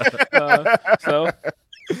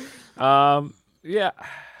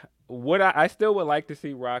 What I still would like to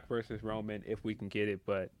see Rock versus Roman if we can get it,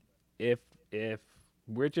 but if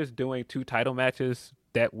we're just doing 2 title matches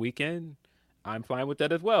that weekend, I'm fine with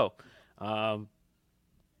that as well. I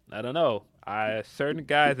don't know. Certain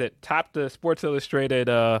guys that topped the Sports Illustrated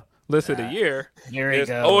list of the year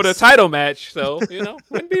owed a title match, so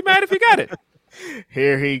wouldn't be mad if he got it.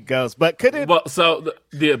 Here he goes. But could it? Well, so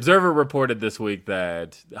the Observer reported this week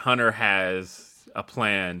that Hunter has a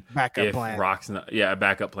plan if Rock's not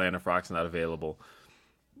available.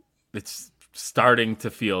 It's starting to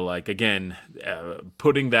feel like, again,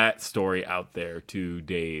 putting that story out there to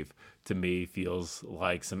Dave, to me, feels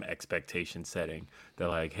like some expectation setting. They're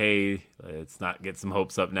like, hey, let's not get some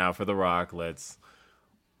hopes up now for The Rock. Let's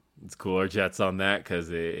cool our jets on that because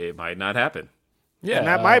it might not happen. Yeah, and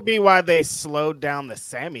that might be why they slowed down the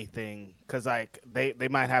Sammy thing, because like they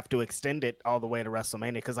might have to extend it all the way to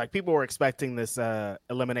WrestleMania, because like people were expecting this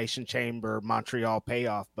Elimination Chamber Montreal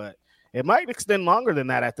payoff, but it might extend longer than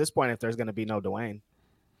that at this point if there's going to be no Dwayne.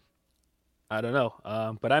 I don't know,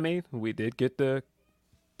 but I mean, we did get the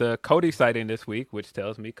Cody sighting this week, which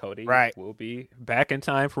tells me Cody will be back in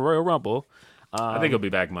time for Royal Rumble. I think he'll be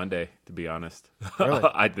back Monday, to be honest. Really?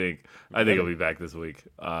 I think he'll be back this week.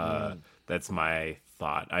 That's my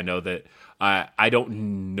thought. I know that I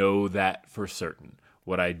don't know that for certain.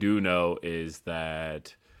 What I do know is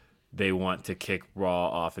that they want to kick Raw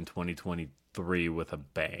off in 2023 with a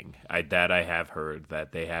bang. I have heard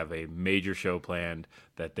that they have a major show planned,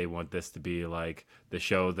 that they want this to be like the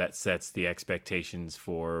show that sets the expectations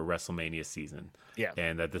for WrestleMania season. Yeah.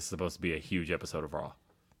 And that this is supposed to be a huge episode of Raw.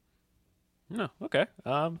 No, okay.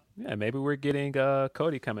 Maybe we're getting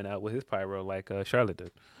Cody coming out with his pyro like Charlotte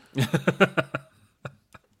did.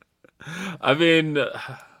 I mean,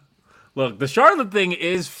 look, the Charlotte thing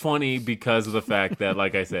is funny because of the fact that,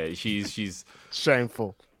 like I said, she's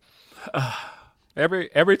shameful.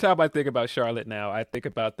 Every time I think about Charlotte now, I think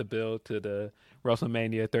about the build to the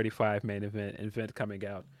WrestleMania 35 main event coming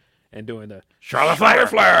out and doing the Charlotte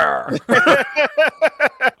Flair.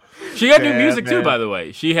 She had new music too, by the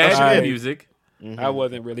way. She had new music. I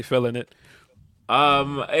wasn't really feeling it.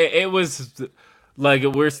 It was like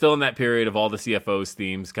we're still in that period of all the CFO's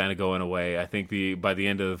themes kind of going away. I think by the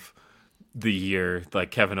end of the year.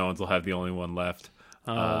 Like Kevin Owens will have the only one left.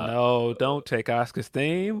 Oh no! Don't take Asuka's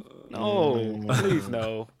theme. No, please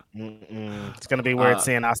no. It's gonna be weird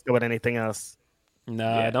seeing Asuka with anything else.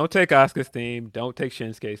 Nah, don't take Asuka's theme. Don't take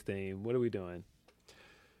Shinsuke's theme. What are we doing?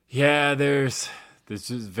 Yeah, there's just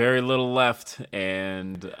very little left,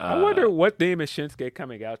 and I wonder what theme is Shinsuke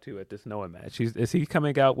coming out to at this Noah match. Is he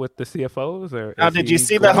coming out with the CFOs or? Did you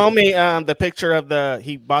see the homie? The picture of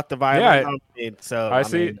he bought the violin. Yeah, so I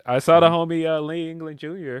saw the homie Lee England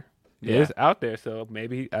Jr. is out there, so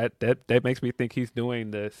maybe that makes me think he's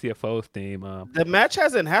doing the CFO's theme. The match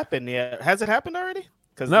hasn't happened yet. Has it happened already?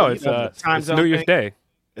 No, it's New Year's Day.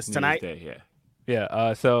 It's tonight. New Year's Day,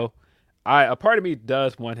 yeah. So a part of me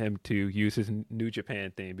does want him to use his New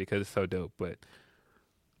Japan theme because it's so dope. But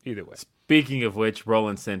either way. Speaking of which,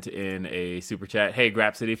 Roland sent in a super chat. Hey,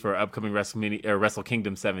 Grapsody, for upcoming Wrestle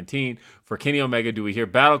Kingdom 17 for Kenny Omega, do we hear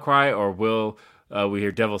Battle Cry or will we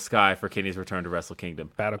hear Devil Sky for Kenny's return to Wrestle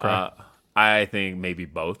Kingdom? Battle Cry. I think maybe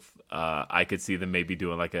both. I could see them maybe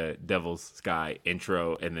doing like a Devil's Sky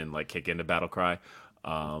intro and then like kick into Battle Cry.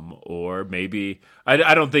 Or maybe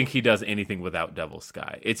I don't think he does anything without Devil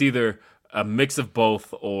Sky. It's either a mix of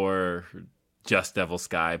both or just Devil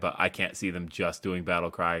Sky, but I can't see them just doing Battle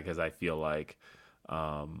Cry because I feel like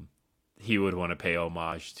he would want to pay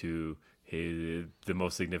homage to the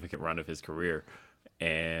most significant run of his career.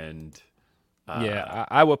 And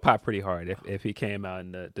I would pop pretty hard if he came out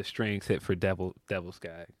and the strings hit for Devil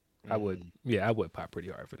Sky. I would pop pretty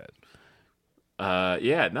hard for that.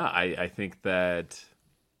 I think that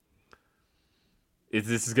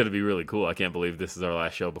this is going to be really cool. I can't believe this is our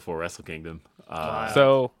last show before Wrestle Kingdom.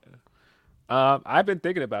 So I've been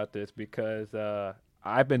thinking about this because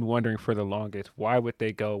I've been wondering for the longest, why would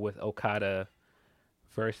they go with Okada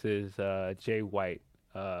versus Jay White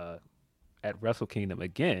at Wrestle Kingdom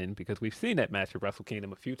again? Because we've seen that match at Wrestle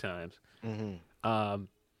Kingdom a few times. Mm-hmm.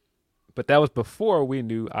 But that was before we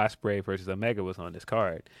knew Ospreay versus Omega was on this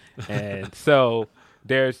card. And so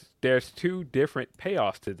there's two different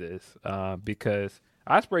payoffs to this because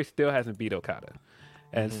Ospreay still hasn't beat Okada.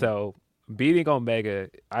 And so beating Omega,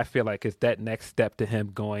 I feel like, is that next step to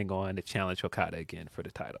him going on to challenge Okada again for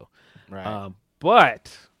the title. Right.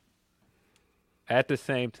 But at the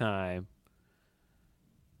same time,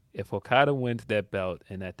 if Okada wins that belt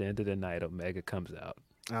and at the end of the night Omega comes out,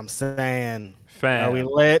 I'm saying, fam, are we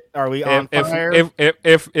lit? Are we on fire?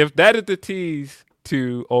 If that is the tease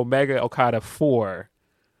to Omega Okada 4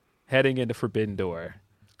 heading into Forbidden Door,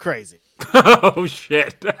 crazy. Oh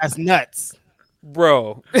shit, that's nuts,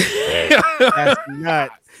 bro. That's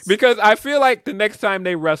nuts. Because I feel like the next time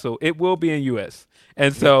they wrestle, it will be in US,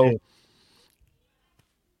 and so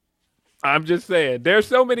I'm just saying there's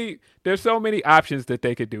so many options that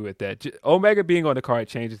they could do with that. Omega being on the card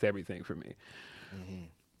changes everything for me.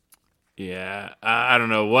 Yeah, I don't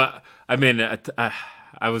know what. I mean,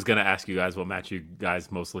 I was gonna ask you guys what match you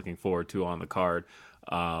guys most looking forward to on the card,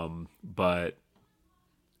 but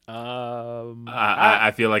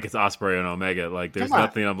I feel like it's Ospreay and Omega. Like, there's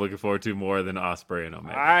nothing I'm looking forward to more than Ospreay and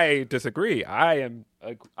Omega. I disagree. I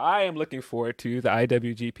am looking forward to the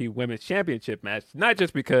IWGP Women's Championship match, not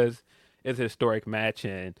just because it's a historic match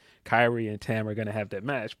and Kyrie and Tam are gonna have that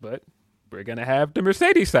match, but we're going to have the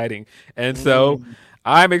Mercedes sighting. And so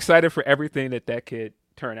I'm excited for everything that could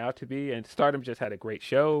turn out to be. And Stardom just had a great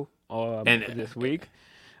show this week.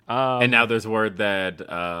 And now there's word that,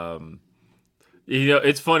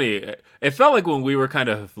 it's funny. It felt like when we were kind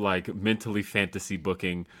of like mentally fantasy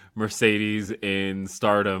booking Mercedes in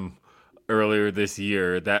Stardom earlier this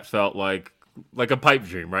year, that felt like a pipe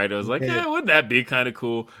dream, right? It was like, wouldn't that be kind of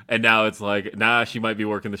cool? And now it's like, nah, she might be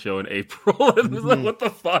working the show in April. And it's like, what the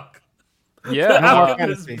fuck? Yeah,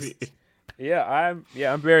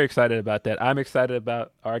 I'm very excited about that. I'm excited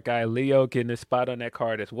about our guy Leo getting a spot on that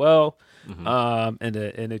card as well. In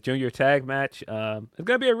the junior tag match. It's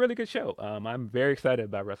gonna be a really good show. I'm very excited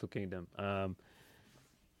about Wrestle Kingdom.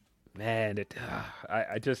 Man,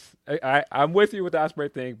 I'm with you with the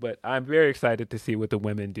Ospreay thing, but I'm very excited to see what the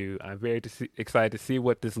women do. I'm very excited to see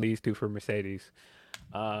what this leads to for Mercedes.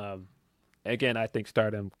 Again, I think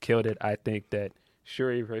Stardom killed it. I think that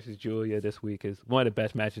Shuri versus Julia this week is one of the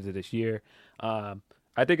best matches of this year. I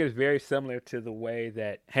think it's very similar to the way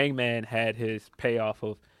that Hangman had his payoff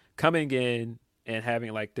of coming in and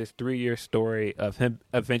having like this 3-year story of him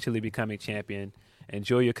eventually becoming champion, and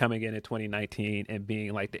Julia coming in 2019 and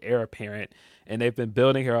being like the heir apparent. And they've been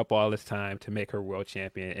building her up all this time to make her world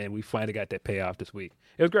champion, and we finally got that payoff this week.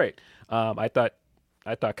 It was great. I thought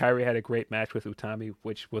Kyrie had a great match with Utami,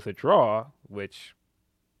 which was a draw, which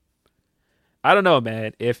I don't know,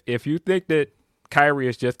 man. If you think that Kyrie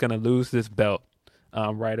is just going to lose this belt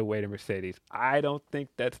right away to Mercedes. I don't think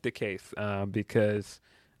that's the case because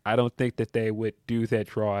I don't think that they would do that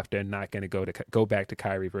draw if they're not going to go back to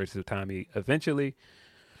Kyrie versus Tommy eventually.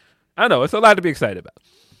 I don't know. It's a lot to be excited about.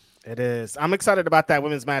 It is. I'm excited about that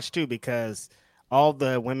women's match too because all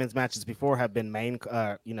the women's matches before have been main,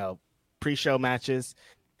 pre-show matches,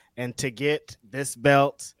 and to get this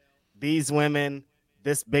belt, these women,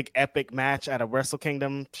 this big epic match at a Wrestle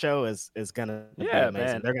Kingdom show is gonna be amazing.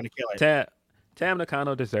 Man. They're gonna kill it. Tam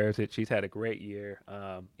Nakano deserves it. She's had a great year.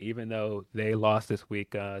 Even though they lost this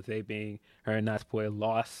week, they being her and Natsupoi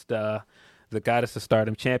lost the Goddess of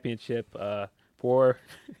Stardom Championship. Poor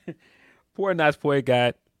Natsupoi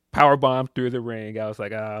got powerbombed through the ring. I was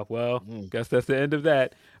like, guess that's the end of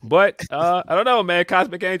that. But I don't know, man.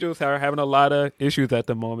 Cosmic Angels are having a lot of issues at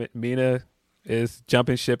the moment. Mina is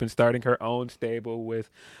jumping ship and starting her own stable with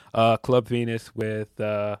Club Venus with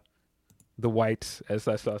the Whites, as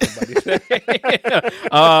I saw somebody say.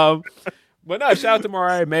 But no, shout out to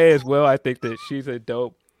Mariah May as well. I think that she's a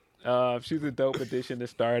dope addition to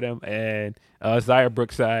Stardom, and Zaya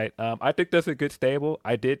Brookside. I think that's a good stable.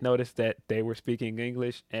 I did notice that they were speaking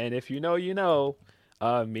English, and if you know, you know.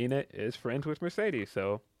 Mina is friends with Mercedes,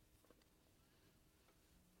 so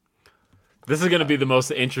this is going to be the most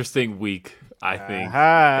interesting week, I think.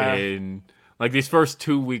 In like these first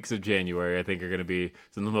 2 weeks of January, I think are going to be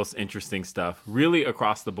some of the most interesting stuff, really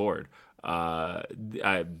across the board.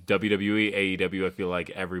 WWE, AEW, I feel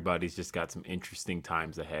like everybody's just got some interesting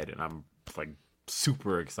times ahead, and I'm like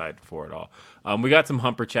super excited for it all. We got some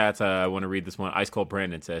Humper chats. I want to read this one. Ice Cold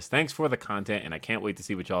Brandon says, "Thanks for the content, and I can't wait to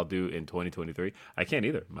see what y'all do in 2023." I can't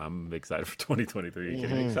either. I'm excited for 2023.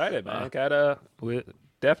 I'm excited, man. We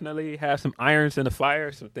definitely have some irons in the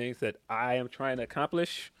fire, some things that I am trying to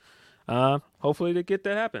accomplish. Hopefully to get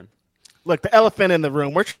that happen. Look, the elephant in the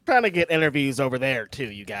room, we're trying to get interviews over there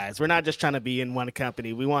too, you guys. We're not just trying to be in one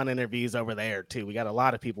company. We want interviews over there too. We got a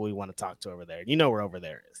lot of people we want to talk to over there. You know where over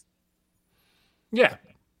there is. Yeah.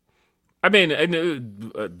 I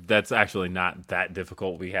mean, that's actually not that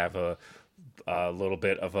difficult. We have a little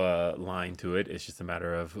bit of a line to it. It's just a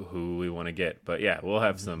matter of who we want to get. But yeah, we'll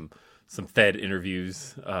have some Fed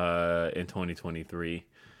interviews in 2023.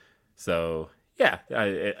 So yeah,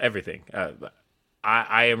 everything.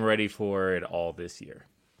 I am ready for it all this year.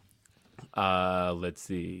 Let's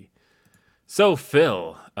see. So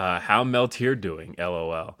Phil, how Meltier doing?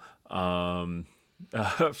 LOL.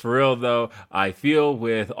 For real though, I feel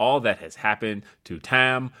with all that has happened to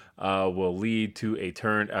Tam, will lead to a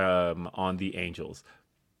turn on the Angels.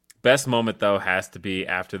 Best moment though has to be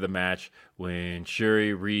after the match when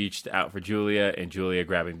Shuri reached out for Julia and Julia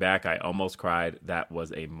grabbing back. I almost cried. That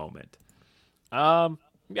was a moment.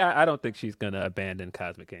 Yeah, I don't think she's gonna abandon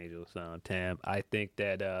Cosmic Angels, Tam. I think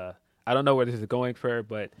that I don't know where this is going for her,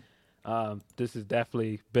 but this has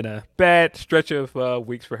definitely been a bad stretch of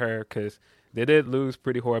weeks for her because they did lose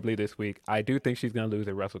pretty horribly this week. I do think she's gonna lose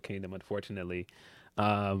at Wrestle Kingdom, unfortunately.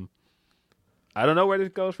 I don't know where this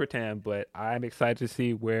goes for Tam, but I'm excited to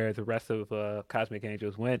see where the rest of Cosmic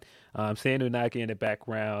Angels went. Seeing Unagi in the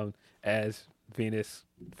background as Venus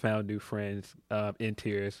found new friends in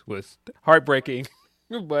tears was heartbreaking.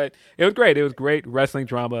 But it was great. It was great wrestling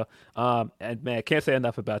drama. And, man, can't say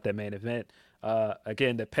enough about that main event.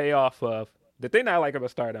 Again, the payoff of – the thing I like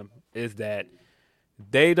about Stardom is that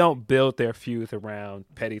they don't build their feuds around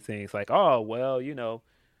petty things like, oh, well, you know,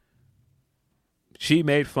 she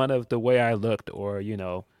made fun of the way I looked or, you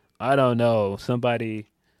know, I don't know, some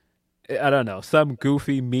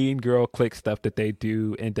goofy mean girl clique stuff that they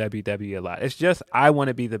do in WWE a lot. It's just, I want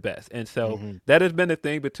to be the best. And so that has been the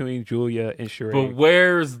thing between Julia and Shuri. But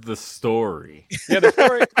where's the story? Yeah, the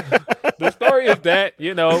story is that,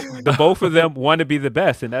 you know, the both of them want to be the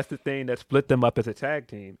best. And that's the thing that split them up as a tag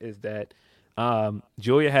team is that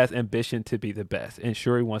Julia has ambition to be the best and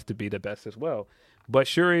Shuri wants to be the best as well. But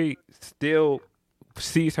Shuri still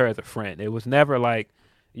sees her as a friend. It was never like,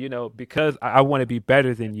 you know, because I want to be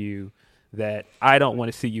better than you, that I don't want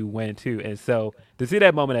to see you win too. And so to see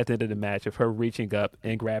that moment at the end of the match of her reaching up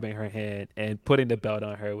and grabbing her hand and putting the belt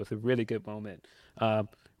on her was a really good moment.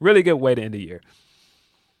 Really good way to end the year.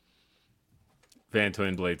 Van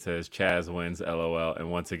Twinblade says Chaz wins, LOL, and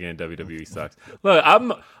once again WWE sucks. Look,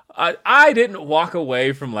 I didn't walk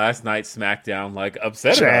away from last night's SmackDown like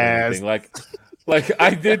upset about anything. Like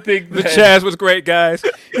I did think the Chaz was great, guys.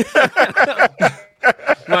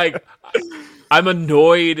 Like, I'm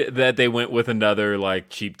annoyed that they went with another like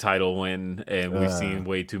cheap title win, and we've seen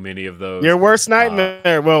way too many of those. Your worst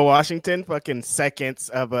nightmare, Will Washington. Fucking seconds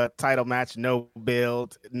of a title match, no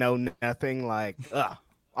build, no nothing. Like,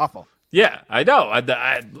 awful. Yeah, I know.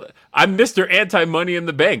 I'm Mr. Anti-Money in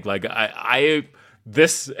the Bank. Like,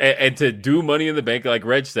 this and to do Money in the Bank, like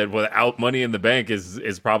Reg said, without Money in the Bank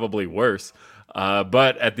is probably worse.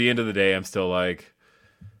 But at the end of the day, I'm still like,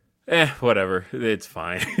 whatever, it's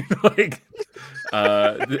fine. Like,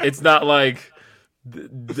 it's not like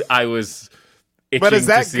I was. But is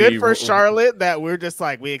that good for Charlotte that we're just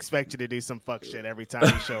like, we expect you to do some fuck shit every time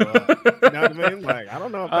you show up? You know what I mean? Like, I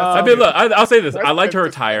don't know if that's look, I'll say this. I liked her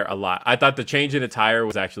attire a lot. I thought the change in attire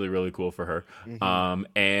was actually really cool for her.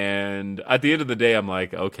 Mm-hmm. And at the end of the day, I'm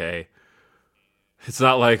like, okay, it's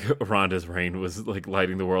not like Ronda's reign was like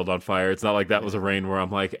lighting the world on fire. It's not like that was a reign where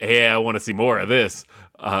I'm like, hey, I want to see more of this.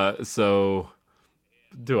 So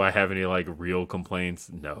do I have any like real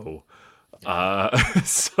complaints? No.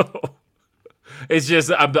 So it's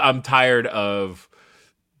just I'm tired of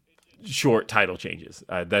short title changes.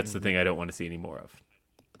 That's the thing I don't want to see any more of.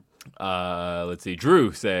 Let's see.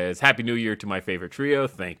 Drew says, Happy New Year to my favorite trio.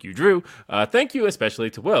 Thank you, Drew. Thank you especially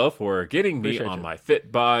to Will for getting me on my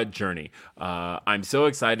FitBod journey. I'm so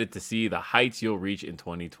excited to see the heights you'll reach in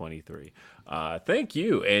 2023. Thank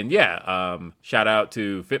you. And shout out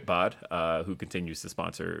to FitBod, who continues to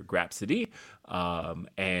sponsor Grapsody.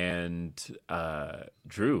 And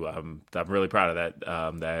Drew, I'm really proud of that,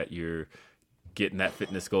 that you're getting that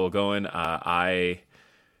fitness goal going.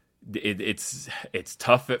 It's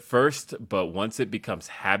tough at first, but once it becomes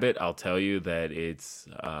habit, I'll tell you that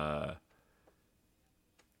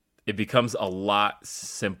it becomes a lot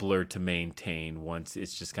simpler to maintain once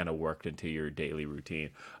it's just kind of worked into your daily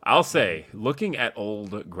routine. I'll say, looking at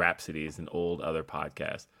old Grapsodies and old other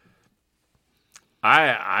podcasts,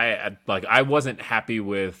 I wasn't happy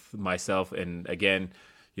with myself. And again,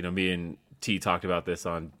 me and T talked about this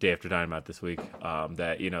on Day After Dynamite this week,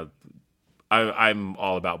 that, I'm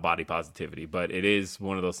all about body positivity, but it is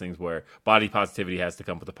one of those things where body positivity has to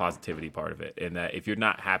come with the positivity part of it. And that if you're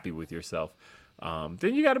not happy with yourself,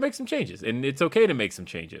 then you got to make some changes. And it's okay to make some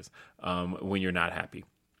changes when you're not happy.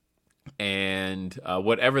 And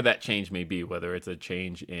whatever that change may be, whether it's a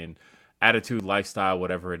change in attitude, lifestyle,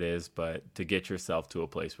 whatever it is, but to get yourself to a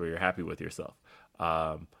place where you're happy with yourself.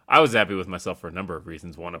 I was happy with myself for a number of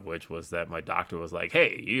reasons, one of which was that my doctor was like,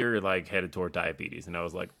 hey, you're like headed toward diabetes. And I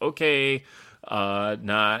was like, okay,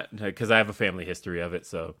 not because I have a family history of it.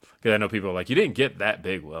 So, because I know people are like, you didn't get that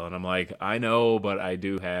big, Will. And I'm like, I know, but I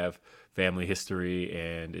do have family history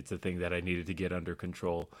and it's a thing that I needed to get under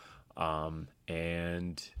control.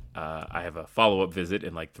 And I have a follow-up visit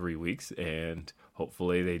in like 3 weeks, and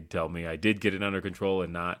hopefully they tell me I did get it under control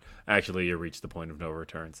and not actually you reached the point of no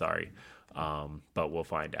return. Sorry. But we'll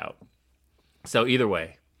find out. So either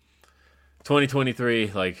way,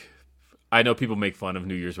 2023, like, I know people make fun of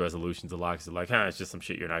New Year's resolutions a lot because they're like, it's just some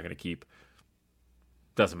shit you're not going to keep.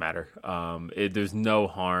 Doesn't matter. There's no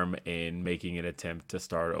harm in making an attempt to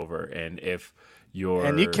start over. And if you're...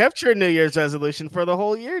 And you kept your New Year's resolution for the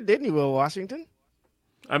whole year, didn't you, Will Washington?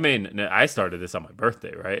 I mean, I started this on my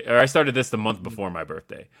birthday, right? Or I started this the month before my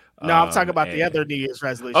birthday. No, I'm talking about the other New Year's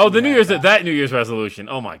resolution. Oh, the New Year's that New Year's resolution.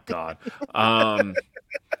 Oh my God.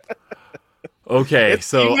 Okay,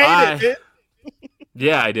 so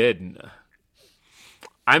yeah, I did.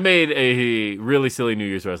 I made a really silly New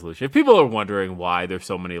Year's resolution. If people are wondering why there's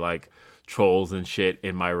so many like trolls and shit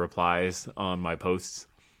in my replies on my posts,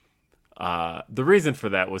 the reason for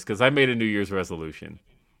that was because I made a New Year's resolution.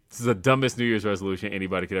 This is the dumbest New Year's resolution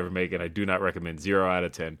anybody could ever make, and I do not recommend. 0 out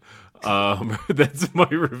of 10. That's my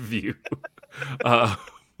review. And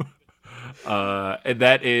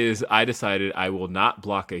that is, I decided I will not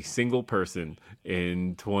block a single person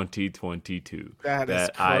in 2022. That is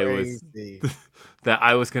crazy. That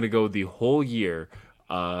I was going to go the whole year,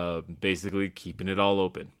 basically keeping it all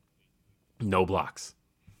open. No blocks.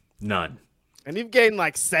 None. And you've gained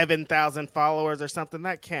like 7,000 followers or something.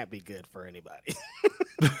 That can't be good for anybody.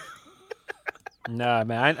 Nah,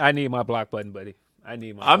 man, I need my block button, buddy. I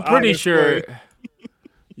need my. I'm pretty sure.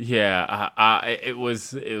 Yeah, it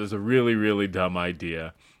was a really, really dumb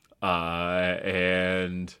idea,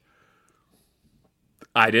 and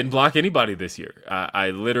I didn't block anybody this year. I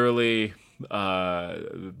literally,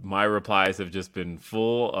 my replies have just been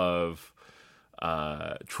full of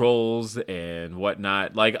trolls and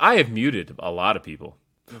whatnot. Like, I have muted a lot of people.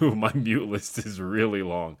 My mute list is really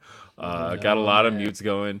long. Got a lot of mutes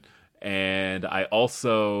going, and I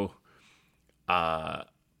also,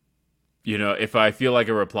 if I feel like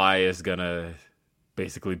a reply is gonna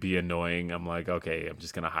basically be annoying, I'm like, okay, I'm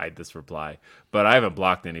just gonna hide this reply. But I haven't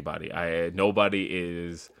blocked anybody. Nobody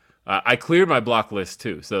is. I cleared my block list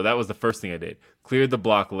too, so that was the first thing I did. Cleared the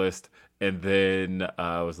block list, and then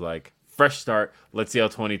I was like, fresh start. Let's see how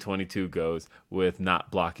 2022 goes with not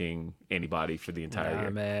blocking anybody for the entire year.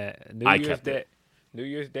 Man. New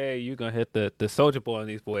Year's Day, you gonna hit the Soldier Boy on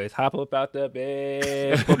these boys. Hop up out the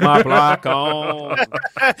bed, put my block on.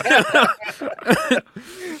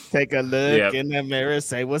 Take a look in the mirror,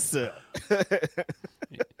 say what's up.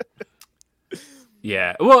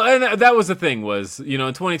 Yeah. Well, and that was the thing was, in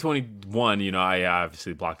 2021, I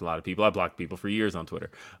obviously blocked a lot of people. I blocked people for years on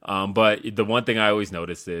Twitter. But the one thing I always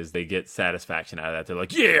notice is they get satisfaction out of that. They're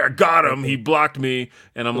like, yeah, I got him. He blocked me.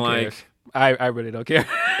 And I'm like, I really don't care.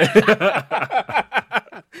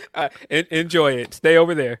 Enjoy it. Stay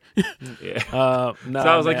over there. Yeah. So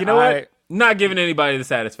I was like, you know what? Not giving anybody the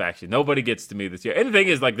satisfaction. Nobody gets to me this year. And the thing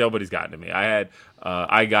is, like, nobody's gotten to me.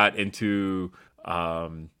 I got into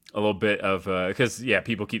a little bit of because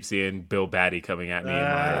people keep seeing Bill Batty coming at me in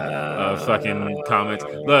my fucking comments.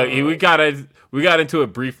 Look, we got into it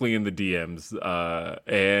briefly in the DMs,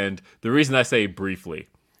 and the reason I say briefly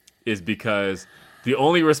is because the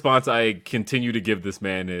only response I continue to give this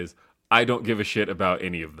man is I don't give a shit about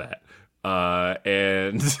any of that,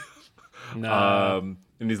 and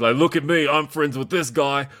he's like, look at me, I'm friends with this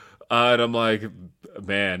guy, and I'm like,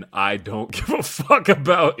 man, I don't give a fuck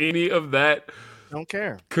about any of that. Don't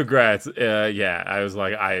care. Congrats. I was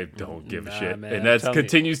like, I don't give a shit. Man, and that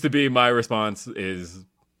continues to be my response is,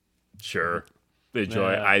 sure,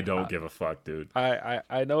 enjoy. I don't give a fuck, dude.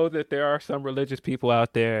 I know that there are some religious people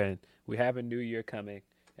out there, and we have a new year coming.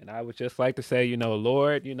 And I would just like to say,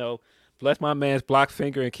 Lord, bless my man's block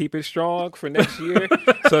finger and keep it strong for next year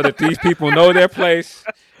so that these people know their place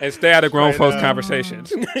and stay out of grown folks'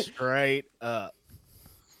 conversations. Straight up.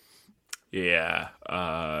 Yeah,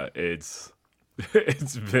 it's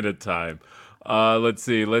been a time. Let's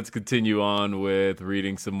see. Let's continue on with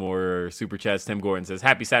reading some more super chats. Tim Gordon says,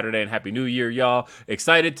 happy Saturday and happy New Year, y'all.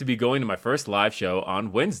 Excited to be going to my first live show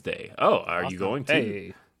on Wednesday. Oh, are you going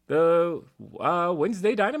to the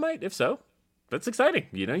Wednesday Dynamite? If so, that's exciting.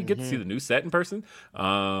 You get to see the new set in person.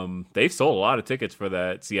 They've sold a lot of tickets for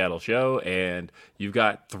that Seattle show, and you've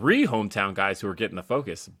got 3 hometown guys who are getting the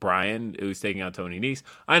focus. Brian, who's taking on Tony Nese.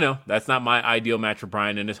 I know that's not my ideal match for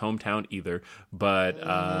Brian in his hometown either, but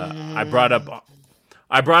I brought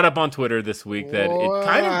up on Twitter this week that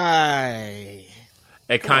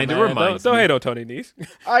it kind of reminds don't me. hate on Tony Nese.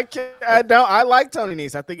 I like Tony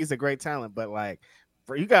Nese. I think he's a great talent, but like,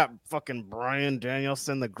 you got fucking Bryan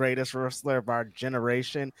Danielson, the greatest wrestler of our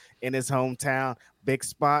generation, in his hometown, big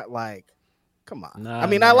spot. Like, come on. I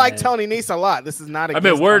mean, I like Tony Nese a lot. This is not.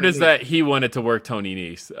 Word is that he wanted to work Tony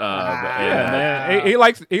Nese. Man. He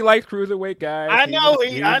likes cruiserweight guys. I know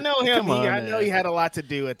him. I know he had a lot to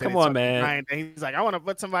do with it. Come on, man. He's like, I want to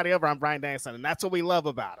put somebody over on Bryan Danielson, and that's what we love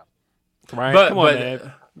about him. Brian, come on,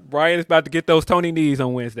 man. Brian is about to get those Tony Nese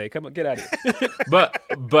on Wednesday. Come on, get out of here.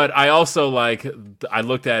 but I also I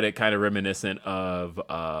looked at it kind of reminiscent of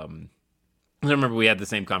I remember we had the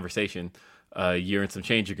same conversation a year and some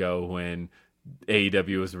change ago when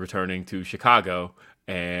AEW was returning to Chicago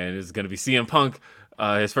and it was going to be CM Punk,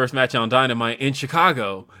 his first match on Dynamite in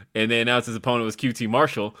Chicago, and they announced his opponent was QT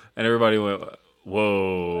Marshall, and everybody went,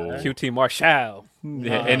 whoa. QT Marshall.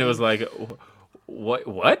 And it was like,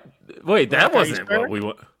 what? Wait, that wasn't what we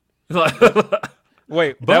want.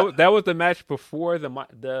 Wait, that was the match before the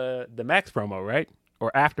Max promo, right?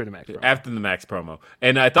 Or after the Max promo? After the Max promo.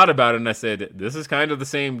 And I thought about it and I said, this is kind of the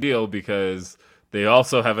same deal because they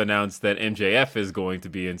also have announced that MJF is going to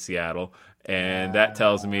be in Seattle. And that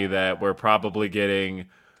tells me that we're probably getting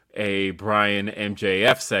a Brian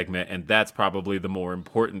MJF segment, and that's probably the more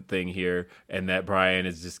important thing here, and that Brian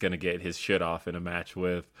is just going to get his shit off in a match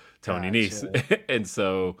with Tony Nese. And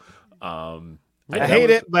so I hate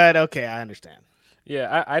it, but okay, I understand.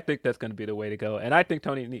 Yeah, I think that's going to be the way to go, and I think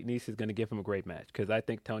Tony Nese is going to give him a great match because I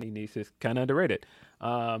think Tony Nese is kind of underrated.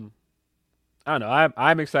 I don't know.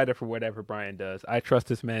 I'm excited for whatever Brian does. I trust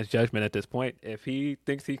this man's judgment at this point. If he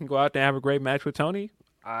thinks he can go out there and have a great match with Tony,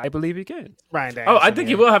 I believe he can. Brian Danielson, I think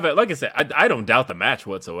he will have it. Like I said, I don't doubt the match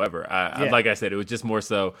whatsoever. Like I said, it was just more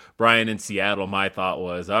so Brian in Seattle. My thought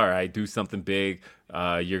was, all right, do something big.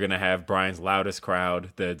 You're going to have Brian's loudest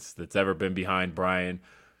crowd that's ever been behind Brian.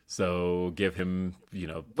 So give him,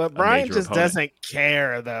 But Brian just opponent. doesn't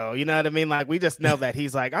care, though. You know what I mean? Like, we just know that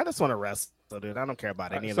he's like, I just want to wrestle, dude. I don't care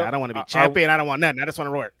about any of that. I don't want to be champion. I don't want nothing. I just want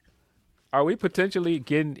to work. Are we potentially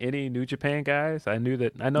getting any New Japan guys? I know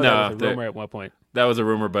that was a rumor at one point. That was a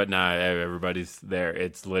rumor, but nah, everybody's there.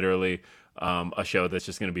 It's literally a show that's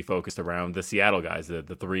just going to be focused around the Seattle guys. The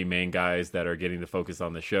 3 main guys that are getting the focus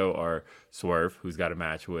on the show are Swerve, who's got a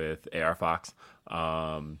match with AR Fox,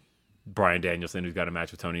 Bryan Danielson, who's got a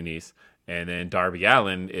match with Tony Nese, and then Darby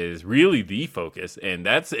Allin is really the focus, and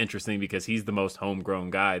that's interesting because he's the most homegrown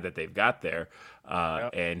guy that they've got there,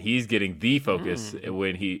 and he's getting the focus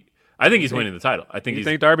when he. I think he's winning the title. I think you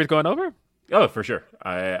think Darby's going over? Oh, for sure.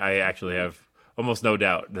 I actually have almost no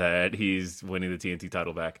doubt that he's winning the TNT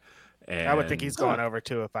title back. And I would think he's going over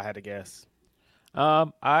too if I had to guess.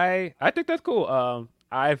 I think that's cool.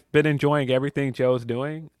 I've been enjoying everything Joe's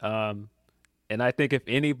doing. And I think if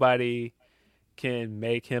anybody can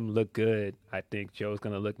make him look good, I think Joe's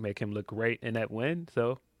gonna make him look great in that win.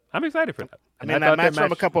 So I'm excited for that. I mean, that match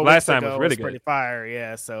from a couple of last weeks time ago was really pretty good. fire.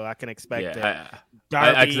 Yeah, so I can expect I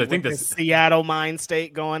Darby think with the Seattle mind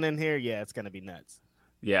state going in here. Yeah, it's gonna be nuts.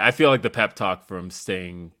 Yeah, I feel like the pep talk from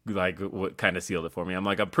Sting what kind of sealed it for me. I'm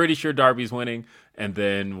pretty sure Darby's winning, and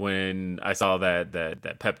then when I saw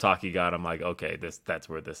that pep talk he got, I'm like, okay, that's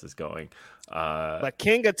where this is going. But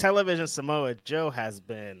King of Television Samoa Joe has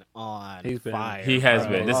been on fire. He has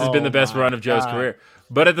been. This has been the best run of Joe's career.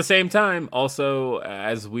 But at the same time, also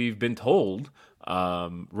as we've been told,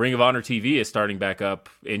 Ring of Honor TV is starting back up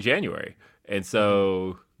in January, and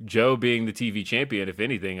so. Joe being the TV champion, if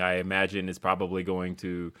anything, I imagine is probably going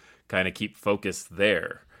to kind of keep focus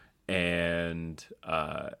there, and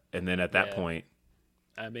then at that point,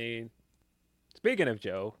 I mean, speaking of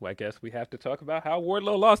Joe, I guess we have to talk about how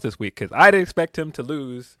Wardlow lost this week because I didn't expect him to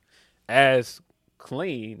lose as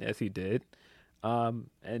clean as he did, and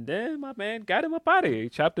then my man got him up out of here. He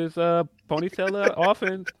chopped his ponytail off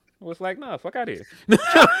and was like, "Nah, fuck out of here."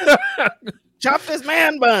 Chopped his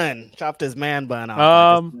man bun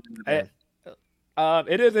off.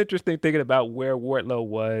 It is interesting thinking about where Wardlow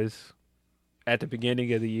was at the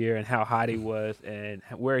beginning of the year and how hot he was and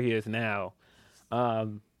where he is now.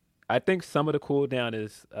 I think some of the cool down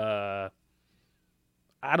is I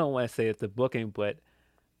don't want to say it's the booking, but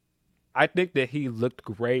I think that he looked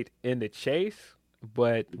great in the chase,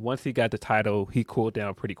 but once he got the title, he cooled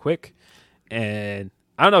down pretty quick. And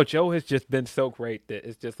I don't know. Joe has just been so great that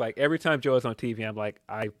it's just like every time Joe is on TV, I'm like,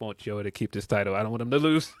 I want Joe to keep this title. I don't want him to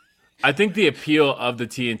lose. I think the appeal of the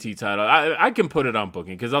TNT title, I can put it on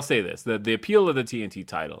booking because I'll say this. The appeal of the TNT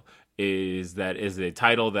title is that is a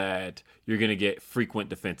title that you're going to get frequent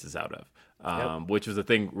defenses out of, which was a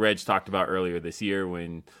thing Reg talked about earlier this year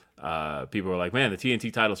when people were like, man, the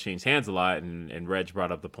TNT title's changed hands a lot, and Reg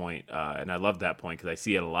brought up the point, and I love that point because I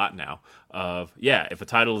see it a lot now, of, if a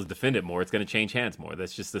title is defended more, it's going to change hands more.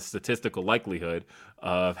 That's just the statistical likelihood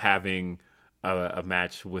of having a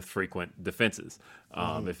match with frequent defenses.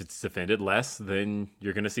 If it's defended less, then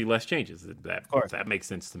you're going to see less changes. That makes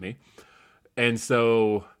sense to me. And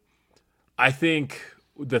so I think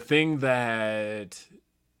the thing that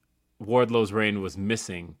Wardlow's reign was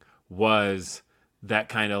missing was that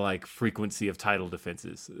kind of like frequency of title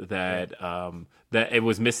defenses, that it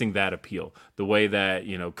was missing that appeal. The way that,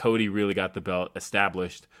 Cody really got the belt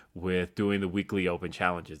established with doing the weekly open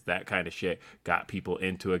challenges, that kind of shit got people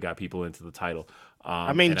into it, got people into the title.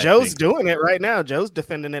 Joe's doing it right now. Joe's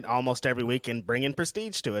defending it almost every week and bringing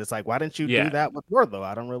prestige to it. It's like, why didn't you do that with Wardlow?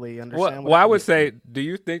 I don't really understand. Well, I would say, do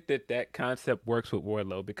you think that concept works with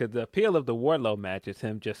Wardlow? Because the appeal of the Wardlow match is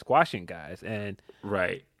him just squashing guys. And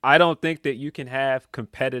right. I don't think that you can have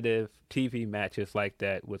competitive TV matches like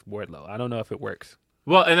that with Wardlow. I don't know if it works.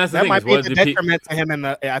 Well, and that's the that thing. Might be the detriment to him.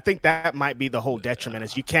 I think that might be the whole detriment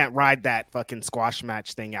is you can't ride that fucking squash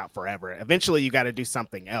match thing out forever. Eventually, you got to do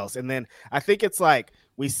something else. And then I think it's like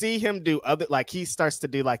we see him do he starts to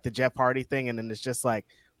do like the Jeff Hardy thing, and then it's just like,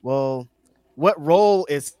 well, what role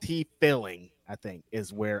is he filling? I think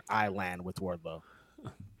is where I land with Wardlow.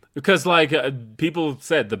 Because people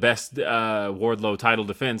said the best Wardlow title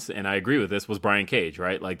defense, and I agree with this, was Brian Cage,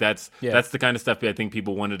 right? Like that's the kind of stuff I think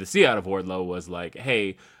people wanted to see out of Wardlow was like,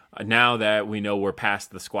 hey, now that we know we're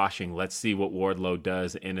past the squashing, let's see what Wardlow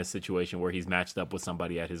does in a situation where he's matched up with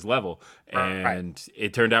somebody at his level. And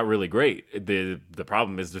it turned out really great. The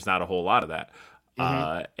problem is there's not a whole lot of that.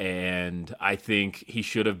 And I think he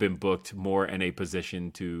should have been booked more in a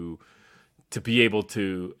position to be able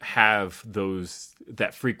to have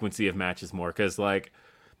that frequency of matches more. Because, like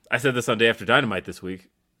I said this on Day After Dynamite this week,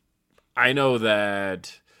 I know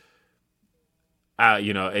that,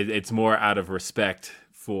 it's more out of respect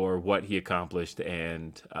for what he accomplished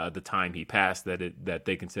and the time he passed that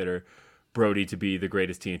they consider Brody to be the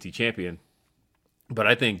greatest TNT champion. But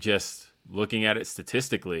I think just looking at it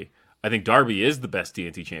statistically, I think Darby is the best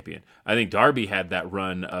TNT champion. I think Darby had that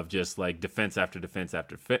run of just like defense after defense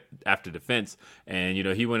after defense. And,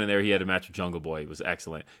 he went in there, he had a match with Jungle Boy. It was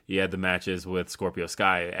excellent. He had the matches with Scorpio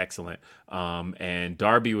Sky. Excellent. And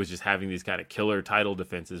Darby was just having these kind of killer title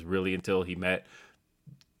defenses really until he met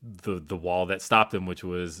the wall that stopped him, which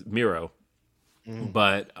was Miro.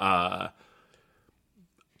 But I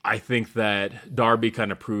think that Darby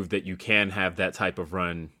kind of proved that you can have that type of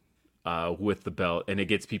run with the belt, and it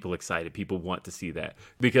gets people excited. People want to see that,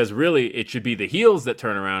 because really it should be the heels that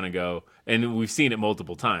turn around and go, and we've seen it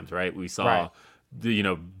multiple times, right? We saw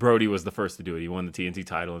Brody was the first to do it. He won the TNT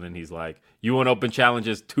title, and then he's like, you want open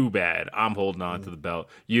challenges? Too bad. I'm holding on to the belt.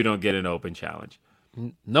 You don't get an open challenge.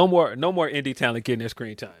 No more indie talent getting their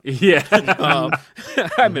screen time. Yeah.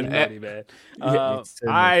 I've been ready, man.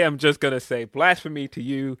 I am just going to say blasphemy to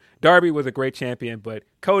you. Darby was a great champion, but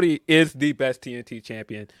Cody is the best TNT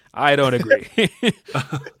champion. I don't agree.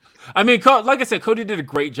 I mean, like I said, Cody did a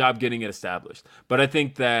great job getting it established. But I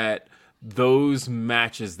think that those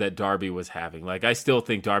matches that Darby was having, like I still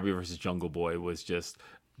think Darby versus Jungle Boy was just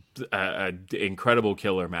an incredible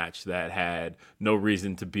killer match that had no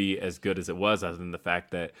reason to be as good as it was, other than the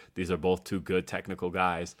fact that these are both two good technical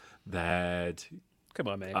guys that... Come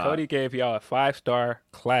on, man. Cody gave y'all a 5-star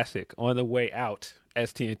classic on the way out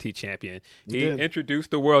as TNT champion. He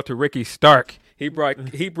introduced the world to Ricky Stark. He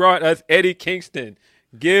brought us Eddie Kingston.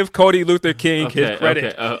 Give Cody Luther King his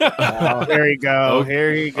credit. Here you go.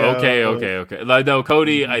 Here you go. Okay. Like, no,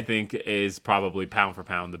 Cody, I think, is probably pound for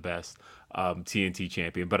pound the best TNT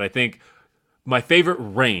champion. But I think my favorite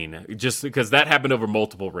reign, just because that happened over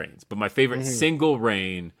multiple reigns, but my favorite single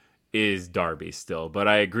reign is Darby still. But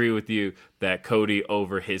I agree with you that Cody,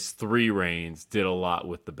 over his 3 reigns, did a lot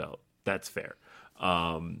with the belt. That's fair.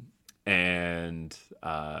 Because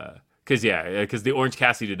the Orange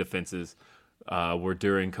Cassidy defenses were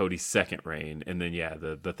during Cody's second reign, and then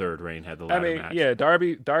the third reign had the ladder match. Yeah,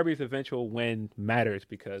 Darby's eventual win matters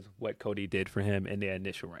because what Cody did for him in the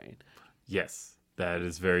initial reign. Yes, that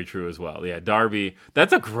is very true as well. Yeah, Darby,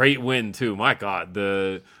 that's a great win too. My God,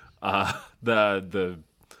 the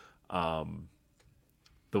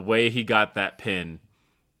way he got that pin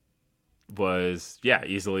was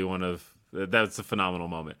easily one of. That's a phenomenal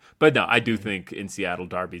moment. But no, I do think in Seattle,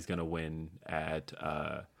 Darby's going to win at.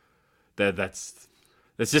 That's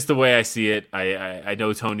just the way I see it. I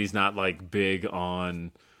know Tony's not like big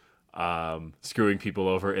on screwing people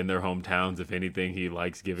over in their hometowns. If anything, he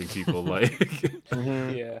likes giving people like.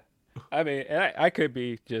 Yeah, I mean, and I could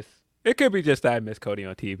be just. It could be just I miss Cody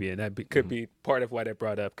on TV, and that could be part of why they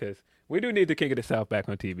brought up, because we do need the King of the South back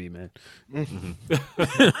on TV, man.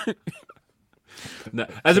 No,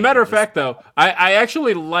 as a matter of fact, though, I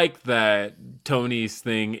actually like that Tony's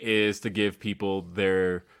thing is to give people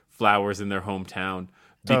their flowers in their hometown,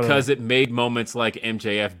 because it made moments like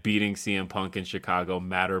MJF beating CM Punk in Chicago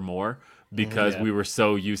matter more, because we were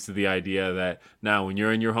so used to the idea that now when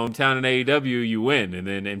you're in your hometown in AEW, you win. And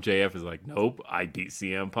then MJF is like, nope, I beat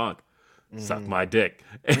CM Punk. Suck my dick.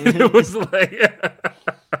 And it was like...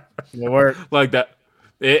 it worked. Like that.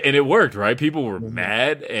 And it worked, right? People were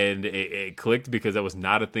mad, and it clicked, because that was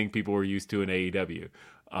not a thing people were used to in AEW.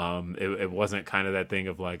 It wasn't kind of that thing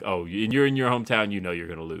of like, oh, you're in your hometown, you know you're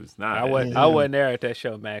going to lose. Nah, I wasn't there at that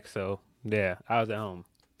show, Max, so yeah, I was at home.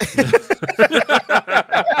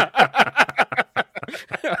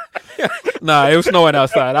 Nah, it was snowing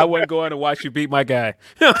outside. I wasn't going to watch you beat my guy.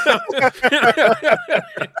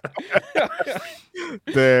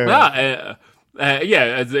 Damn.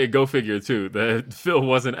 Go figure too. Phil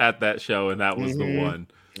wasn't at that show, and that was the one.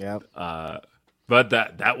 Yep. But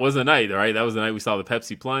that was a night, right? That was the night we saw the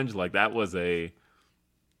Pepsi plunge. Like, that was a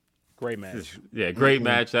great match. Yeah, great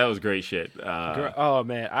match. That was great shit. Oh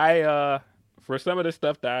man, I for some of the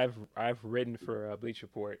stuff that I've written for Bleach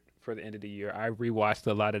Report for the end of the year, I rewatched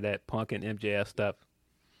a lot of that Punk and MJF stuff.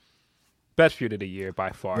 Best feud of the year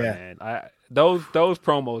by far, man. Those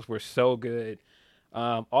promos were so good.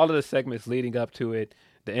 All of the segments leading up to it,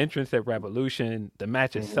 the entrance at Revolution, the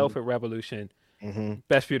match itself at Revolution,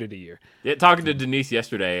 best feud of the year. Yeah, talking to Denise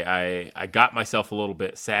yesterday, I got myself a little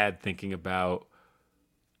bit sad thinking about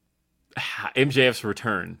MJF's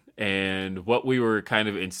return and what we were kind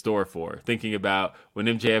of in store for. Thinking about when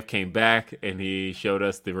MJF came back and he showed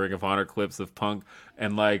us the Ring of Honor clips of Punk,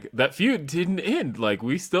 and like that feud didn't end. Like,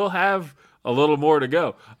 we still have a little more to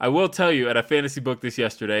go. I will tell you, at a fantasy book this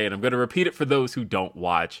yesterday, and I'm going to repeat it for those who don't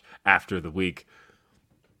watch After the Week.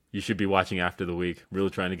 You should be watching After the Week. Really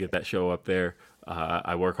trying to get that show up there.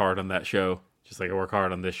 I work hard on that show, just like I work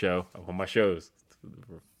hard on this show. On my shows,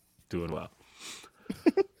 doing well.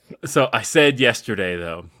 So I said yesterday,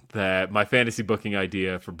 though, that my fantasy booking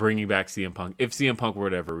idea for bringing back CM Punk, if CM Punk were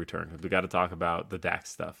to ever return, we got to talk about the Dax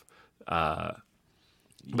stuff. But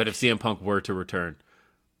if CM Punk were to return,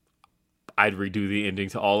 I'd redo the ending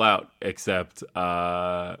to All Out, except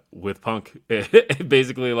with Punk.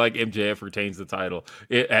 Basically, like, MJF retains the title.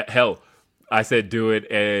 Hell, I said do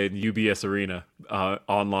it in UBS Arena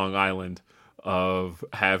on Long Island, of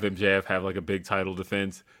have MJF have like a big title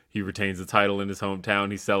defense. He retains the title in his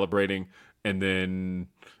hometown. He's celebrating, and then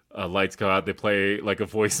lights go out. They play like a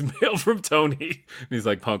voicemail from Tony. And he's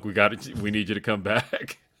like, Punk, we need you to come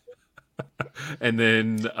back. And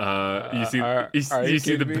then you see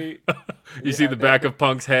the back of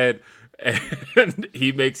Punk's head, and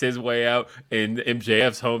he makes his way out. And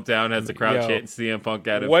MJF's hometown has the crowd chanting CM Punk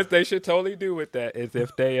at him. What they should totally do with that is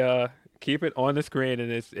if they keep it on the screen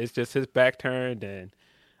and it's just his back turned and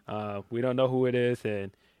we don't know who it is,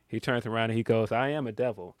 and he turns around and he goes, "I am a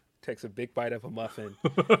devil." Takes a big bite of a muffin.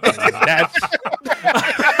 That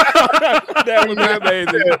would be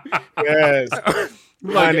amazing. Yes.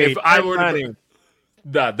 Like if I were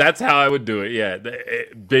that's how I would do it. Yeah,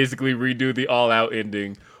 basically redo the all out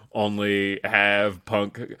ending. Only have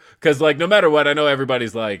Punk, because like no matter what, I know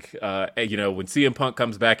everybody's like, when CM Punk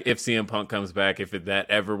comes back, if CM Punk comes back, if that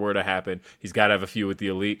ever were to happen, he's got to have a feud with the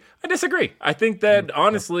Elite. I disagree. I think that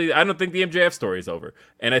honestly, I don't think the MJF story is over,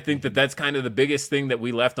 and I think that that's kind of the biggest thing that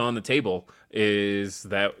we left on the table is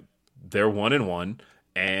that they're 1-1.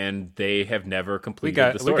 And they have never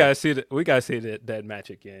completed the story. We gotta see that match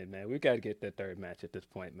again, man. We gotta get that third match at this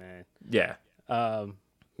point, man. Yeah.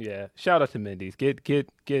 Yeah. Shout out to Mendes. Get my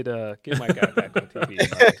guy back on TV.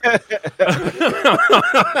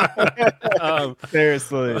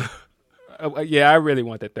 Seriously. Yeah, I really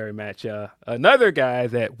want that third match. Another guy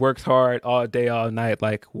that works hard all day, all night,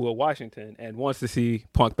 like Will Washington, and wants to see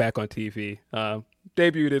Punk back on TV.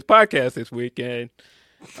 Debuted his podcast this weekend.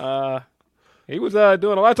 He was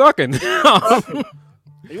doing a lot of talking.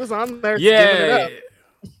 He was on there giving it up.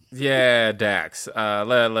 Yeah, Dax.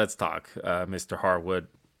 Let's talk, Mr. Harwood.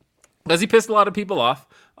 Because he pissed a lot of people off.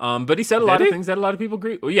 But he said a lot of things that a lot of people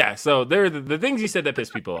agree. Well, yeah, so there are the things he said that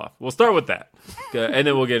pissed people off. We'll start with that. And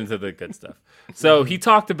then we'll get into the good stuff. So he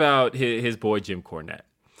talked about his boy Jim Cornette.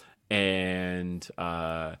 And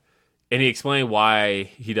he explained why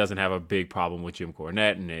he doesn't have a big problem with Jim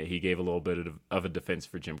Cornette. And he gave a little bit of a defense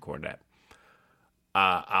for Jim Cornette.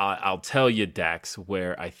 I'll tell you, Dax,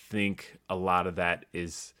 where I think a lot of that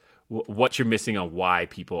is what you're missing on why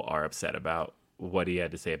people are upset about what he had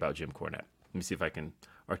to say about Jim Cornette. Let me see if I can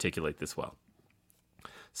articulate this well.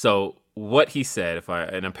 So what he said,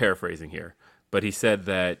 and I'm paraphrasing here, but he said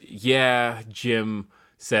that, yeah, Jim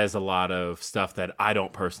says a lot of stuff that I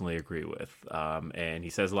don't personally agree with. And he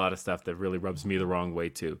says a lot of stuff that really rubs me the wrong way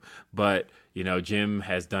too. But, Jim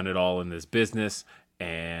has done it all in this business.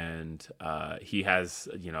 And he has,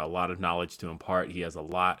 a lot of knowledge to impart. He has a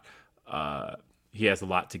lot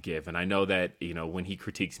to give. And I know that, when he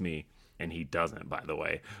critiques me, and he doesn't, by the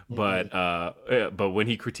way, but when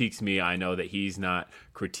he critiques me, I know that he's not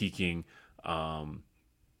critiquing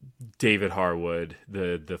David Harwood,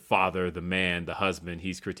 the father, the man, the husband.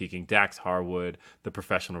 He's critiquing Dax Harwood, the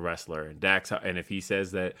professional wrestler. And if he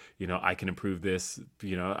says that, I can improve this,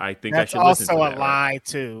 I think I should listen to that. That's also a lie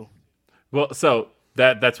too. Well, so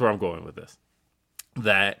that's where I'm going with this.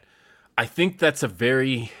 That I think that's a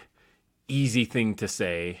very easy thing to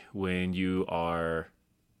say when you are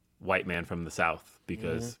white man from the South,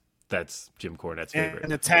 because that's Jim Cornette's favorite.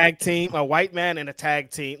 And a tag team, a white man and a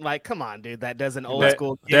tag team. Like, come on, dude. That does an old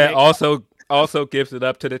school gimmick. That also gives it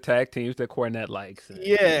up to the tag teams that Cornette likes.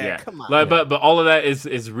 Yeah, come on. Like, but all of that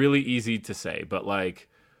is really easy to say. But like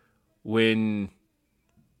when...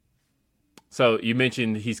 So you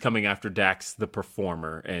mentioned he's coming after Dax the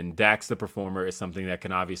Performer, and Dax the Performer is something that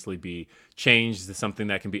can obviously be changed, it's something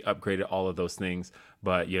that can be upgraded, all of those things.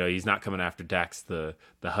 But, he's not coming after Dax the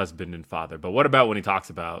husband and father. But what about when he talks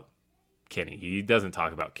about Kenny? He doesn't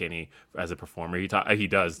talk about Kenny as a performer. He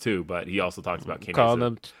does too, but he also talks about Kenny. Calling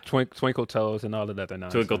them twinkle toes and all of that.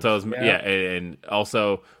 Twinkle toes, yeah. And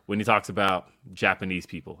also when he talks about Japanese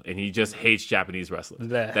people, and he just hates Japanese wrestlers.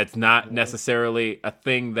 That's not necessarily a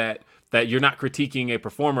thing that you're not critiquing a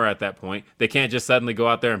performer at that point. They can't just suddenly go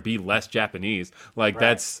out there and be less Japanese. Like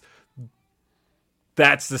that's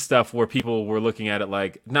the stuff where people were looking at it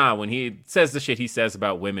like, nah, when he says the shit he says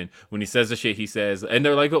about women, when he says the shit he says, and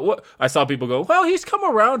they're like, what? I saw people go, well, he's come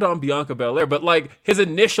around on Bianca Belair. But like his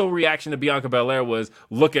initial reaction to Bianca Belair was,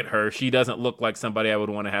 look at her. She doesn't look like somebody I would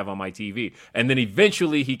want to have on my TV. And then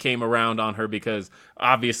eventually he came around on her because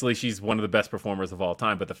obviously she's one of the best performers of all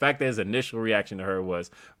time. But the fact that his initial reaction to her was,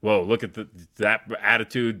 whoa, look at that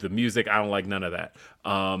attitude, the music. I don't like none of that.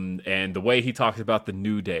 And the way he talks about the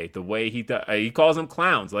New Day, the way he calls them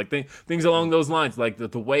clowns, like things along those lines, like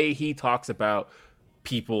the way he talks about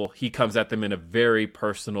people, he comes at them in a very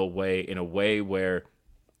personal way, in a way where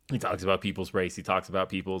he talks about people's race, he talks about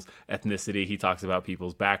people's ethnicity, he talks about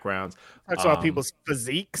people's backgrounds, talks about people's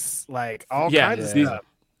physiques, like all kinds of stuff.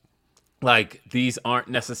 Like these aren't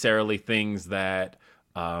necessarily things that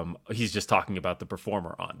he's just talking about the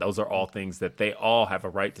performer on. Those are all things that they all have a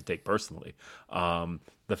right to take personally.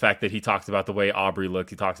 The fact that he talks about the way Aubrey looked,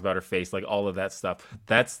 he talks about her face, like all of that stuff.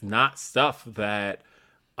 That's not stuff that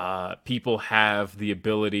people have the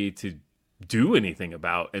ability to do anything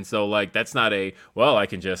about. And so, like, that's not I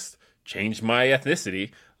can just change my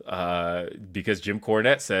ethnicity because Jim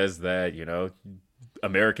Cornette says that,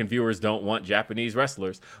 American viewers don't want Japanese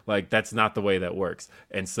wrestlers. Like, that's not the way that works.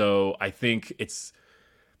 And so I think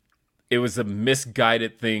it was a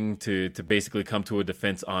misguided thing to basically come to a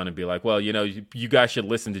defense on and be like, well, you guys should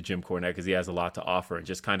listen to Jim Cornette because he has a lot to offer, and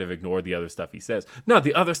just kind of ignore the other stuff he says. No,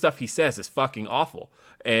 the other stuff he says is fucking awful.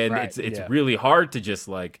 And it's really hard to just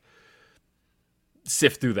like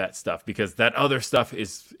sift through that stuff because that other stuff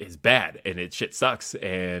is bad and shit sucks.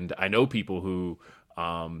 And I know people who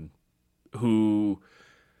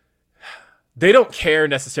they don't care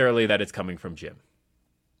necessarily that it's coming from Jim.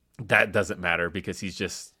 That doesn't matter because he's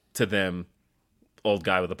just, to them, old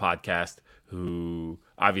guy with a podcast who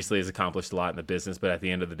obviously has accomplished a lot in the business, but at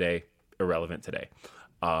the end of the day, irrelevant today.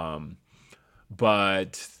 But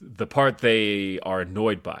the part they are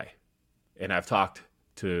annoyed by, and I've talked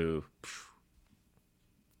to at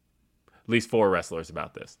least 4 wrestlers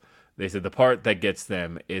about this, they said the part that gets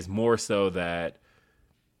them is more so that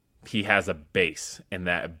he has a base, and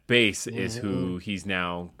that base is who he's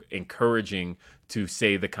now encouraging to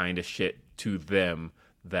say the kind of shit to them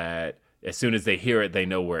that as soon as they hear it, they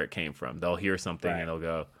know where it came from. They'll hear something and they'll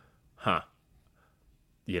go, huh.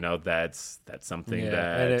 That's something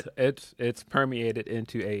that... And it's permeated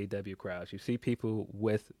into AEW crowds. You see people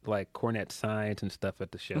with, like, Cornette signs and stuff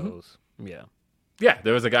at the shows. Mm-hmm. Yeah. Yeah,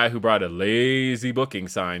 there was a guy who brought a lazy booking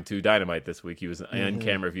sign to Dynamite this week. He was in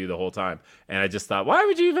camera view the whole time. And I just thought, why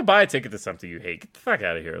would you even buy a ticket to something you hate? Get the fuck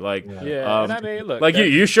out of here. Like, and I mean, look. Like,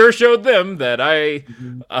 you sure showed them that I...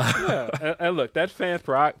 and look, that's fans'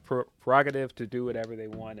 prerogative to do whatever they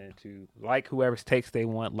want and to like whoever's takes they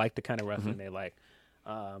want, like the kind of wrestling they like.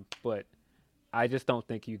 But I just don't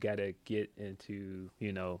think you got to get into,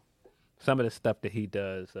 some of the stuff that he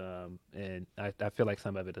does. And I feel like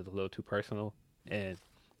some of it is a little too personal. And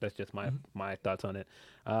that's just my thoughts on it.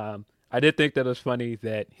 I did think that it was funny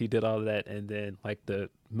that he did all of that, and then like the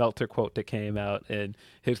Meltzer quote that came out and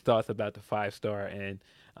his thoughts about the 5-star, and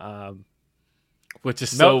which is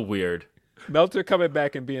so weird. Meltzer coming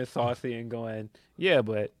back and being saucy and going,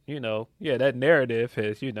 but that narrative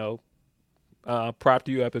has propped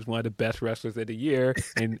you up as one of the best wrestlers of the year,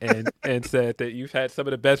 and said that you've had some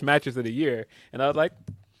of the best matches of the year, and I was like,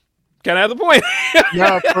 kind of have the point.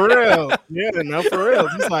 No, for real. Yeah, no, for real.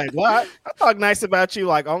 He's like, what? I talk nice about you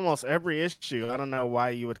like almost every issue. I don't know why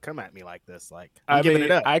you would come at me like this. Like, I'm giving it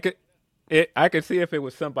up. I could see if it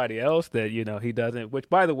was somebody else that, he doesn't, which,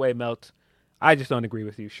 by the way, Melt, I just don't agree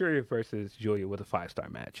with you. Shuri versus Julia was a 5-star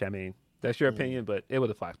match. I mean, that's your opinion, but it was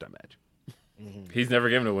a 5-star match. He's never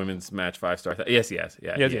given a women's match 5 stars. Yes, he has.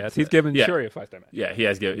 Yeah, yes. He's given Shuri a 5-star match. Yeah, he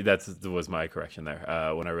has given. That was my correction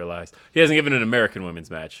there. When I realized he hasn't given an American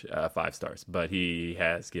women's match 5 stars, but he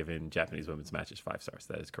has given Japanese women's matches 5 stars.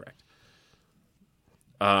 That is correct.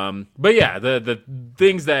 But yeah, the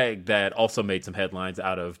things that also made some headlines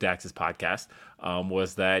out of Dax's podcast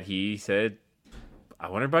was that he said, "I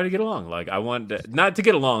want everybody to get along. Like, I want not to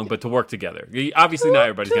get along, but to work together. Obviously, not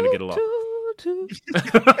everybody's going to get along."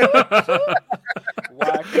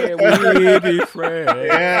 Why can't we be friends?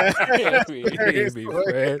 Yeah. Can't we be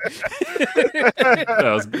friends?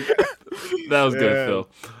 That was good, Phil.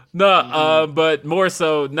 No, but more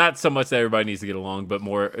so, not so much that everybody needs to get along, but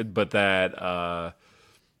that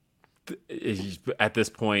at this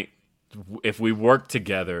point, if we work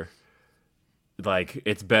together, like,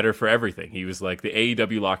 it's better for everything. He was like, the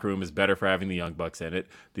AEW locker room is better for having the Young Bucks in it.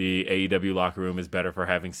 The AEW locker room is better for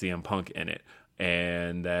having CM Punk in it.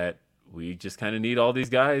 And that we just kind of need all these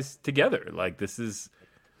guys together. Like, this is...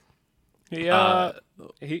 He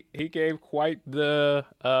gave quite the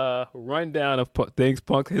rundown of things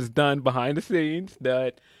Punk has done behind the scenes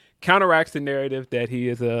that counteracts the narrative that he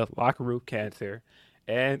is a locker room cancer.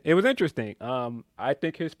 And it was interesting. I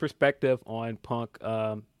think his perspective on Punk,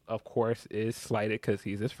 of course, is slighted because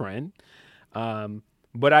he's his friend.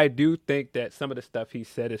 But I do think that some of the stuff he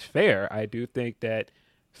said is fair. I do think that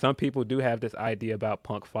some people do have this idea about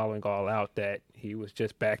Punk following All Out, that he was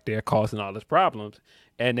just back there causing all his problems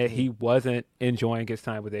and that he wasn't enjoying his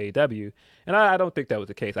time with AEW. And I don't think that was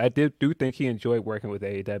the case. I do think he enjoyed working with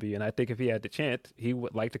AEW, and I think if he had the chance, he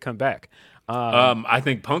would like to come back. I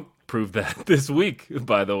think Punk proved that this week,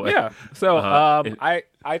 by the way. Yeah. So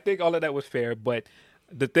I think all of that was fair, but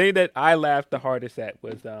the thing that I laughed the hardest at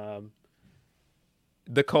was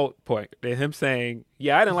the Colt point, and him saying,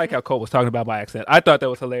 I didn't like how Colt was talking about my accent. I thought that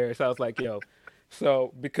was hilarious. I was like,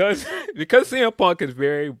 So because CM Punk is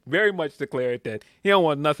very, very much declared that he don't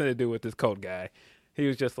want nothing to do with this Colt guy, he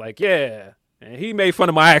was just like, yeah, and he made fun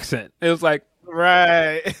of my accent. It was like,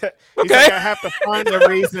 right. He's okay, like, I have to find a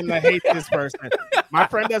reason to hate this person. My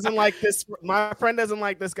friend doesn't like this. My friend doesn't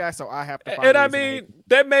like this guy, so I have to find. And a I reason to hate mean, him.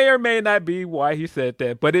 that may or may not be why he said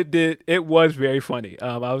that, but it was very funny.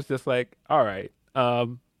 I was just like, all right,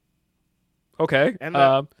 okay, And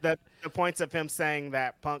the points of him saying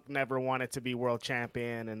that Punk never wanted to be world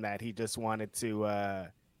champion and that he just wanted to.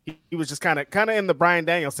 He was just kind of in the Bryan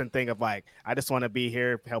Danielson thing of like, I just want to be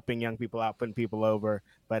here helping young people out, putting people over.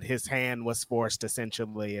 But his hand was forced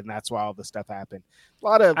essentially, and that's why all the stuff happened. A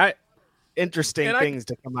lot of interesting things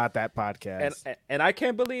to come out that podcast. And I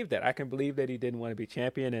can't believe that. I can believe that he didn't want to be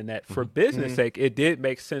champion, and that for business sake, it did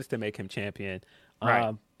make sense to make him champion.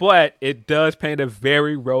 Right. But it does paint a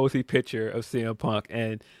very rosy picture of CM Punk,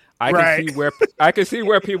 and I can see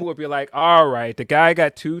where people would be like, all right, the guy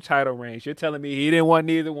got 2 title reigns. You're telling me he didn't want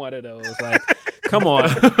neither one of those? Like, come on.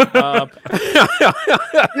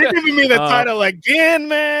 You're giving me the title again,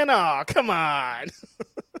 man? Oh, come on.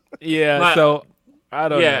 Yeah, so I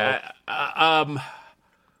don't know.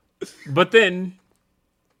 But then,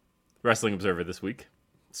 Wrestling Observer this week,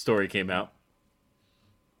 story came out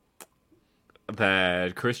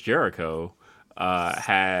that Chris Jericho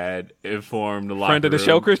had informed the locker friend of the room.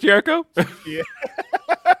 show, Chris Jericho. Yeah.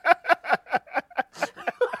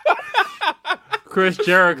 Chris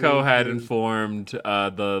Jericho had informed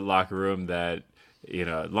the locker room that, you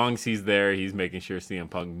know, as long as he's there, he's making sure CM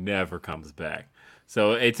Punk never comes back.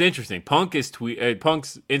 So it's interesting. Punk's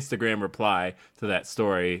Instagram reply to that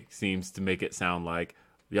story seems to make it sound like,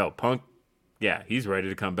 yo, Punk, yeah, he's ready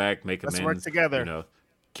to come back, make amends. Let's work together. You know,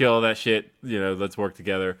 kill that shit. You know, let's work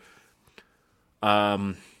together.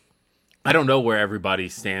 I don't know where everybody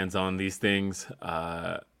stands on these things.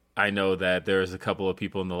 I know that there's a couple of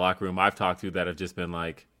people in the locker room I've talked to that have just been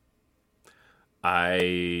like,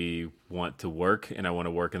 I want to work, and I want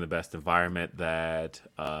to work in the best environment that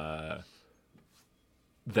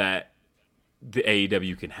that the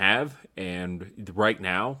AEW can have. And right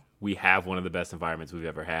now, we have one of the best environments we've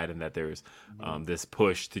ever had, and that there's this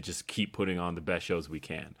push to just keep putting on the best shows we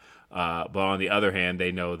can. But on the other hand,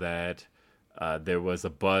 they know that there was a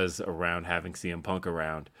buzz around having CM Punk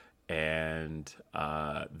around, and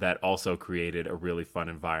that also created a really fun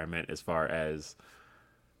environment as far as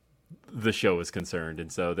the show is concerned.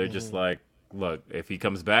 And so they're just like, look, if he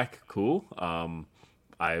comes back, cool.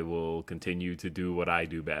 I will continue to do what I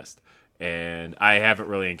do best. And I haven't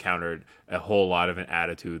really encountered a whole lot of an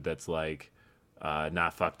attitude that's like,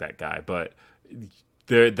 nah, fuck that guy. But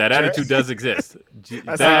that attitude does exist.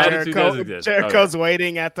 Jericho's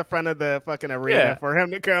waiting at the front of the fucking arena for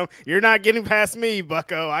him to come. You're not getting past me,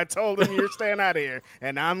 bucko. I told him you're staying out of here,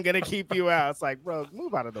 and I'm going to keep you out. It's like, bro,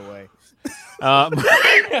 move out of the way.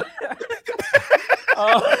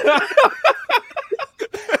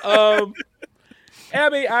 I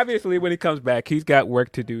mean, obviously, when he comes back, he's got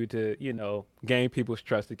work to do to, you know, gain people's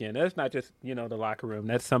trust again. That's not just, you know, the locker room.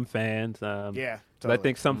 That's some fans. Totally. But I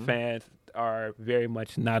think some fans are very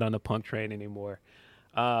much not on the Punk train anymore.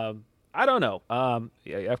 I don't know.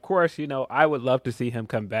 Of course, you know, I would love to see him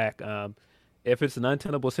come back. If it's an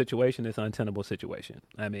untenable situation, it's an untenable situation.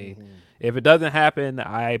 I mean, if it doesn't happen,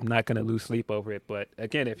 I'm not going to lose sleep over it. But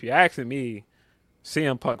again, if you're asking me,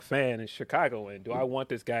 CM Punk fan in Chicago, and do I want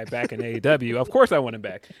this guy back in AEW? Of course I want him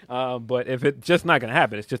back. But if it's just not going to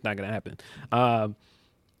happen, it's just not going to happen.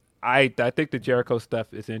 I think the Jericho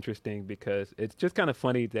stuff is interesting because it's just kind of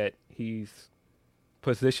funny that he's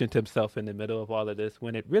positioned himself in the middle of all of this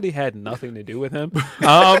when it really had nothing to do with him.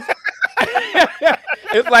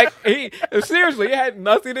 It's like seriously, it had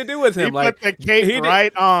nothing to do with him. He like put the cape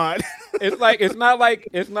right on. It's not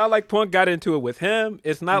like Punk got into it with him.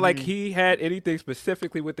 It's not like he had anything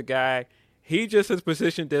specifically with the guy. He just has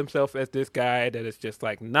positioned himself as this guy that is just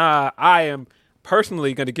like, nah, I am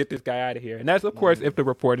personally going to get this guy out of here. And that's, of course, if the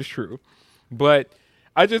report is true. But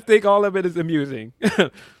I just think all of it is amusing.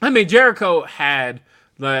 I mean, Jericho had,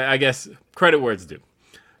 I guess, credit where it's due.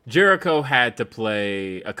 Jericho had to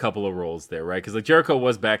play a couple of roles there, right? Because like Jericho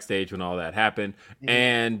was backstage when all that happened,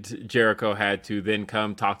 and Jericho had to then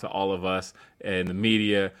come talk to all of us and the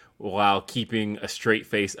media while keeping a straight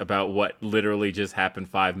face about what literally just happened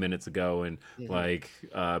 5 minutes ago, and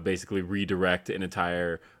basically redirect an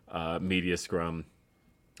entire media scrum.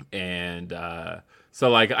 And so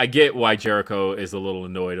like I get why Jericho is a little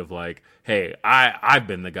annoyed of like, hey, I've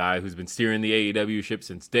been the guy who's been steering the AEW ship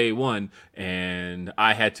since day one, and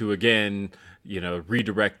I had to again, you know,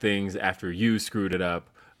 redirect things after you screwed it up.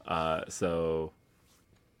 So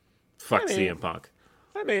fuck CM Punk.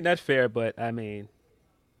 I mean, that's fair, but I mean,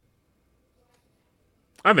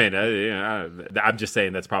 I'm just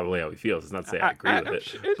saying that's probably how he feels. It's not saying I agree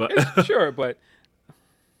with it. But sure, but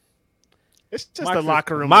it's just Mox the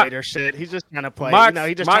locker room Mox- leader shit. He's just trying to play. Mox-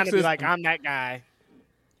 He's just Mox trying to be is- like, I'm that guy.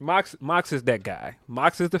 Mox is that guy.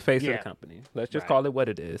 Mox is the face of the company. Let's just call it what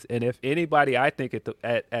it is. And if anybody, I think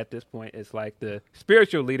at this point is like the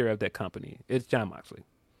spiritual leader of that company, it's Jon Moxley.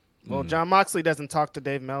 Well, Jon Moxley doesn't talk to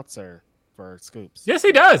Dave Meltzer for scoops. yes,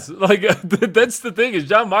 he does. Like that's the thing is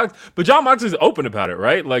Jon Moxley's open about it,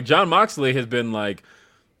 right? Like Jon Moxley has been like,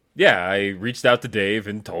 yeah, I reached out to Dave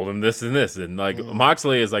and told him this and this, and like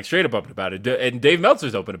Moxley is like straight up open about it, and Dave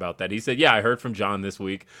Meltzer's open about that. He said, yeah, I heard from Jon this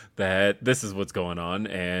week that this is what's going on,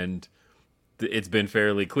 and it's been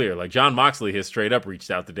fairly clear. Like Jon Moxley has straight up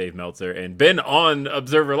reached out to Dave Meltzer and been on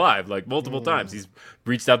Observer Live like multiple times. He's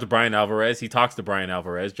reached out to Brian Alvarez. He talks to Brian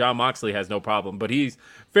Alvarez. Jon Moxley has no problem, but he's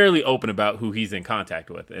fairly open about who he's in contact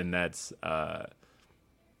with, and that's that's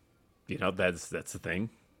the thing.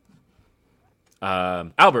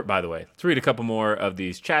 Albert, by the way, let's read a couple more of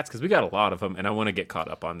these chats because we got a lot of them, and I want to get caught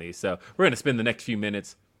up on these. So we're going to spend the next few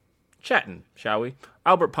minutes chatting, shall we?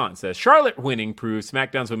 Albert Pont says, Charlotte winning proves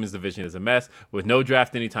SmackDown's women's division is a mess. With no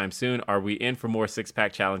draft anytime soon, are we in for more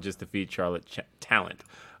six-pack challenges to feed Charlotte talent?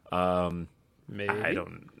 Maybe. I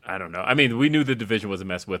don't know. I mean, we knew the division was a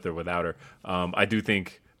mess with or without her. I do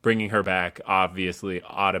think bringing her back obviously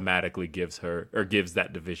automatically gives that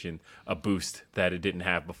division a boost that it didn't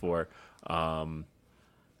have before. I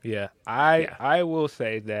will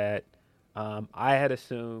say that I had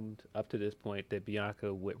assumed up to this point that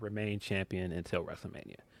Bianca would remain champion until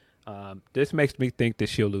WrestleMania. This makes me think that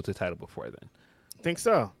she'll lose the title before then. Think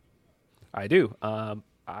so? I do.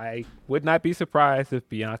 I would not be surprised if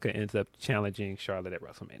Bianca ends up challenging Charlotte at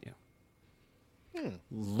WrestleMania.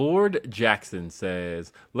 Lord Jackson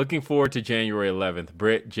says, looking forward to January 11th.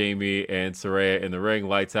 Britt, Jamie, and Saraya in the ring.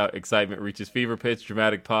 Lights out. Excitement reaches fever pitch.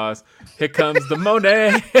 Dramatic pause. Here comes the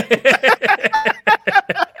Monet.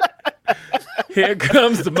 Here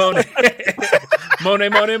comes the Monet.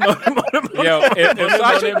 Monet. Yo,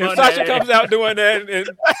 if Sasha comes out doing that,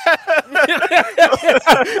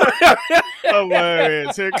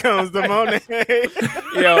 Hilarious. Here comes the Monet.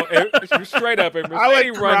 Straight up, if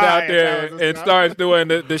Mercedes runs out there and starts doing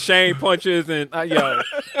the Shane punches and oh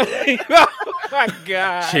my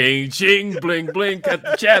God, ching ching, bling bling, cut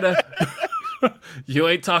the chatter. You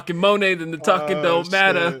ain't talking Monet, then the talking don't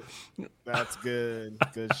matter. That's good.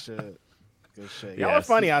 Good shit. Good shit. Y'all are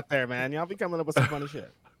funny out there, man. Y'all be coming up with some funny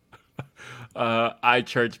shit.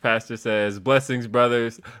 Church pastor says, blessings,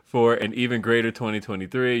 brothers, for an even greater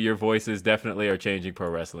 2023. Your voices definitely are changing pro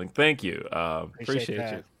wrestling. Thank you.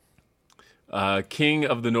 Appreciate you. King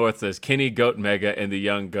of the North says, Kenny, Goat Mega, and the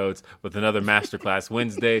Young Goats with another masterclass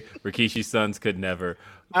Wednesday. Rikishi's sons could never.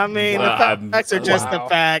 I mean, the facts are just the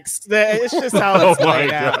facts. It's just how it's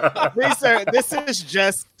played out. This is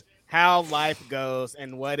just how life goes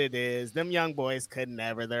and what it is. Them young boys could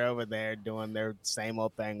never. They're over there doing their same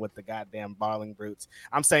old thing with the goddamn Brawling Brutes.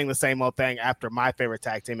 I'm saying the same old thing after my favorite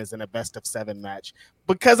tag team is in a best-of-7 match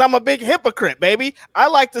because I'm a big hypocrite, baby. I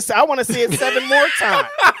want to see it 7 more times.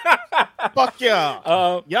 Fuck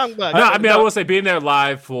y'all. Young Bucks. No, I mean, I will say being there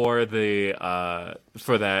live for the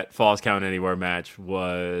for that Falls Count Anywhere match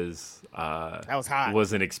was that was hot.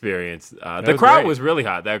 Was an experience. The crowd was really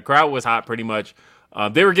hot. That crowd was hot pretty much.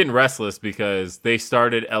 They were getting restless because they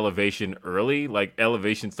started Elevation early. Like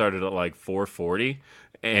Elevation started at like 4:40,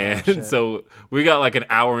 and so we got like an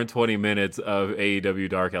hour and 20 minutes of AEW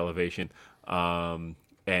Dark Elevation.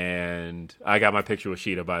 And I got my picture with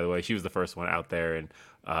Sheeta, by the way. She was the first one out there, and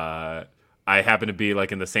I happened to be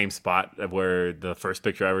like in the same spot where the first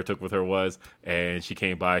picture I ever took with her was. And she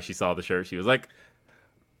came by, she saw the shirt, she was like,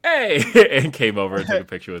 hey, and came over and took a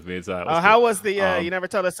picture with me. So that was cool. How was the you never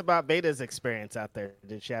told us about Veda's experience out there?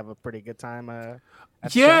 Did she have a pretty good time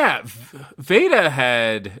Veda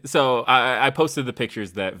had, so I posted the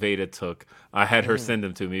pictures that Veda took. I had her send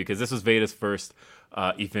them to me because this was Veda's first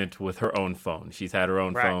event with her own phone. She's had her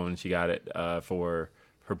own phone. She got it for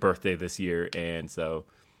her birthday this year, and so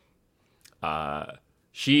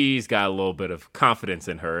she's got a little bit of confidence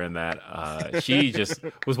in her in that she just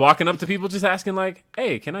was walking up to people just asking like,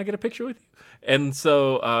 hey, can I get a picture with you? And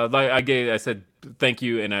so I said thank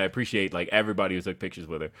you, and I appreciate like everybody who took pictures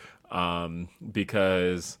with her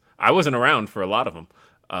because I wasn't around for a lot of them.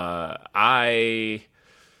 I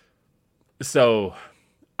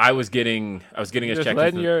was getting a just check.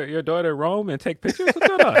 Letting your daughter roam and take pictures. What's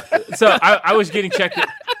going on? So I was getting checked.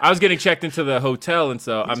 I was getting checked into the hotel, and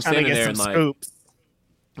so I'm standing there and like. Scoops.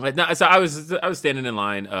 So I was standing in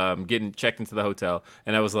line, getting checked into the hotel,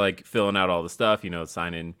 and I was like filling out all the stuff,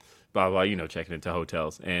 signing, blah blah, checking into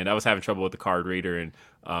hotels, and I was having trouble with the card reader, and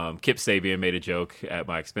Kip Sabian made a joke at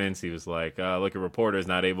my expense. He was like, "Look, a reporter's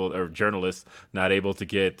not able, or journalists not able to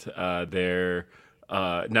get their,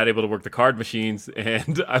 not able to work the card machines,"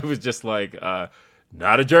 and I was just like,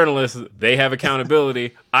 "Not a journalist. They have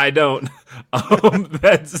accountability. I don't."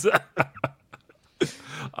 That's.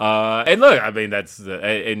 And look, I mean, that's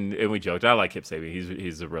and we joked. I like Kip Sabian.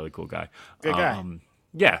 He's a really cool guy. Good guy.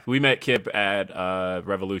 Yeah, we met Kip at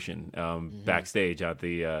Revolution backstage at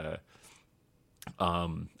the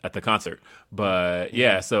concert. But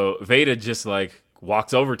yeah, so Veda just like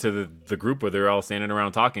walks over to the group where they're all standing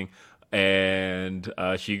around talking, and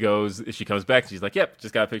she comes back. She's like, "Yep,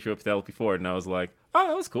 just got a picture with Penelope Ford," and I was like, "Oh,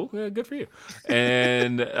 that was cool. Yeah, good for you."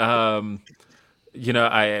 And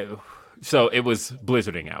So it was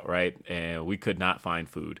blizzarding out, right? And we could not find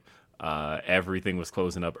food. Everything was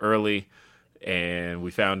closing up early, and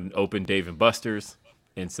we found an open Dave & Buster's.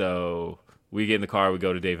 And so we get in the car, we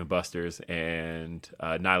go to Dave & Buster's, and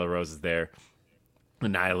Nyla Rose is there.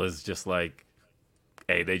 And Nyla's just like,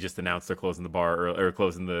 hey, they just announced they're closing the bar or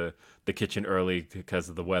closing the kitchen early because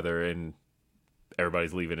of the weather, and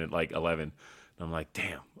everybody's leaving at like 11. And I'm like,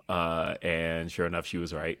 damn. And sure enough, she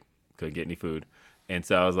was right. Couldn't get any food. And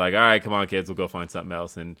so I was like, all right, come on, kids, we'll go find something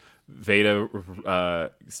else. And Veda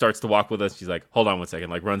starts to walk with us. She's like, hold on one second,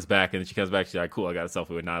 like runs back. And then she comes back. She's like, cool, I got a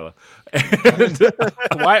selfie with Nyla.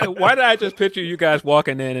 Why did I just picture you guys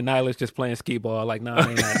walking in and Nyla's just playing skee ball? Like, nah,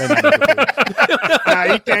 they're not Nah,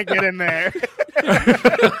 you can't get in there.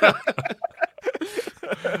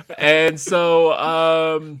 And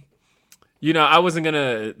so, I wasn't going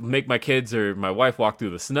to make my kids or my wife walk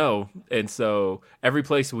through the snow. And so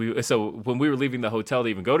when we were leaving the hotel to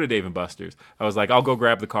even go to Dave & Buster's, I was like, I'll go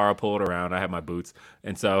grab the car. I'll pull it around. I have my boots.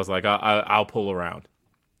 And so I was like, I'll pull around.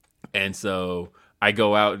 And so I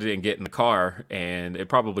go out and get in the car, and it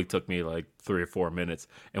probably took me like 3 or 4 minutes.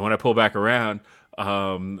 And when I pull back around,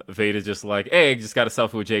 Veda's just like, hey, I just got a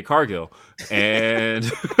selfie with Jay Cargill. And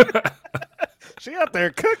she out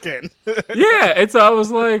there cooking. Yeah, and so I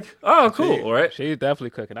was like, oh, cool, right? She's definitely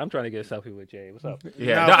cooking. I'm trying to get a selfie with Jay. What's up?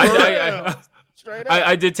 Yeah,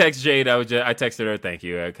 I did text Jade. I texted her, thank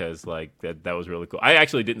you, because like that was really cool. I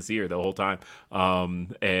actually didn't see her the whole time,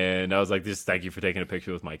 and I was like, just thank you for taking a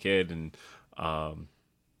picture with my kid, and I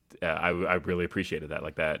really appreciated that.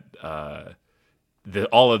 Like that,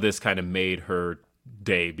 all of this kind of made her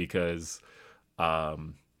day because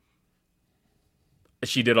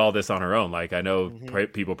she did all this on her own. Like I know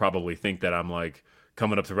people probably think that I'm like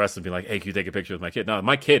coming up to wrestling and be like, hey, can you take a picture with my kid? No,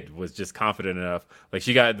 my kid was just confident enough. Like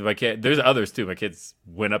she got my kid. There's others too. My kids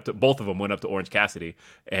both of them went up to Orange Cassidy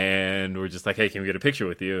and were just like, hey, can we get a picture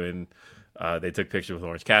with you? And they took a picture with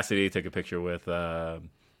Orange Cassidy, took a picture with John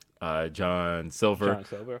Silver. John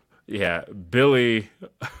Silver. Yeah. Billy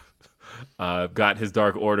got his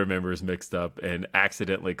Dark Order members mixed up and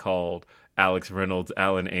accidentally called Alex Reynolds,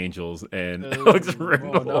 Alan Angels, and Alex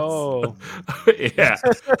Reynolds. Oh, no. Yeah,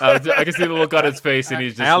 I can see the look on his face, and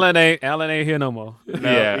he's just Alan ain't here no more.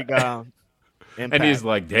 Yeah, he gone. And he's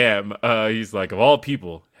like, damn. He's like, of all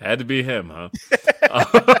people, had to be him, huh?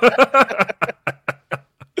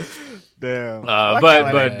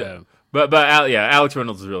 Damn. But Alex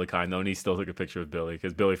Reynolds is really kind though, and he still took a picture with Billy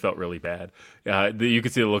because Billy felt really bad. You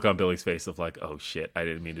could see the look on Billy's face of like, oh shit, I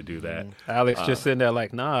didn't mean to do that. Alex just sitting there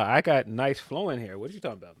like, nah, I got nice flowing hair. What are you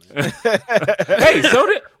talking about, man? Hey, so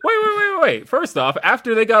did wait. First off,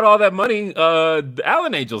 after they got all that money, the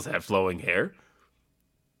Allen Angels had flowing hair.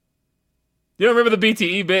 You don't remember the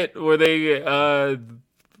BTE bit where they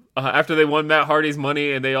after they won Matt Hardy's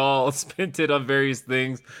money and they all spent it on various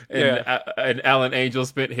things, and and Alan Angel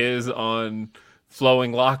spent his on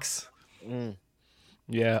flowing locks.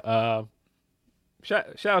 Yeah.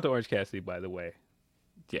 Shout out to Orange Cassidy, by the way.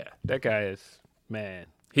 Yeah, that guy is, man.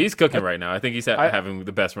 He's cooking right now. I think he's having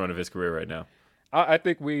the best run of his career right now. I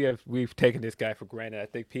think we've taken this guy for granted. I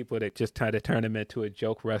think people that just try to turn him into a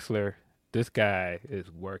joke wrestler. This guy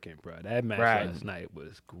is working, bro. That match last night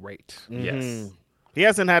was great. Yes. He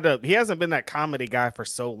hasn't been that comedy guy for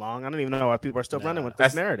so long. I don't even know why people are still running with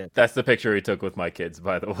this narrative. That's the picture he took with my kids,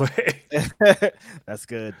 by the way. That's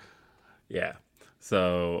good. Yeah.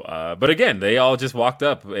 So, but again, they all just walked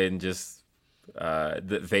up and just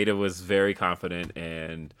Veda was very confident,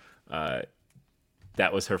 and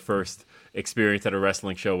that was her first experience at a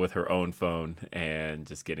wrestling show with her own phone and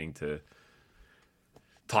just getting to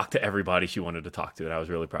talk to everybody she wanted to talk to. And I was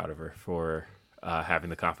really proud of her for having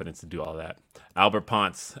the confidence to do all that. Albert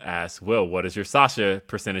Ponce asks, Will, what is your Sasha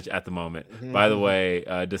percentage at the moment? By the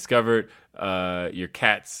way, discovered you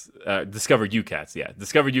cats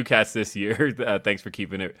this year. Thanks for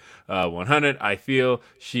keeping it 100. I feel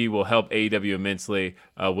she will help AEW immensely.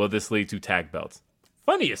 Will this lead to tag belts?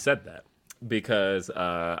 Funny you said that, because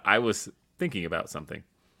I was thinking about something.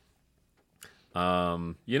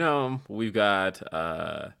 We've got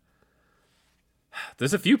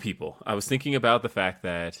there's a few people. I was thinking about the fact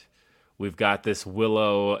that we've got this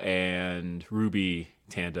Willow and Ruby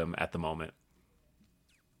tandem at the moment.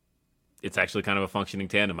 It's actually kind of a functioning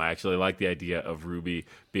tandem. I actually like the idea of Ruby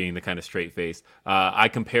being the kind of straight face. I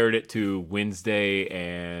compared it to Wednesday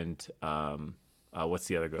and what's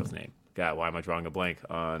the other girl's name? God, why am I drawing a blank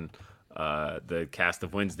on the cast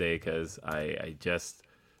of Wednesday? Because I just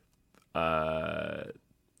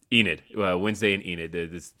Enid, Wednesday and Enid.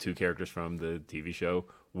 There's two characters from the TV show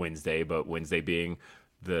Wednesday, but Wednesday being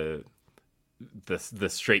the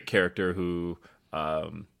straight character who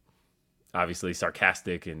obviously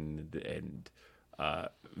sarcastic and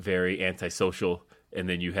very antisocial, and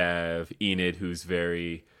then you have Enid, who's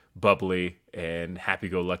very bubbly and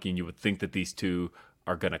happy-go-lucky, and you would think that these two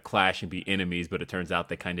are going to clash and be enemies, but it turns out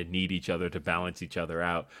they kind of need each other to balance each other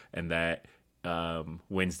out, and that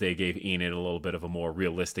Wednesday gave Enid a little bit of a more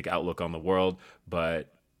realistic outlook on the world,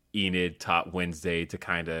 but Enid taught Wednesday to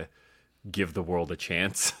kind of give the world a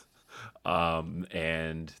chance.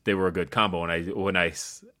 And they were a good combo. And when I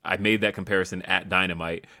made that comparison at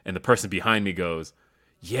Dynamite, and the person behind me goes,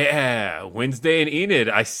 "Yeah, Wednesday and Enid.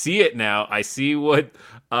 I see it now. I see what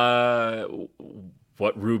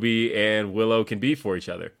Ruby and Willow can be for each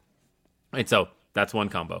other." And so that's one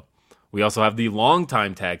combo. We also have the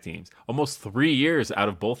longtime tag teams, almost 3 years out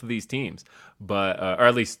of both of these teams, but or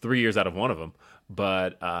at least 3 years out of one of them.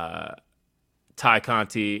 But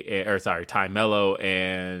Ty Mello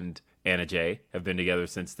and Anna Jay have been together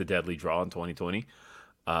since the Deadly Draw in 2020.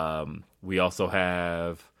 We also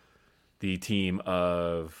have the team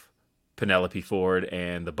of Penelope Ford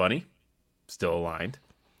and the Bunny still aligned.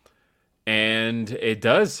 And it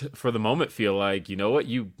does, for the moment, feel like, you know what,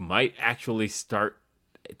 you might actually start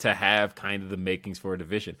to have kind of the makings for a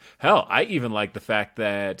division. Hell, I even like the fact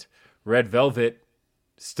that Red Velvet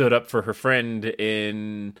stood up for her friend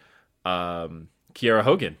in Kiera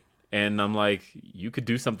Hogan. And I'm like, you could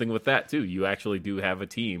do something with that too. You actually do have a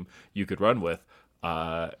team you could run with.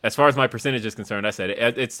 As far as my percentage is concerned, I said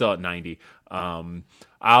it's still at 90.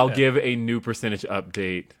 I'll give a new percentage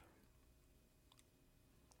update.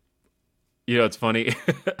 You know, it's funny.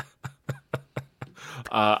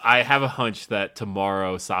 I have a hunch that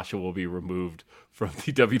tomorrow Sasha will be removed from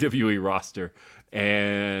the WWE roster.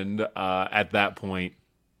 And at that point,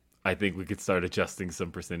 I think we could start adjusting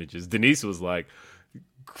some percentages. Denise was like,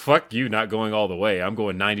 fuck you not going all the way. I'm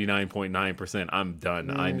going 99.9%. I'm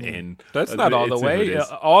done. I'm in. That's not all the way.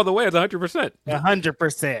 All the way is 100%.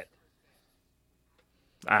 100%.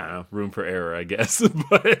 I don't know. Room for error, I guess.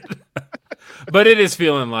 But it is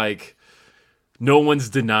feeling like no one's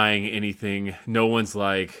denying anything. No one's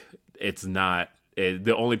like, it's not.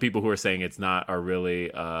 The only people who are saying it's not are really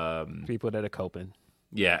people that are coping.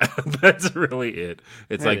 Yeah, that's really it.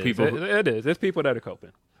 It's like people. It is. It's people that are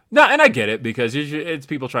coping. No, and I get it, because it's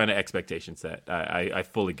people trying to expectation set. I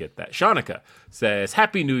fully get that. Shaunika says,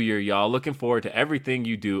 Happy New Year, y'all. Looking forward to everything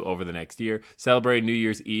you do over the next year. Celebrating New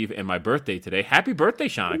Year's Eve and my birthday today. Happy birthday,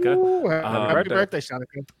 Shaunika. Ooh, happy birthday,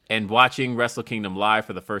 Shaunika. And watching Wrestle Kingdom live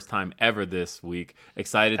for the first time ever this week.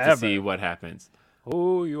 Excited to see what happens.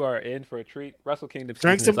 Oh, you are in for a treat. Wrestle Kingdom.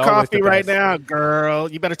 Drink some coffee right now,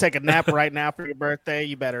 girl. You better take a nap right now for your birthday.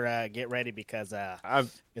 You better get ready, because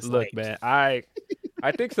it's look, late. Man,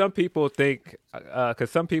 I think some people think, because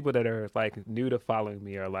some people that are like new to following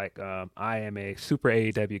me are like, I am a super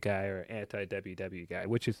AEW guy or anti-WW guy,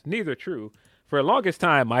 which is neither true. For the longest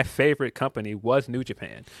time, my favorite company was New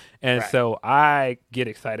Japan. And so I get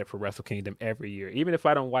excited for Wrestle Kingdom every year. Even if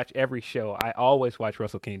I don't watch every show, I always watch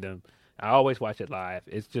Wrestle Kingdom. I always watch it live.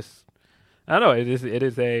 It's just, I don't know, it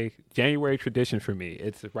is a January tradition for me.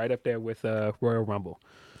 It's right up there with Royal Rumble.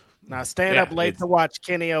 Now, staying up late to watch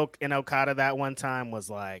Kenny and Okada that one time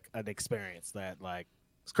was like an experience that, like,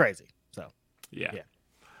 it's crazy. So, yeah.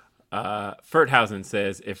 Ferthausen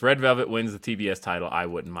says, if Red Velvet wins the TBS title, I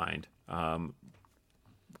wouldn't mind. I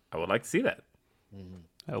would like to see that.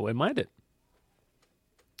 I wouldn't mind it.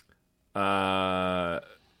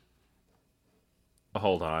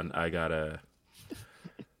 Hold on. I gotta.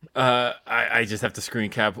 I just have to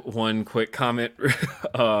screen cap one quick comment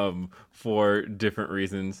for different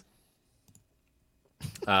reasons.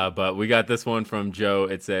 But we got this one from Joe.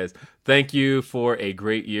 It says, "Thank you for a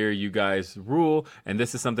great year. You guys rule. And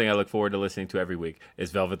this is something I look forward to listening to every week.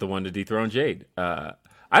 Is Velvet the one to dethrone Jade?"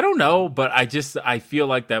 I don't know, but I feel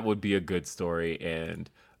like that would be a good story and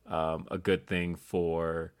a good thing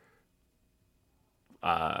for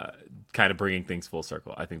kind of bringing things full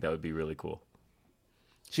circle. I think that would be really cool.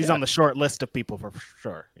 She's on the short list of people for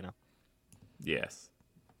sure, you know. Yes.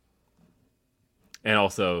 And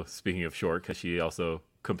also, speaking of short, because she also,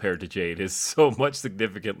 compared to Jade, is so much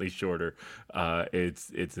significantly shorter. It's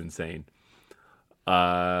insane.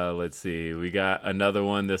 Let's see. We got another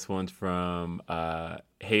one. This one's from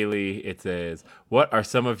Haley. It says, "What are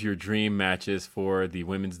some of your dream matches for the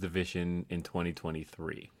women's division in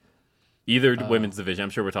 2023?" Either women's division.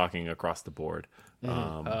 I'm sure we're talking across the board.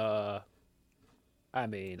 I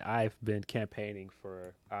mean, I've been campaigning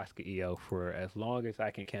for Asuka Io for as long as I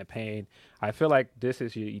can campaign. I feel like this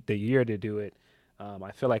is the year to do it.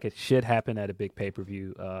 I feel like it should happen at a big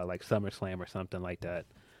pay-per-view like SummerSlam or something like that.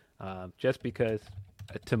 Just because,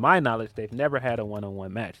 to my knowledge, they've never had a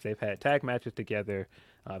one-on-one match. They've had tag matches together.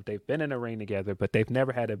 They've been in a ring together, but they've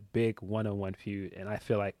never had a big one-on-one feud. And I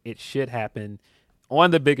feel like it should happen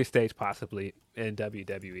on the biggest stage possibly in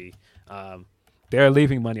WWE. They're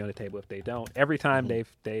leaving money on the table if they don't. Every time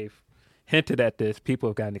they've hinted at this, people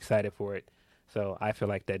have gotten excited for it. So I feel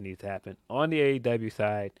like that needs to happen. On the AEW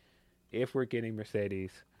side, if we're getting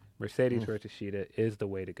Mercedes versus Shida is the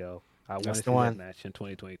way to go. I want to see that match in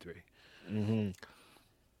 2023.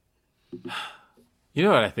 You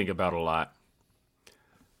know what I think about a lot?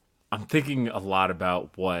 I'm thinking a lot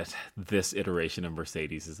about what this iteration of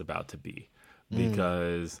Mercedes is about to be.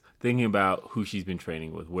 Because thinking about who she's been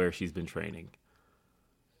training with, where she's been training,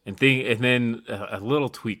 and then a little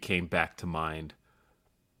tweet came back to mind.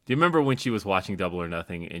 Do you remember when she was watching Double or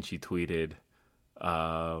Nothing and she tweeted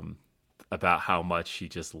about how much she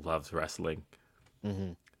just loves wrestling?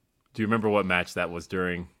 Do you remember what match that was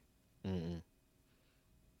during?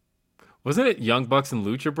 Wasn't it Young Bucks and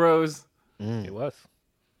Lucha Bros? It was.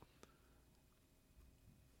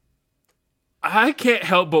 I can't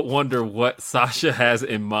help but wonder what Sasha has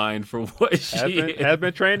in mind for what she has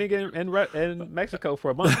been training in Mexico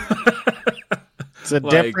for a month. It's a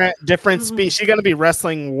different speed. She's going to be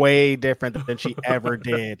wrestling way different than she ever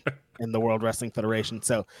did in the World Wrestling Federation.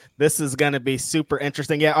 So this is going to be super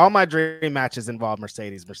interesting. Yeah, all my dream matches involve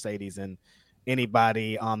Mercedes and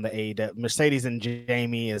anybody on the AEW. Mercedes and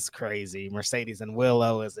Jamie is crazy. Mercedes and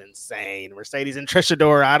Willow is insane. Mercedes and Trish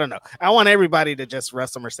Adora, I don't know. I want everybody to just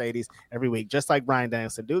wrestle Mercedes every week, just like Bryan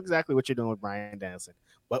Danielson. Do exactly what you're doing with Bryan Danielson,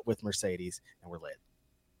 but with Mercedes, and we're lit.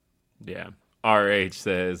 Yeah. RH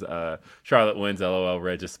says Charlotte wins. LOL.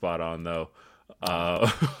 Reg is spot on though. I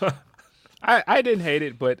didn't hate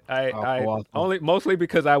it, but I only mostly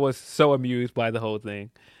because I was so amused by the whole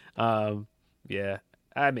thing. Yeah.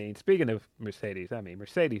 I mean, speaking of Mercedes,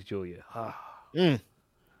 Mercedes Julia. This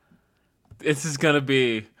is going to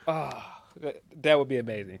be... that would be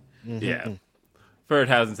amazing. Yeah.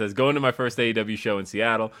 Ferdhausen says, going to my first AEW show in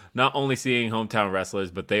Seattle, not only seeing hometown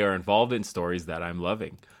wrestlers, but they are involved in stories that I'm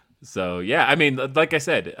loving. So, yeah, I mean, like I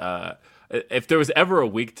said, if there was ever a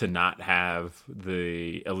week to not have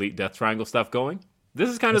the Elite Death Triangle stuff going, this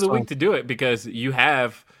is kind of the week to do it because you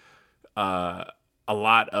have... a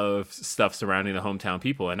lot of stuff surrounding the hometown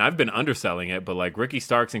people, and I've been underselling it, but like Ricky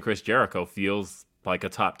Starks and Chris Jericho feels like a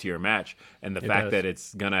top tier match, and the fact that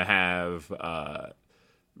it's gonna have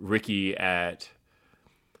Ricky and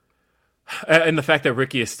the fact that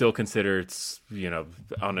Ricky is still considered,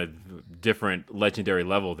 on a different legendary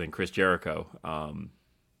level than Chris Jericho,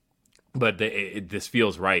 but this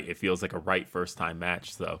feels right. It feels like a right first time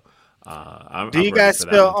match. So, do you guys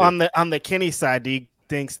feel on the Kenny side? Do you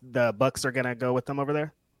think the Bucks are gonna go with them over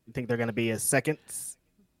there? You think they're gonna be as seconds?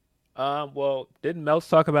 Well, didn't Meltz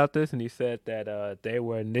talk about this? And he said that they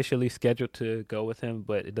were initially scheduled to go with him,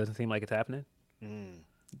 but it doesn't seem like it's happening.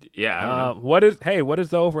 Yeah. I don't know. What is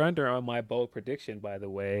the over under on my bold prediction? By the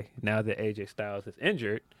way, now that AJ Styles is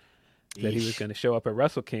injured, that he was going to show up at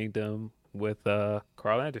Wrestle Kingdom with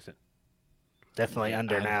Carl Anderson. Definitely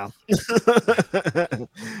under now.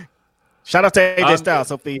 Shout out to AJ Styles.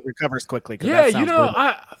 Hopefully he recovers quickly. Yeah,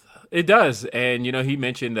 it does. And, he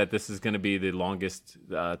mentioned that this is going to be the longest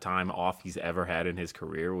time off he's ever had in his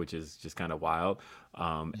career, which is just kind of wild.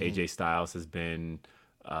 AJ Styles has been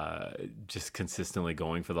just consistently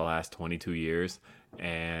going for the last 22 years.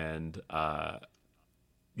 And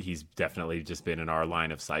he's definitely just been in our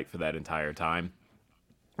line of sight for that entire time.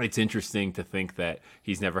 It's interesting to think that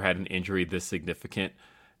he's never had an injury this significant.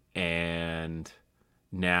 And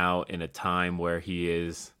now in a time where he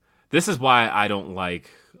is This is why I don't like,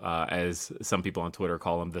 as some people on Twitter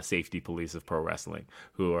call them, the safety police of pro wrestling,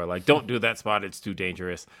 who are like, don't do that spot, it's too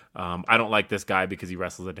dangerous. I don't like this guy because he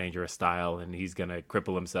wrestles a dangerous style and he's going to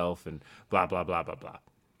cripple himself and blah, blah, blah, blah, blah.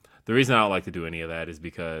 The reason I don't like to do any of that is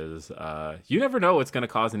because you never know what's going to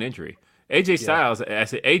cause an injury. AJ Styles,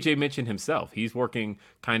 as AJ mentioned himself, he's working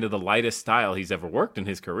kind of the lightest style he's ever worked in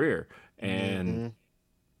his career. And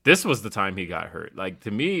this was the time he got hurt. Like,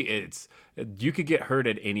 to me, you could get hurt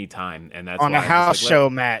at any time. And that's on why a house show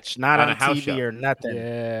match, not on TV show. or nothing.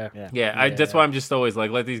 That's why I'm just always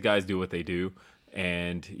like, let these guys do what they do.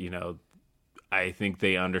 And, I think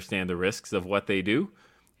they understand the risks of what they do.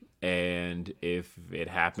 And if it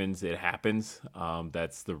happens, it happens.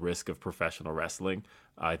 That's the risk of professional wrestling.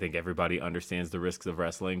 I think everybody understands the risks of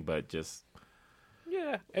wrestling, but just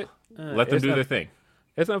let them do their thing.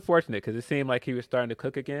 It's unfortunate because it seemed like he was starting to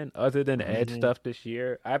cook again. Other than the Edge stuff this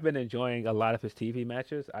year, I've been enjoying a lot of his TV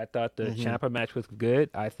matches. I thought the Ciampa match was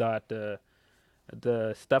good. I thought the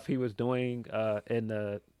stuff he was doing in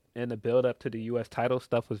the build up to the U.S. title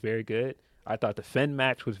stuff was very good. I thought the Finn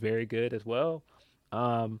match was very good as well.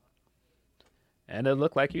 And it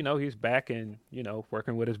looked like, he's back and,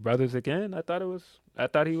 working with his brothers again. I thought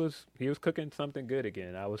he was cooking something good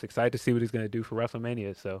again. I was excited to see what he's going to do for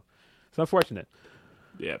WrestleMania. So it's unfortunate.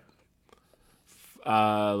 Yep.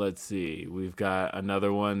 Let's see. We've got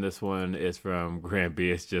another one. This one is from Grant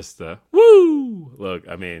B. It's just woo! Look,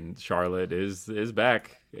 I mean, Charlotte is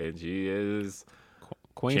back and she is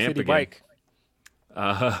Queen champ City again.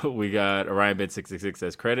 Bike. We got Orion Bid 666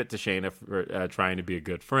 says credit to Shayna for trying to be a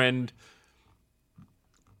good friend.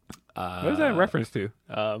 What is that in reference to?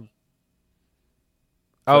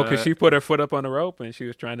 Because she put her foot up on the rope and she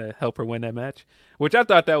was trying to help her win that match, which I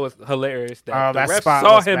thought that was hilarious. That the ref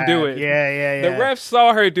saw him do it. Yeah. The ref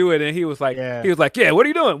saw her do it, and he was like, "Yeah, what are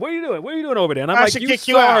you doing? What are you doing? What are you doing over there?" And I'm like, "You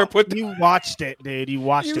saw her put. You watched it, dude. You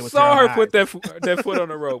watched it. You saw her put that foot on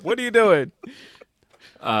the rope. What are you doing?"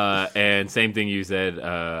 And same thing you said,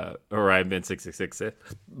 Orion Ben 666.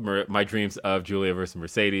 My dreams of Julia versus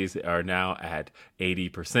Mercedes are now at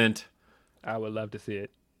 80%. I would love to see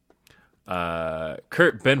it.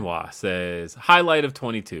 Kurt Benoit says, highlight of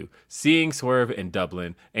 22, seeing Swerve in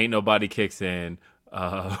Dublin, ain't nobody kicks in.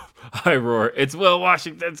 I roar, it's Will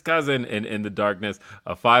Washington's cousin. And in the darkness,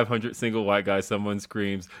 a 500 single white guy, someone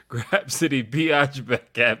screams, Grapsody, biatch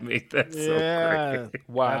back at me. That's so great.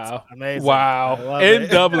 Wow. That's amazing. Wow. In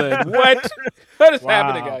Dublin. What is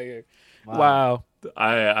happening out here? Wow.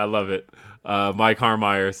 I love it. Mike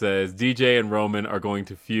Harmeyer says DJ and Roman are going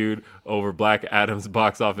to feud over Black Adam's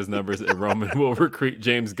box office numbers, and Roman will recruit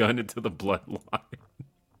James Gunn into the bloodline.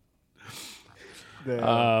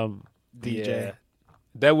 DJ. Yeah.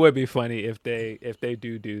 That would be funny if they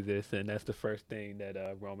do this, and that's the first thing that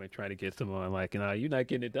Roman trying to get someone like, you're not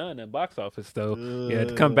getting it done in box office, though.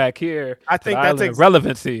 To come back here. I think that's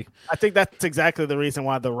relevancy. I think that's exactly the reason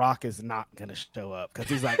why The Rock is not going to show up, because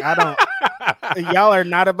he's like, I don't. Y'all are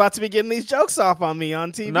not about to be getting these jokes off on me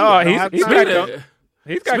on TV. No, he's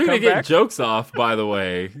got to get jokes off. By the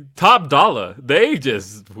way, Top Dollar, they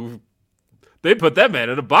put that man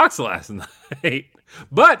in a box last night.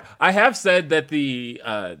 But I have said that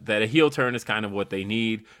that a heel turn is kind of what they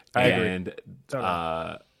need, and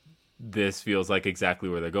this feels like exactly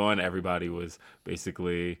where they're going. Everybody was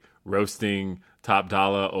basically roasting Top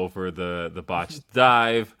Dollar over the botched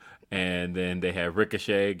dive, and then they had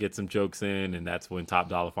Ricochet get some jokes in, and that's when Top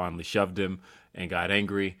Dollar finally shoved him and got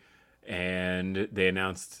angry, and they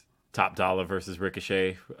announced Top Dollar versus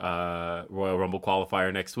Ricochet Royal Rumble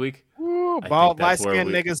qualifier next week. Bald light-skinned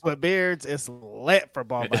niggas with beards. It's lit for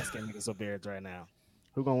bald light-skinned niggas with beards right now.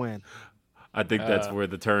 Who gonna win? I think that's where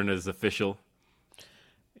the turn is official.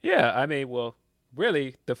 Yeah, I mean, well,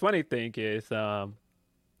 really, the funny thing is,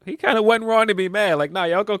 he kind of wasn't wrong to be mad. Like,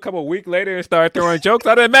 y'all gonna come a week later and start throwing jokes.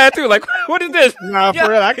 I'd been mad too. Like, what is this? Nah, for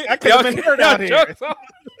real, I could have been hurt out here.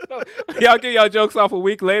 Y'all get y'all jokes off a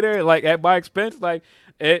week later, like at my expense, like,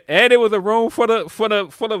 and it was a room full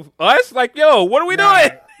of us. Like, yo, what are we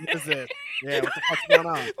doing? What is it? Yeah, what the fuck's going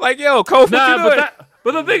on? Like, yo, Kofi, what you doing?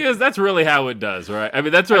 But the thing is, that's really how it does, right? I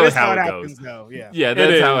mean, that's really how it happens, goes. though. Yeah,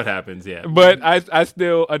 that's how it happens. Yeah, but I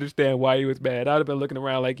still understand why he was mad. I'd have been looking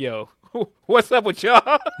around like, yo, what's up with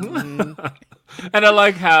y'all? Mm-hmm. And I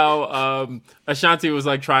like how Ashanti was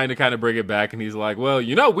like trying to kind of bring it back, and he's like, well,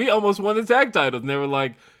 we almost won the tag titles, and they were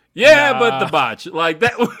like, yeah, but the botch, like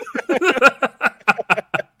that.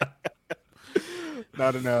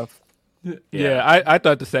 Not enough. Yeah, I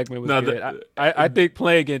thought the segment was good. I think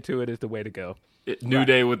playing into it is the way to go. New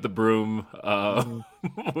Day with the broom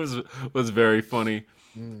was very funny.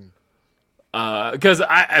 Because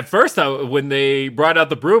at first, when they brought out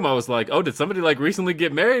the broom, I was like, "Oh, did somebody like recently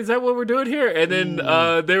get married? Is that what we're doing here?" And then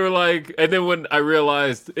they were like, and then when I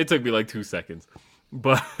realized, it took me like 2 seconds,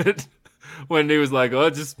 but when he was like, "Oh,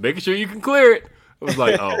 just making sure you can clear it," I was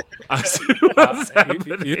like, "Oh, I see what's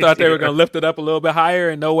happening." You thought they were going to lift it up a little bit higher,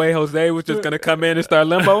 and No Way Jose was just going to come in and start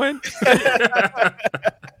limboing?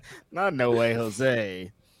 Not No Way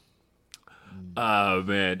Jose. Oh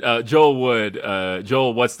man, Joel Wood.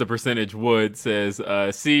 Joel, what's the percentage? Wood says,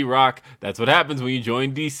 "See, Rock. That's what happens when you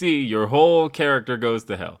join DC. Your whole character goes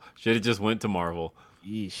to hell. Should have just went to Marvel."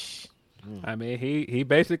 Yeesh. I mean, he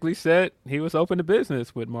basically said he was open to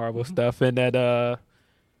business with Marvel stuff, and that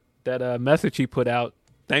message he put out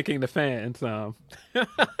thanking the fans.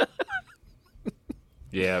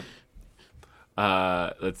 Yeah.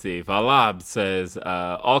 Let's see. Valab says,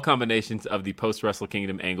 all combinations of the post-Wrestle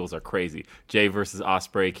Kingdom angles are crazy. Jay versus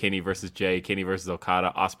Ospreay, Kenny versus Jay, Kenny versus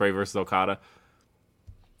Okada, Ospreay versus Okada.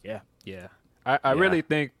 Yeah. I really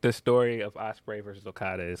think the story of Ospreay versus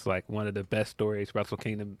Okada is like one of the best stories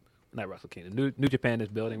New Japan is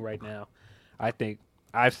building right now. I think,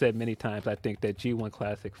 I've said many times, I think that G1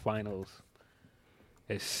 Classic Finals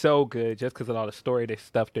is so good just because of all the story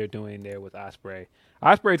stuff they're doing there with Ospreay.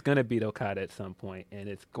 Ospreay's going to beat Okada at some point, and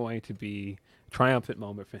it's going to be a triumphant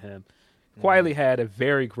moment for him. Quietly had a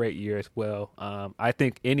very great year as well. I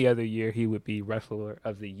think any other year he would be Wrestler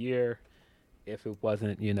of the Year if it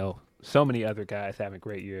wasn't, so many other guys having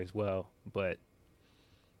great years as well. But,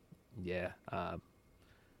 yeah,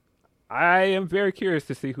 I am very curious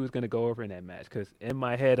to see who's going to go over in that match because in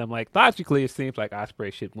my head, I'm like, logically, it seems like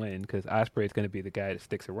Ospreay should win because Ospreay is going to be the guy that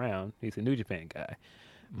sticks around. He's a New Japan guy.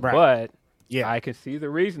 Right. But yeah, I can see the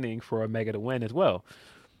reasoning for Omega to win as well.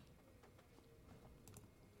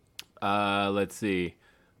 Let's see.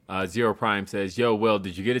 Zero Prime says, "Yo, Will,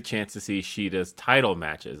 did you get a chance to see Sheeta's title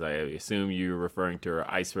matches? I assume you're referring to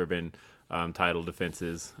her Ice Ribbon title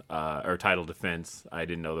defenses or title defense. I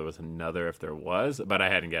didn't know there was another if there was, but I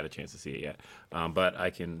hadn't got a chance to see it yet. But I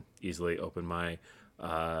can easily open my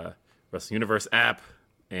Wrestle Universe app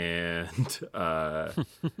and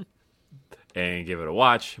and give it a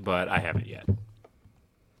watch, but I haven't yet.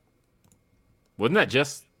 Wasn't that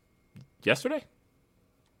just yesterday?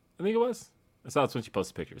 I think it was. I saw it when she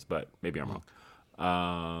posted pictures, but maybe I'm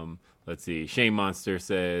wrong. Let's see. Shane Monster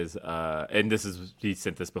says, and he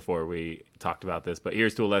sent this before we talked about this, but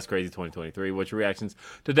here's to a less crazy 2023. What's your reactions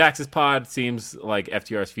to Dax's pod? Seems like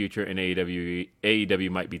FTR's future in AEW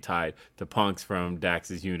might be tied to Punk's from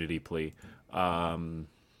Dax's Unity plea.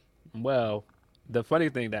 Well, the funny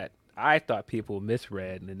thing that I thought people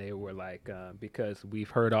misread, and they were like, because we've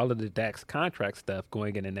heard all of the Dax contract stuff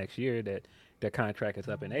going into next year, that their contract is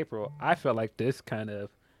up in April. I felt like this kind of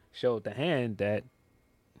showed the hand that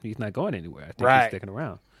he's not going anywhere. I think he's sticking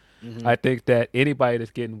around. Mm-hmm. I think that anybody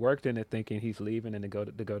that's getting worked into thinking he's leaving and to go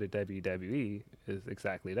to WWE is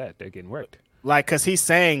exactly that. They're getting worked. Like, because he's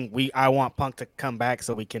saying, I want Punk to come back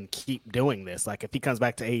so we can keep doing this. Like, if he comes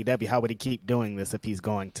back to AEW, how would he keep doing this if he's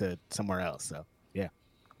going to somewhere else? So, yeah.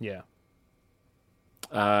 Yeah.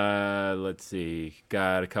 Let's see.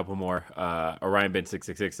 Got a couple more. Orion Ben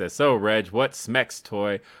 666 says, "So, Reg, what Smex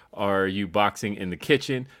toy are you boxing in the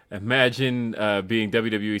kitchen? Imagine being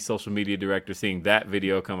WWE social media director, seeing that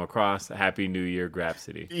video come across. Happy New Year,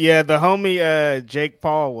 Grapsody." Yeah, the homie Jake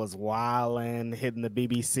Paul was wilding, hitting the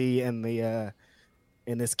BBC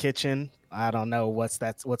in his kitchen. I don't know what's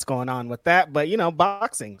going on with that, but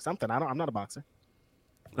boxing something. I'm not a boxer.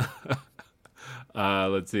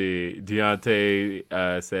 Let's see.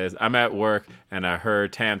 Deontay says, "I'm at work and I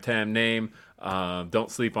heard Tam Tam name.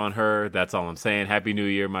 Don't sleep on her. That's all I'm saying. Happy New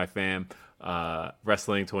Year, my fam.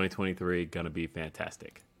 Wrestling 2023 gonna be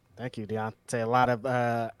fantastic." Thank you, Deontay. A lot of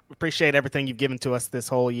appreciate everything you've given to us this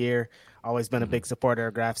whole year. Always been a big supporter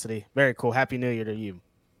of Grapsody. Very cool. Happy New Year to you.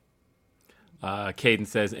 Caden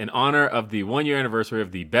says, "In honor of the 1-year anniversary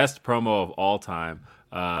of the best promo of all time,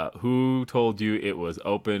 who told you it was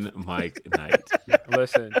open mic night?"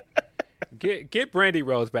 Listen, get Brandy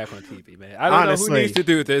Rose back on TV, man. I don't know who needs to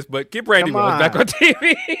do this, but get Brandy Rose back on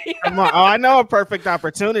TV. Come on. Oh, I know a perfect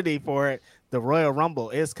opportunity for it. The Royal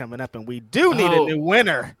Rumble is coming up, and we do need a new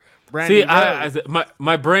winner. Brandy Rose.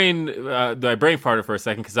 My brain farted for a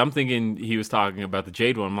second because I'm thinking he was talking about the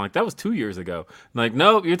Jade one. I'm like, that was 2 years ago. I'm like,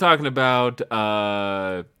 nope, you're talking about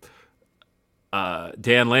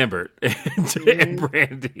Dan Lambert and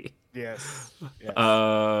Brandy. Yes.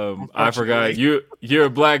 I forgot you're a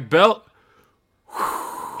black belt.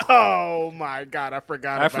 Oh my God, I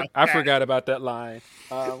forgot about that line.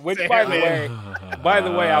 Which, by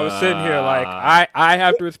the way, I was sitting here like I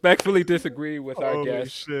have to respectfully disagree with our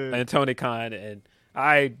guest and Tony Khan, and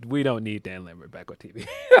We don't need Dan Lambert back on TV.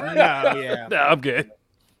 No, I'm good.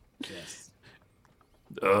 Yes.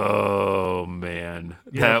 Oh man,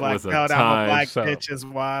 Yeah, that was a I'm a time. black so- bitch is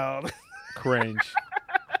wild. Cringe.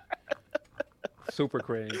 Super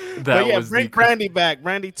cringe. That But yeah, was bring the Brandy back.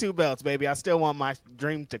 Brandy 2 belts, baby. I still want my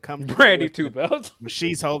dream to come true. Brandy 2 belts.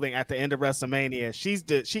 She's holding at the end of WrestleMania.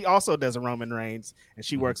 She also does a Roman Reigns, and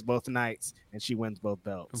she works both nights, and she wins both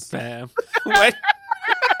belts. Fam. What?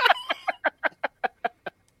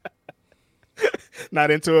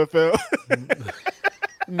 Not into it, Phil.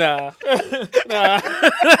 Nah.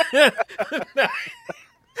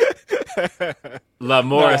 La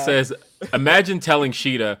Mora says, imagine telling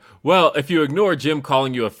Sheeta, well, if you ignore Jim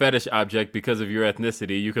calling you a fetish object because of your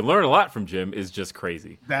ethnicity, you can learn a lot from Jim is just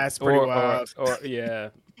crazy. That's pretty wild.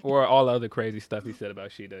 Or all other crazy stuff he said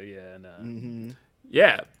about Sheeta. Yeah, nah. Mm-hmm.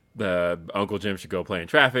 Yeah. Uncle Jim should go play in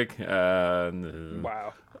traffic.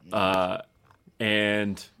 Wow.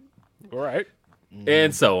 And All right.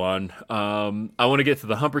 and so on. I want to get to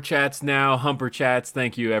the Humper Chats now. Humper Chats,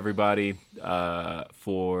 thank you, everybody,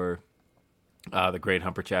 for the great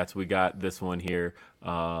Humper Chats. We got this one here.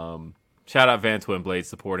 Shout out Van Twinblade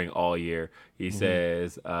supporting all year. He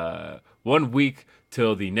says, 1 week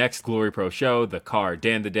till the next Glory Pro show. The card: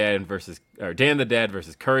 Dan the Dad versus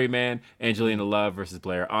Curry Man, Angelina Love versus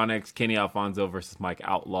Blair Onyx, Kenny Alfonso versus Mike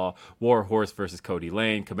Outlaw, War Horse versus Cody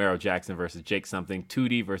Lane, Camaro Jackson versus Jake Something,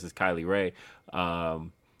 Tootie versus Kylie Ray.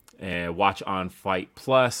 And watch on Fight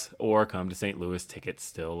Plus or come to St. Louis. Tickets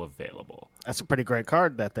still available. That's a pretty great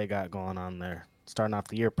card that they got going on there. Starting off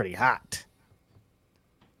the year pretty hot.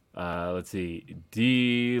 Let's see.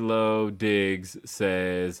 D-Lo Diggs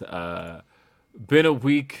says, been a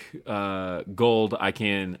week gold. I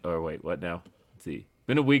can, or wait, what now? Let's see.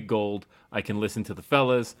 Been a week gold. I can listen to the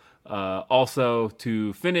fellas. Also,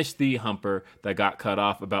 to finish the humper that got cut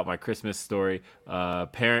off about my Christmas story,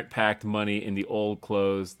 parent packed money in the old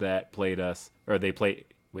clothes that played us, or they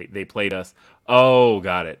played us. Oh,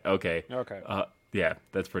 got it. Okay. Yeah,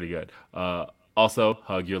 that's pretty good. Also,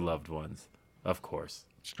 hug your loved ones, of course.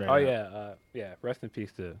 Straight Oh up. yeah. Rest in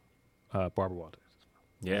peace to Barbara Walters.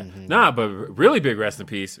 Yeah. Nah, but really big rest in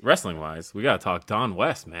peace, wrestling wise. We got to talk Don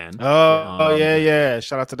West, man. Oh, yeah.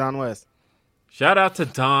 Shout out to Don West. Shout out to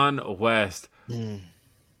Don West.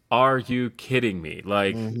 Are you kidding me?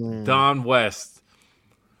 Like, Don West,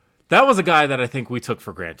 that was a guy that I think we took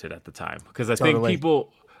for granted at the time. Because I think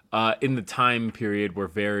people in the time period were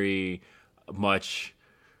very much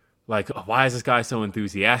like, why is this guy so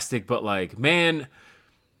enthusiastic? But like, man,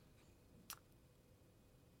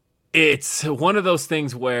 it's one of those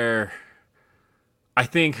things where I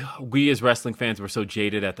think we as wrestling fans were so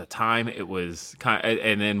jaded at the time. It was kind of,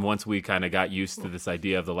 and then once we kind of got used to this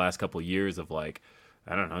idea of the last couple of years of like,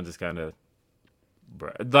 I don't know, just kind of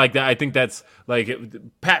like that. I think that's like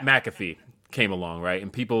Pat McAfee came along, right?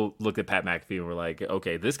 And people looked at Pat McAfee and were like,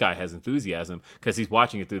 okay, this guy has enthusiasm because he's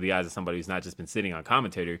watching it through the eyes of somebody who's not just been sitting on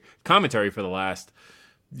commentary for the last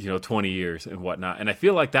 20 years and whatnot. And I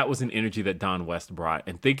feel like that was an energy that Don West brought.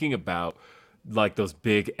 And thinking about like those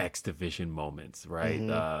big X Division moments, right?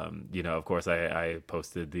 Of course, I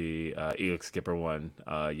posted the Elix Skipper one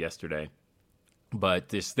yesterday. But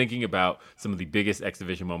just thinking about some of the biggest X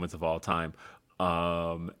Division moments of all time,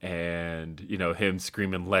 and him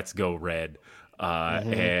screaming "Let's go Red,"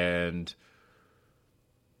 and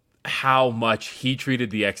how much he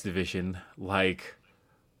treated the X Division like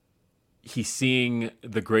he's seeing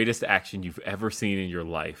the greatest action you've ever seen in your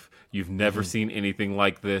life. You've never seen anything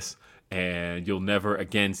like this, and you'll never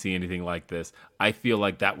again see anything like this. I feel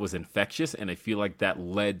like that was infectious, and I feel like that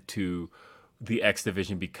led to the X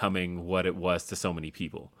Division becoming what it was to so many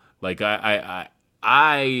people. Like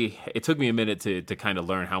it took me a minute to kind of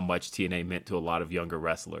learn how much TNA meant to a lot of younger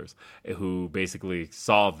wrestlers who basically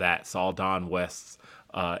saw Don West's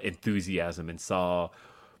enthusiasm and saw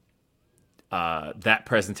that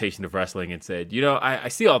presentation of wrestling and said, I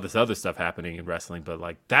see all this other stuff happening in wrestling, but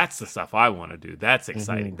like that's the stuff I want to do. That's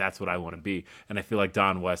exciting. That's what I want to be. And I feel like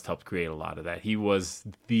Don West helped create a lot of that. He was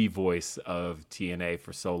the voice of TNA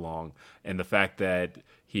for so long. And the fact that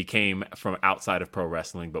he came from outside of pro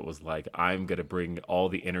wrestling, but was like, I'm going to bring all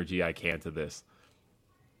the energy I can to this.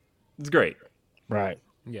 It's great. Right.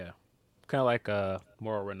 Yeah. Kind of like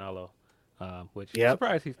Mauro Ranallo, which Yep. I'm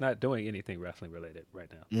surprised he's not doing anything wrestling related right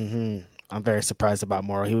now. I'm very surprised about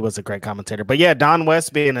Mauro. He was a great commentator. But yeah, Don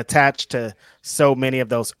West being attached to so many of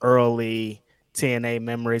those early TNA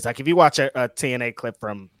memories. Like if you watch a TNA clip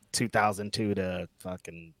from 2002 to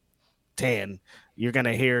fucking 10, you're going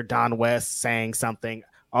to hear Don West saying something.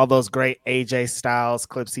 All those great AJ Styles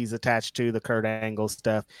clips he's attached to, the Kurt Angle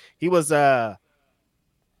stuff. He was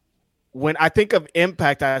when I think of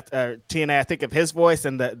Impact, TNA, I think of his voice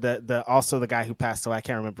and the also the guy who passed away. I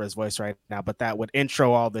can't remember his voice right now, but that would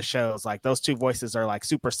intro all the shows. Like those two voices are like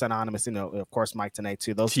super synonymous. You know, of course, Mike Tenay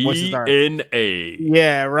too. Those voices are TNA.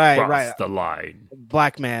 Yeah, right, Cross right. the line.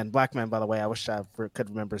 Black man. By the way, I wish I could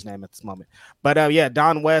remember his name at this moment. But yeah,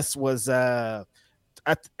 Don West was. I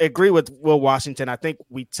agree with Will Washington. I think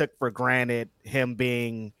we took for granted him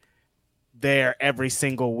being there every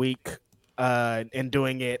single week. And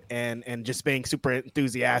doing it and just being super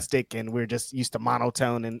enthusiastic, and we're just used to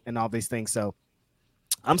monotone and all these things. So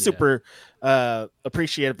I'm super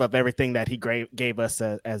appreciative of everything that he gave us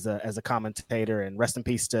as a commentator, and rest in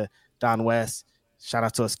peace to Don West. Shout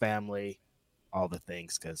out to his family, all the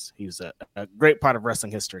things, because he was a great part of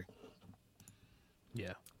wrestling history.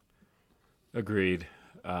 Yeah. Agreed.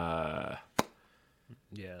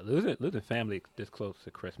 Losing family this close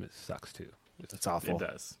to Christmas sucks too. It's awful. It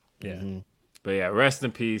does. Yeah. Mm-hmm. But yeah, rest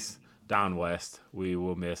in peace, Don West. We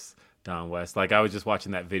will miss Don West. Like, I was just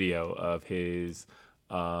watching that video of his,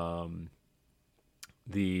 I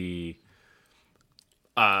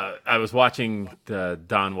was watching the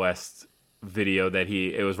Don West video that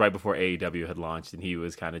it was right before AEW had launched, and he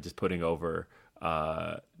was kind of just putting over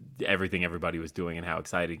everything everybody was doing and how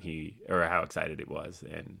excited it was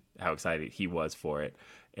and how excited he was for it.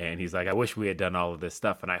 And he's like, I wish we had done all of this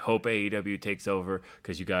stuff, and I hope AEW takes over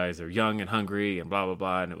because you guys are young and hungry and blah, blah,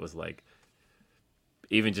 blah. And it was like,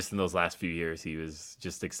 even just in those last few years, he was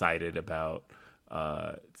just excited about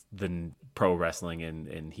the pro wrestling,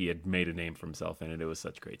 and he had made a name for himself in it. It was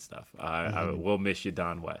such great stuff. I will miss you,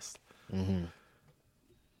 Don West. Mm-hmm.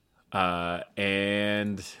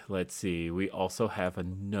 And let's see, we also have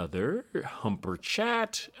another Humper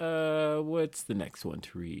chat. What's the next one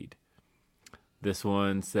to read? This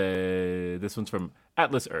one's from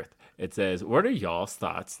Atlas Earth. It says, what are y'all's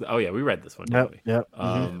thoughts? Oh, yeah, we read this one, didn't we? Yep.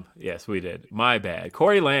 Yes, we did. My bad.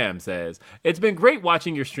 Corey Lamb says, it's been great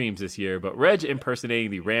watching your streams this year, but Reg impersonating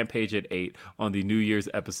the Rampage at 8 on the New Year's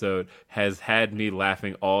episode has had me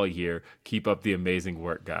laughing all year. Keep up the amazing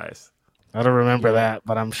work, guys. I don't remember that,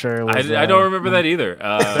 but I'm sure it was. I don't remember that either.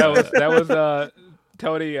 That was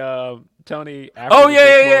Tony. Oh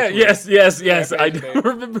yeah. Yes. I do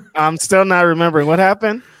remember. I'm still not remembering what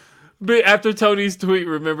happened. But after Tony's tweet,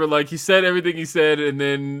 remember, like, he said everything he said, and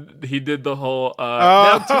then he did the whole. Okay,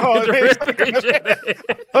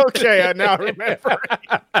 I now remember.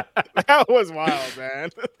 That was wild, man.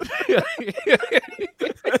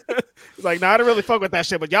 It's like, no, I didn't really fuck with that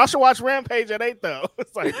shit, but y'all should watch Rampage at 8, though.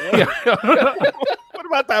 It's like, what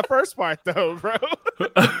about that first part, though, bro?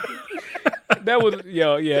 That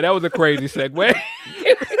was a crazy segue.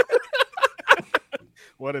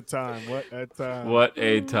 What a time. What a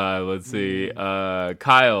time. Let's see.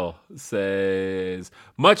 Kyle says,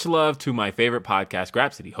 much love to my favorite podcast,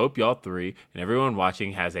 Grapsody. Hope y'all three and everyone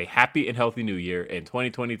watching has a happy and healthy new year, and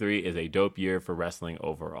 2023 is a dope year for wrestling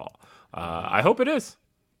overall. I hope it is.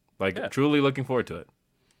 Truly looking forward to it.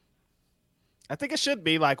 I think it should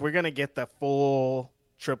be like we're going to get the full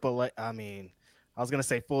Triple H. I mean, I was going to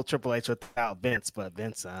say full Triple H without Vince, but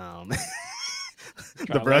Vince,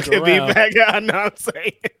 the bro could be back. I'm not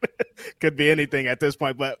saying could be anything at this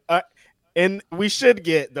point, but and we should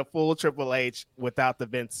get the full Triple H without the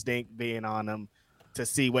Vince stink being on him to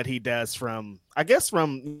see what he does from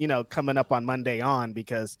coming up on Monday on,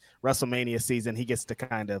 because WrestleMania season he gets to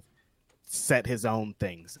kind of set his own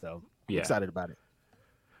things. So I'm excited about it.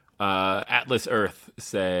 Atlas Earth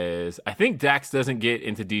says, I think Dax doesn't get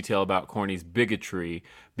into detail about Corny's bigotry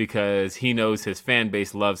because he knows his fan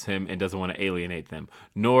base loves him and doesn't want to alienate them,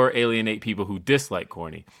 nor alienate people who dislike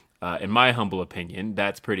Corny. In my humble opinion,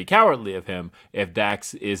 that's pretty cowardly of him. If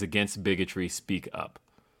Dax is against bigotry, speak up.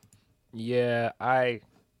 Yeah, I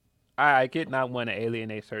get not wanting to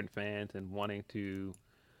alienate certain fans and wanting to,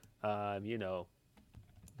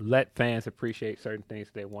 let fans appreciate certain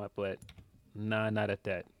things they want, but not at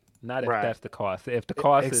that. Not if that's the cost. If the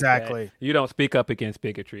cost is that you don't speak up against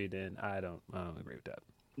bigotry, then I don't agree with that.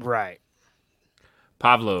 Right.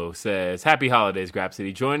 Pablo says, happy holidays,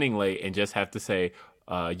 Grapsody. Joining late and just have to say,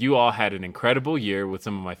 you all had an incredible year with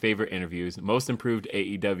some of my favorite interviews. Most improved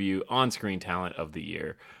AEW on-screen talent of the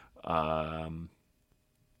year.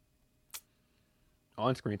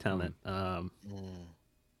 On-screen talent.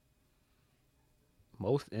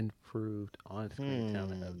 Most improved on-screen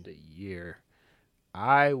talent of the year.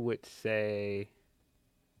 I would say.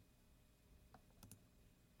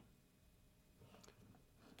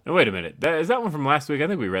 Oh, wait a minute. Is that one from last week? I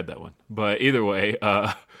think we read that one. But either way,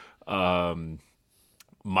 my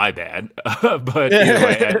bad. But either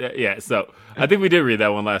way, so I think we did read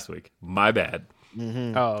that one last week. My bad.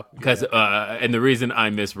 Mm-hmm. Oh, because and the reason I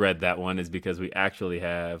misread that one is because we actually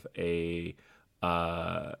have a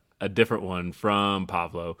different one from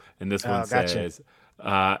Pablo, and this one says,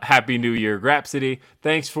 Happy New Year, Grapsody.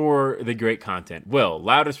 Thanks for the great content. Will,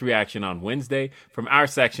 loudest reaction on Wednesday from our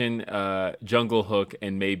section, Jungle Hook,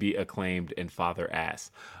 and maybe Acclaimed and Father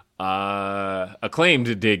Ass.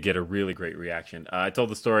 Acclaimed did get a really great reaction. I told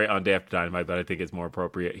the story on Day After Dynamite, but I think it's more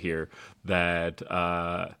appropriate here that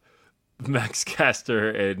Max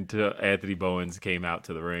Caster and Anthony Bowens came out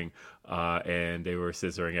to the ring, and they were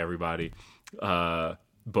scissoring everybody.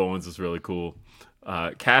 Bowens was really cool.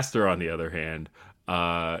 Caster, on the other hand,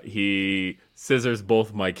 he scissors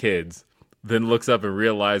both my kids, then looks up and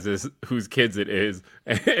realizes whose kids it is,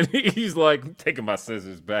 and he's like, taking my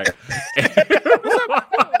scissors back.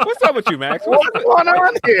 What's up with you, Max? What's going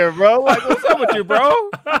on here, bro? Like, What's up with you, bro?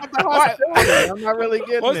 I'm not really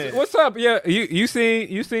getting it. What's up? Yeah, you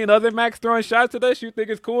seen other Max throwing shots at us? You think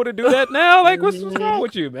it's cool to do that now? Like, what's wrong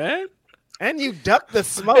with you, man? And you ducked the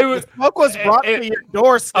smoke. The smoke was brought to your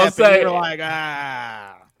doorstep, and you were like,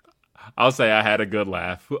 I'll say I had a good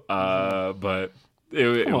laugh, but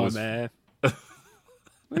it was man.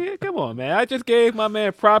 Yeah, come on, man. I just gave my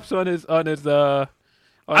man props on his I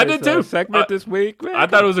did too. Segment this week. Man, I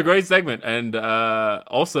thought it was a great segment, and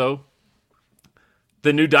also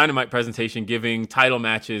the new Dynamite presentation, giving title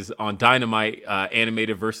matches on Dynamite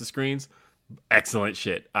animated versus screens. Excellent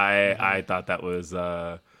shit. I thought that was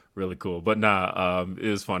really cool. But it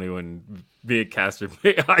was funny when me and Caster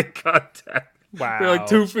made eye contact. Wow, we're like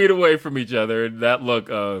 2 feet away from each other, and that look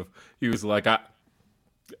of he was like, it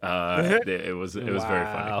was very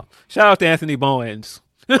funny. Shout out to Anthony Bowens.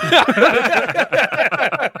 yes.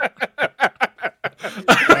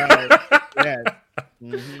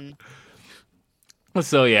 Mm-hmm.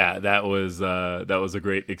 So yeah, that was a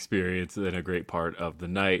great experience and a great part of the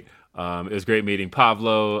night. It was great meeting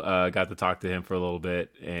Pablo. Got to talk to him for a little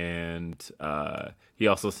bit, and he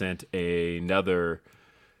also sent another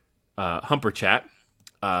Humper chat.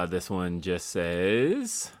 This one just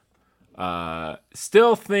says,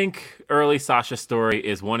 still think early Sasha story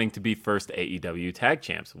is wanting to be first AEW tag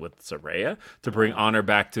champs with Saraya to bring honor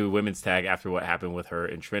back to women's tag after what happened with her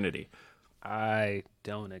and Trinity. I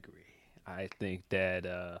don't agree. I think that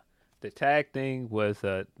the tag thing was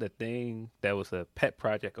the thing that was a pet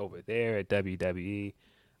project over there at WWE.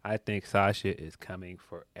 I think Sasha is coming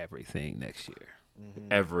for everything next year.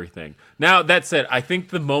 Mm-hmm. Everything. Now, that said, I think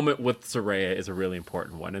the moment with Saraya is a really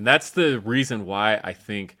important one. And that's the reason why I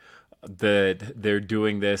think that they're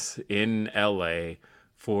doing this in LA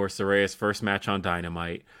for Saraya's first match on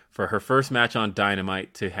Dynamite, for her first match on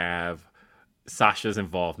Dynamite to have Sasha's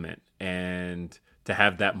involvement and to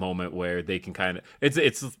have that moment where they can kind of,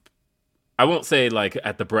 it's I won't say like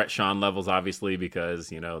at the Brett Shawn levels, obviously,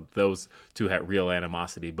 because, those two had real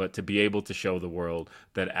animosity, but to be able to show the world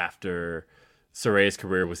that after Saraya's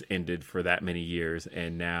career was ended for that many years,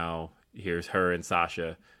 and now here's her and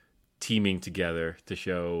Sasha teaming together to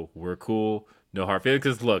show we're cool, no hard feelings.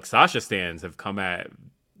 Because look, Sasha stans have come at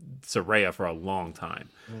Saraya for a long time.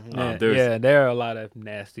 Mm-hmm. There are a lot of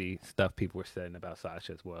nasty stuff people were saying about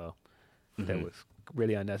Sasha as well. Mm-hmm. That was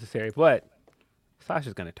really unnecessary, but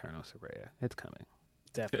Sasha's going to turn on Saraya. It's coming.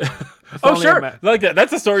 Definitely. Oh, sure. Like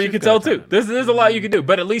that's a story you could tell too. There's a lot you could do,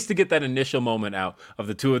 but at least to get that initial moment out of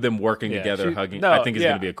the two of them working together, hugging, I think is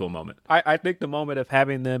going to be a cool moment. I think the moment of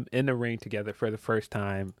having them in the ring together for the first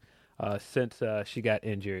time since she got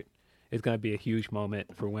injured is going to be a huge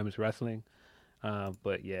moment for women's wrestling.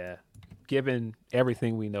 But yeah, given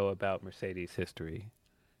everything we know about Mercedes' history,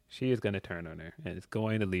 she is going to turn on her, and it's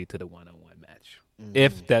going to lead to the one-on-one match.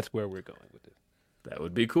 If that's where we're going with it. That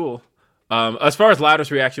would be cool. As far as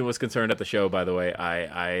loudest reaction was concerned at the show, by the way,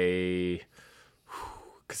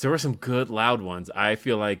 because there were some good loud ones. I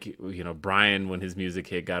feel like, Brian, when his music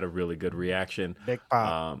hit, got a really good reaction. Big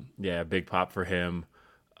pop. Big pop for him.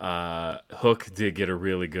 Hook did get a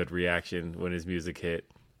really good reaction when his music hit.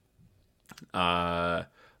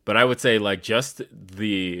 But I would say, like, just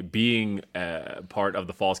the being part of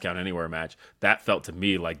the Falls Count Anywhere match, that felt to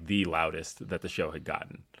me like the loudest that the show had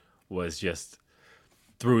gotten. Was just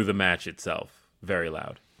through the match itself, very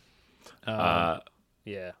loud.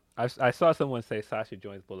 Yeah, I saw someone say Sasha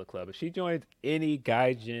joins Bullet Club. If she joins any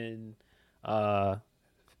Gaijin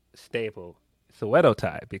stable, Soweto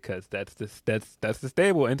Tai, because that's the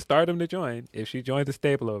stable in Stardom to join. If she joins the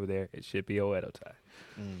stable over there, it should be Oedo Tai.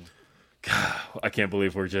 I can't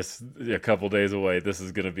believe we're just a couple days away. This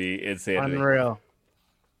is going to be insanity. Unreal.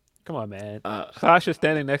 Come on, man. Sasha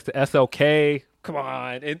standing next to SLK. Come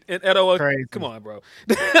on. And Edo, crazy. Come on, bro.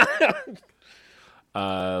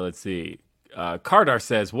 Let's see. Cardar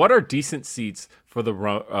says, what are decent seats for the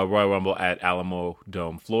Royal Rumble at Alamo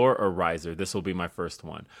Dome, floor or riser? This will be my first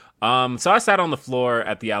one. So I sat on the floor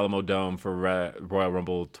at the Alamo Dome for Royal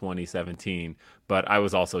Rumble 2017, but I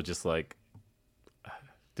was also just like,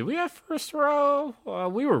 did we have first row?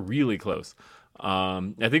 We were really close.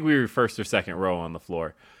 I think we were first or second row on the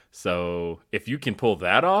floor. So if you can pull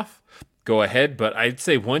that off, go ahead. But I'd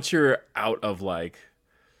say once you're out of like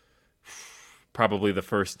probably the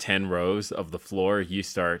first 10 rows of the floor, you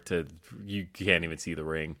can't even see the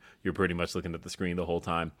ring. You're pretty much looking at the screen the whole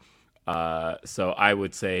time. So I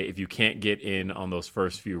would say if you can't get in on those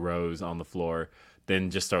first few rows on the floor,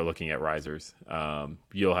 then just start looking at risers.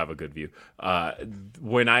 You'll have a good view.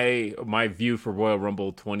 My view for Royal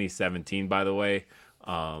Rumble 2017, by the way,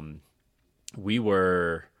 we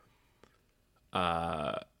were,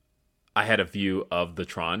 I had a view of the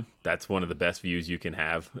Tron. That's one of the best views you can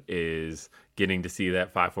have, is getting to see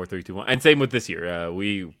that 5, 4, 3, 2, 1. And same with this year.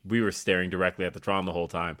 We were staring directly at the Tron the whole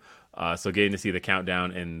time. So getting to see the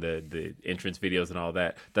countdown and the entrance videos and all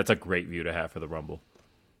that, that's a great view to have for the Rumble.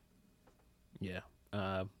 Yeah.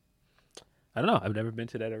 I don't know. I've never been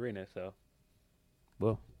to that arena, so.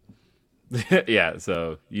 Well. Yeah,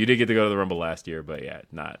 so you did get to go to the Rumble last year, but yeah,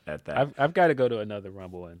 not at that. I've got to go to another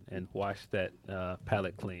Rumble and wash that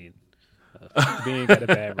palate clean. Being at a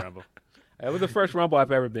bad Rumble. It was the first Rumble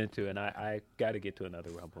I've ever been to, and I got to get to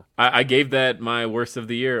another Rumble. I gave that my worst of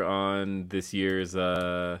the year on this year's.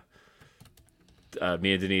 Me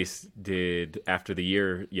and Denise did After the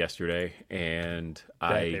Year yesterday, and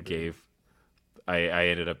I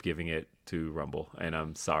ended up giving it to Rumble, and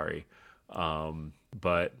I'm sorry.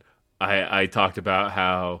 But I talked about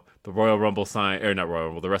how the Royal Rumble sign, or not Royal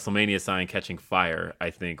Rumble, the WrestleMania sign catching fire, I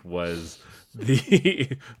think was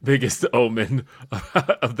the biggest omen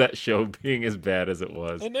of that show being as bad as it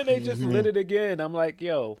was. And then they just lit it again. I'm like,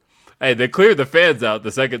 yo. Hey, they cleared the fans out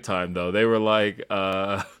the second time, though. They were like,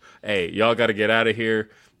 hey, y'all got to get out of here.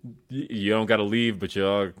 You don't got to leave, but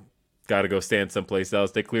y'all got to go stand someplace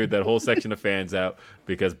else. They cleared that whole section of fans out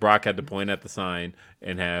because Brock had to point at the sign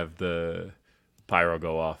and have the pyro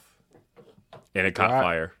go off. And it caught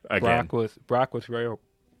fire again. Brock was Royal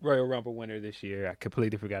Rumble winner this year. I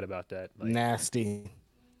completely forgot about that. Nasty.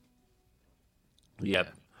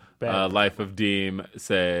 Yep. Life of Deem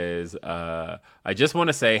says, I just want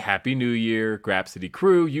to say Happy New Year, Grapsody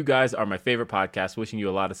crew. You guys are my favorite podcast. Wishing you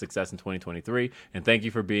a lot of success in 2023. And thank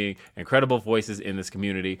you for being incredible voices in this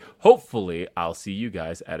community. Hopefully, I'll see you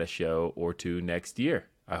guys at a show or two next year.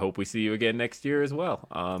 I hope we see you again next year as well.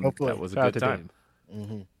 That was a good time.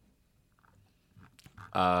 Mm-hmm.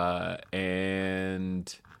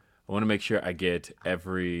 And I want to make sure I get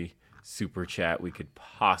every super chat we could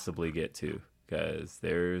possibly get to, because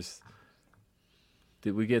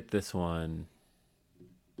did we get this one?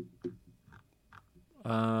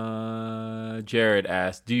 Jared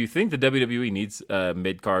asked, do you think the WWE needs a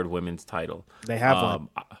mid-card women's title? They have one.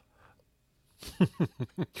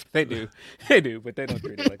 They do, but they don't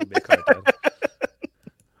treat it like a mid-card title.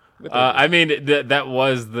 I mean, that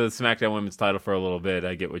was the SmackDown Women's title for a little bit.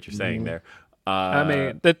 I get what you're saying there. I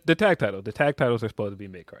mean, the tag title. The tag titles are supposed to be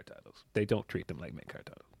mid-card titles. They don't treat them like mid-card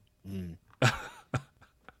titles.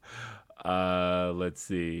 Let's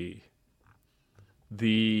see.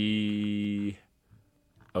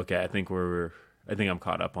 Okay, I think I'm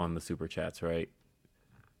caught up on the super chats, right?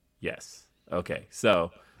 Yes. Okay,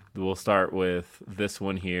 so we'll start with this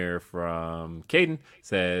one here from Caden.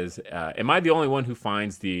 Says, am I the only one who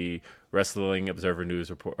finds the Wrestling Observer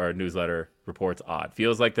newsletter reports odd?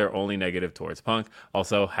 Feels like they're only negative towards Punk.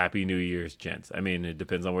 Also, Happy New Year's, gents. I mean, it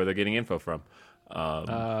depends on where they're getting info from.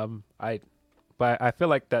 I feel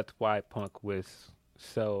like that's why Punk was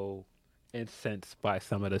so incensed by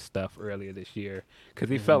some of the stuff earlier this year, because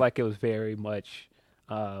he felt like it was very much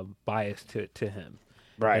biased to him.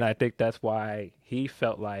 Right. And I think that's why he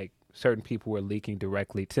felt like certain people were leaking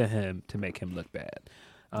directly to him to make him look bad.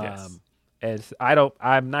 Yes.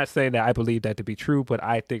 I'm not saying that I believe that to be true, but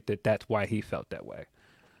I think that that's why he felt that way.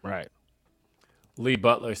 Right. Lee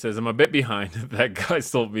Butler says, I'm a bit behind. That guy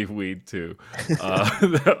sold me weed too.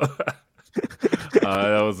 That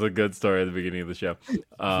was a good story at the beginning of the show.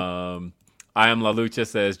 I am La Lucha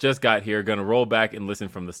says, just got here, gonna roll back and listen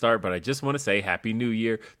from the start, but I just want to say Happy New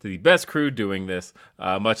Year to the best crew doing this.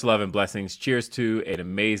 Much love and blessings. Cheers to an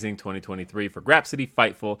amazing 2023 for Grapsody,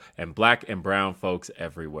 Fightful, and black and brown folks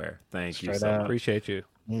everywhere. Thank you so much. Appreciate you.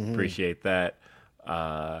 Appreciate that.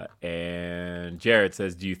 And Jared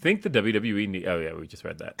says, do you think the WWE oh yeah, we just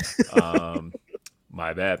read that.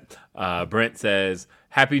 My bad. Brent says,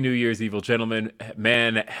 Happy New Year's, evil gentlemen.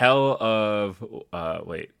 Man, hell of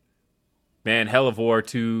man, Hell of War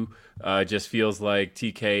 2 just feels like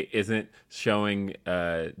TK isn't showing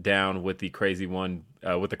down with the crazy one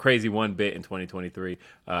bit in 2023.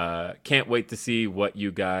 Can't wait to see what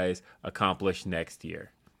you guys accomplish next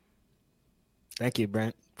year. Thank you,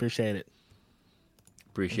 Brent. Appreciate it.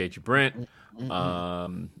 Appreciate you, Brent.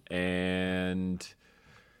 And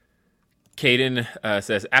Caden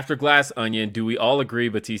says, after Glass Onion, do we all agree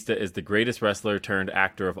Batista is the greatest wrestler turned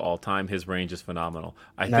actor of all time? His range is phenomenal.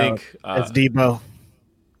 I think it's Debo.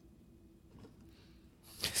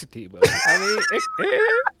 It's Debo. I mean,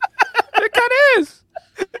 it kind of is.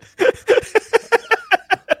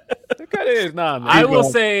 It kind of is. Nah, man. I will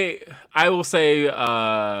say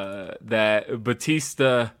that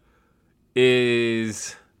Batista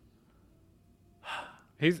is.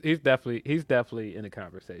 He's definitely in the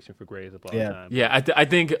conversation for greatest of all time. Yeah, I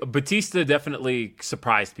think Batista definitely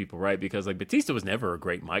surprised people, right? Because like Batista was never a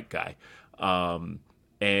great mic guy,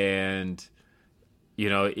 and you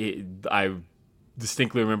know, I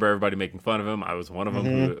distinctly remember everybody making fun of him. I was one of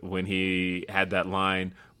them when he had that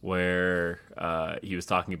line where he was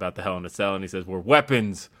talking about the Hell in a Cell, and he says, "Where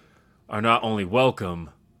weapons are not only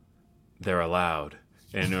welcome, they're allowed."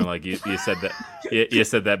 And they're like, you said that. You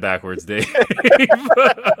said that backwards, Dave.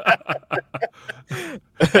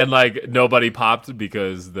 And like nobody popped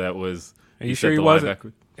because that was. Are you sure he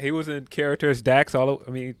wasn't? He was in character as Drax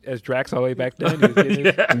as Drax all the way back then.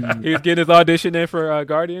 He was getting his audition in for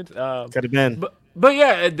Guardians. Could have been. But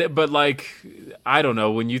yeah, but like, I don't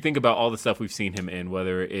know. When you think about all the stuff we've seen him in,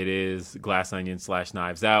 whether it is Glass Onion /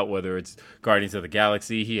 Knives Out, whether it's Guardians of the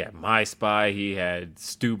Galaxy, he had My Spy, he had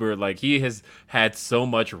Stuber. Like, he has had so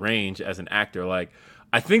much range as an actor. Like,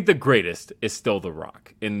 I think the greatest is still The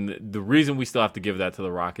Rock. And the reason we still have to give that to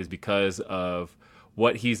The Rock is because of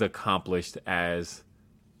what he's accomplished as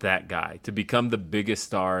that guy. To become the biggest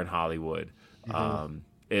star in Hollywood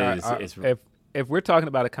If we're talking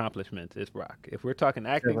about accomplishments, it's Rock. If we're talking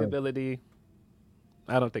acting ability,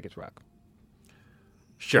 I don't think it's Rock.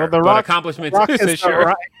 Sure, well, but accomplishments.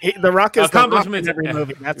 The Rock is accomplishments in every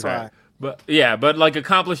movie. That's why. But like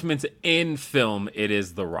accomplishments in film, it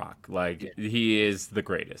is The Rock. Like he is the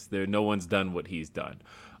greatest. No one's done what he's done.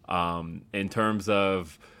 In terms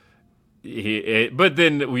of. But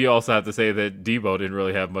then we also have to say that Debo didn't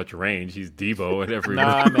really have much range. He's Debo in every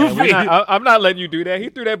movie. Man, I'm not letting you do that. He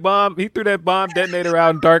threw that bomb detonator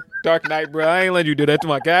out in Dark Knight, bro. I ain't letting you do that to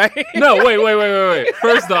my guy. No, wait.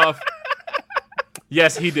 First off,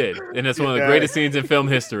 yes, he did. And it's one of the greatest scenes in film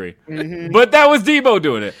history. Mm-hmm. But that was Debo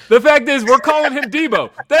doing it. The fact is, we're calling him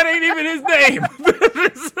Debo. That ain't even his name.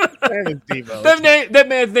 That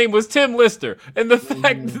man's name was Tim Lister. And the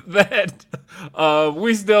fact that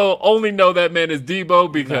we still only know that man is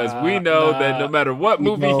Debo because we know that no matter what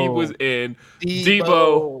movie he was in,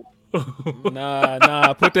 Debo.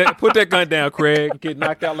 Nah. Put that gun down, Craig. Get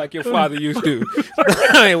knocked out like your father used to.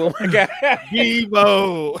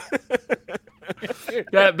 Debo.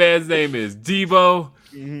 That man's name is Debo.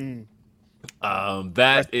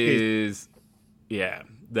 That is,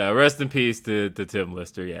 rest in peace to Tim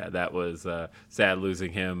Lister. Yeah, that was sad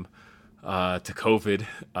losing him to COVID.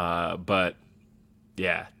 But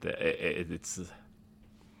yeah, it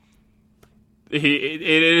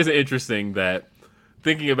is interesting that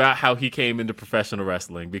thinking about how he came into professional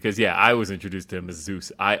wrestling, because I was introduced to him as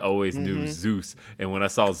Zeus. I always knew Zeus, and when I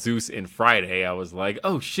saw Zeus in Friday, I was like,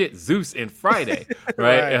 "Oh shit, Zeus in Friday!"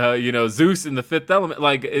 Right? Zeus in The Fifth Element.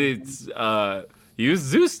 Like it's he was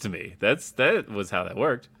Zeus to me. That was how that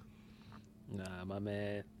worked. Nah, my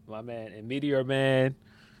man, and Meteor Man.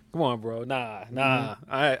 Come on, bro. Nah.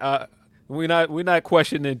 We're not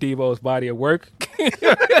questioning Debo's body of work.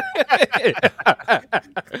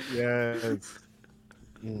 Yes.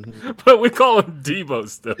 Mm-hmm. But we call him Debo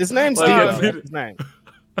still. His name's Debo. His name.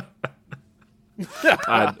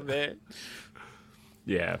 Man.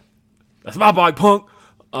 Yeah. That's my boy, Punk.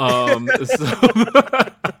 Some of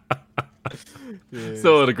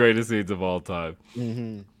the greatest scenes of all time.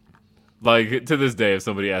 Mm-hmm. Like, to this day, if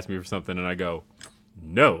somebody asks me for something and I go,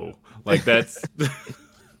 no. Like, that's...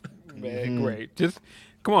 Man, great. Just...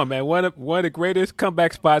 Come on, man. One of the greatest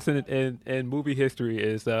comeback spots in movie history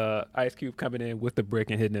is Ice Cube coming in with the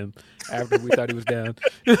brick and hitting him after we thought he was down.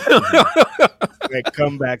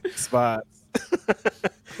 Comeback spots.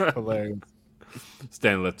 Hilarious.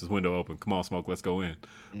 Stan left his window open. Come on, Smoke. Let's go in.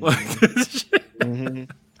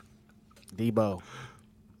 Debo.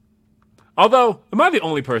 Although, am I the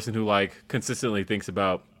only person who consistently thinks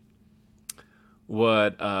about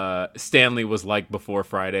what Stanley was like before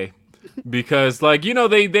Friday? Because, they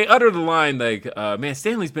utter the line, man,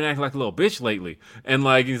 Stanley's been acting like a little bitch lately. And,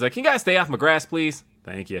 he's like, you guys stay off my grass, please?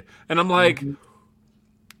 Thank you. And I'm like,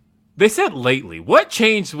 They said lately. What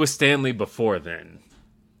changed with Stanley before then?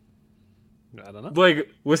 I don't know. Like,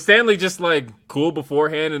 was Stanley just like cool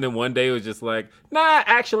beforehand, and then one day was just like, nah,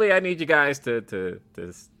 actually, I need you guys to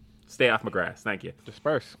stay off my grass. Thank you.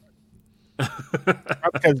 Disperse.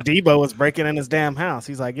 Because Debo was breaking in his damn house.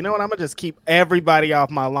 He's like, you know what? I'm gonna just keep everybody off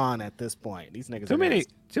my lawn at this point. These niggas. Too many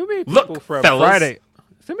people Look, from fellas. Friday.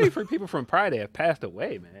 Too many people from Friday have passed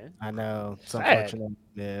away, man. I know. It's Sad. unfortunate.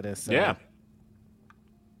 Yeah, it is sad. Yeah.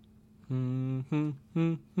 All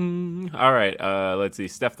right. Let's see.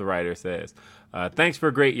 Steph the writer says, thanks for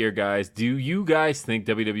a great year, guys. Do you guys think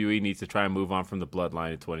WWE needs to try and move on from the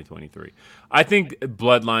Bloodline in 2023? I think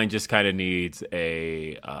Bloodline just kind of needs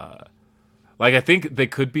a I think they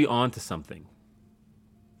could be on to something.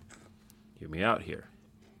 Hear me out here.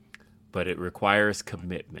 But it requires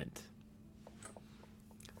commitment.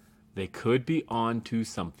 They could be on to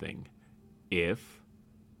something if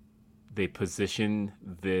they position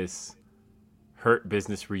this Hurt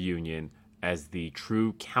Business reunion as the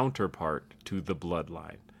true counterpart to the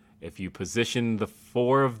Bloodline. If you position the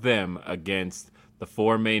four of them against the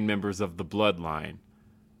four main members of the Bloodline,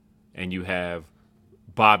 and you have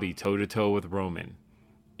Bobby toe-to-toe with Roman,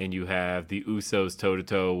 and you have the Usos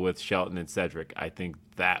toe-to-toe with Shelton and Cedric, I think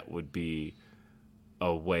that would be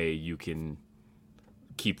a way you can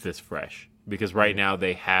keep this fresh. Because right now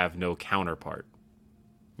they have no counterpart.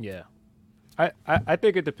 Yeah. I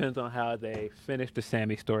think it depends on how they finish the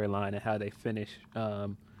Sammy storyline and how they finish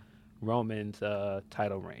Roman's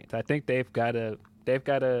title reigns. I think they've got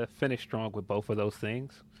to finish strong with both of those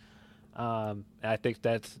things. I think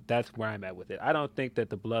that's where I'm at with it. I don't think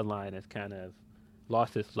that the Bloodline has kind of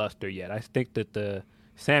lost its luster yet. I think that the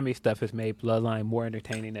Sammy stuff has made Bloodline more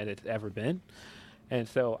entertaining than it's ever been. And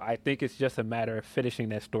so I think it's just a matter of finishing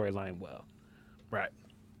that storyline well. Right.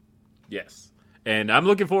 Yes. And I'm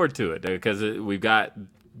looking forward to it because we've got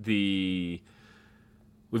some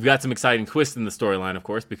exciting twists in the storyline, of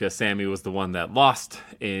course, because Sammy was the one that lost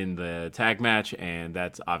in the tag match, and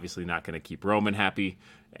that's obviously not going to keep Roman happy.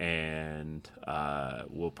 And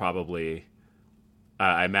we'll probably,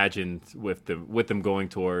 I imagine, with them going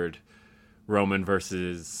toward Roman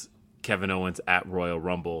versus Kevin Owens at Royal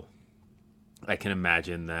Rumble, I can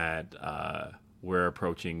imagine that we're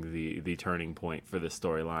approaching the turning point for this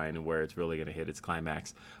storyline and where it's really going to hit its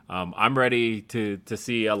climax. I'm ready to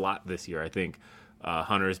see a lot this year. I think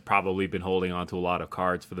Hunter's probably been holding on to a lot of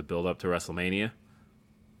cards for the build-up to WrestleMania.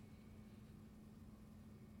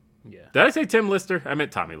 Yeah. Did I say Tim Lister? I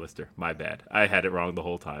meant Tommy Lister. My bad. I had it wrong the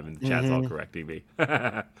whole time, and the chat's all correcting me.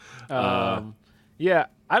 Yeah,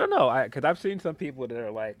 I don't know. Because I've seen some people that are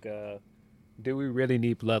like, do we really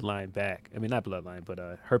need Bloodline back? I mean, not Bloodline, but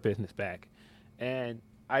Hurt Business back. And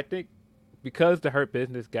I think because the Hurt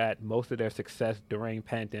Business got most of their success during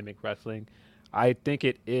pandemic wrestling, I think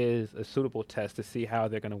it is a suitable test to see how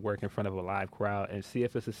they're going to work in front of a live crowd and see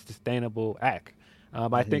if it's a sustainable act.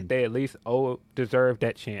 I think they at least deserve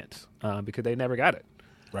that chance because they never got it.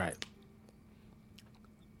 Right.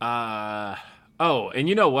 And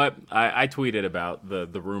you know what? I tweeted about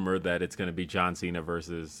the rumor that it's going to be John Cena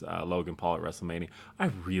versus Logan Paul at WrestleMania. I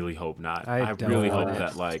really hope not. I really hope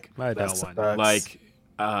that I don't want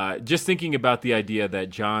it. Just thinking about the idea that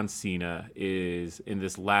John Cena is in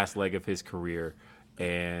this last leg of his career,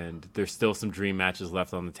 and there's still some dream matches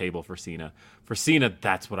left on the table for Cena. For Cena,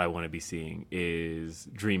 that's what I want to be seeing is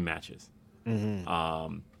dream matches.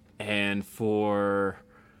 And then for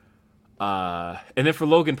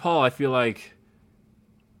Logan Paul, I feel like,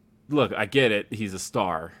 look, I get it, he's a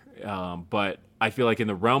star, but I feel like in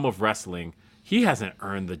the realm of wrestling, he hasn't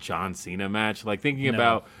earned the John Cena match. Like, thinking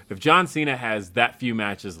about if John Cena has that few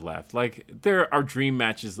matches left, like, there are dream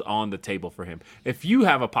matches on the table for him. If you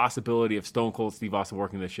have a possibility of Stone Cold Steve Austin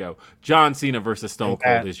working the show, John Cena versus Stone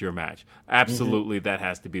Cold is your match. Absolutely, that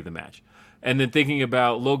has to be the match. And then thinking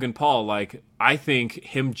about Logan Paul, like, I think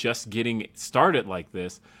him just getting started like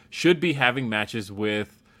this should be having matches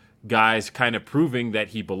with guys kind of proving that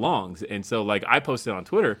he belongs. And so, like, I posted on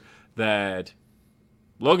Twitter that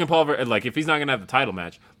Logan Paul, like, if he's not going to have the title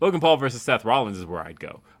match, Logan Paul versus Seth Rollins is where I'd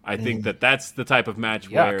go. I think that's the type of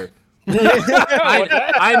match where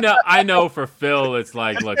I know for Phil, it's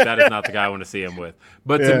like, look, that is not the guy I want to see him with.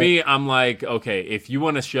 But to me, I'm like, okay, if you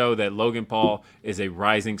want to show that Logan Paul is a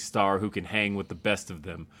rising star who can hang with the best of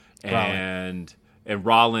them, and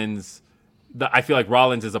Rollins, I feel like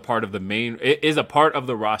Rollins is a part of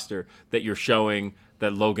the roster that you're showing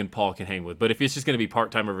that Logan Paul can hang with. But if it's just going to be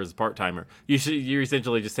part-timer versus part-timer, you're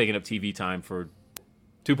essentially just taking up TV time for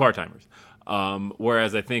two part-timers.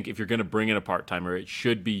 Whereas I think if you're going to bring in a part-timer, it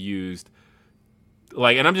should be used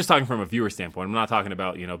like, and I'm just talking from a viewer standpoint. I'm not talking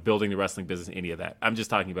about, building the wrestling business, any of that. I'm just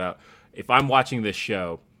talking about if I'm watching this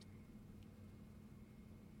show,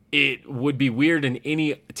 it would be weird in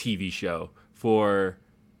any TV show for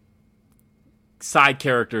side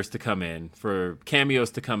characters to come in, for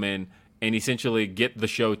cameos to come in and essentially get the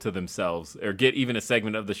show to themselves, or get even a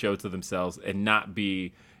segment of the show to themselves and not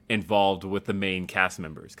be involved with the main cast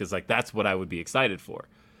members. Because, like, that's what I would be excited for.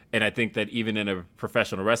 And I think that even in a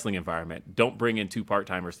professional wrestling environment, don't bring in 2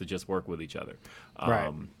 part-timers to just work with each other.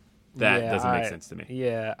 Right. That doesn't make sense to me.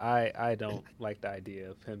 Yeah, I don't like the idea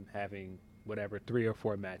of him having whatever 3 or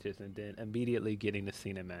 4 matches and then immediately getting the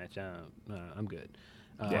Cena match. I'm good.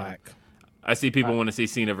 I see people want to see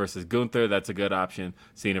Cena versus Gunther. That's a good option.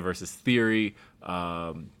 Cena versus Theory.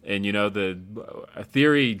 And, the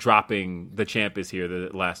Theory dropping the champ is here the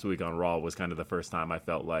last week on Raw was kind of the first time I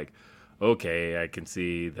felt like, okay, I can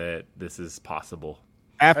see that this is possible.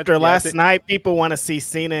 After last night, people want to see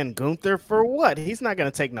Cena and Gunther for what? He's not going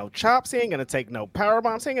to take no chops. He ain't going to take no power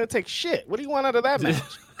bombs. He ain't going to take shit. What do you want out of that match?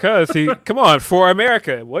 Because come on, for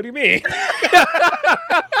America. What do you mean?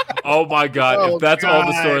 Oh my God! If that's all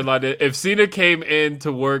the storyline, if Cena came in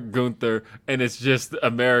to work Gunther and it's just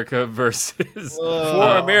America versus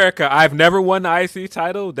for America, I've never won the IC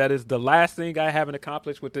title. That is the last thing I haven't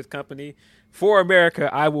accomplished with this company. For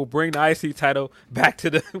America, I will bring the IC title back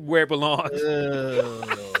to where it belongs.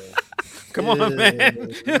 Come on,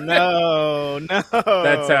 man. No.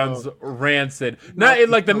 That sounds rancid.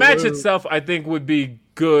 The match itself, I think, would be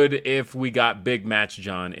good if we got Big Match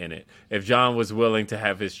John in it. If John was willing to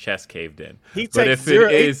have his chest caved in. He takes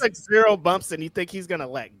 0 bumps, and you think he's going to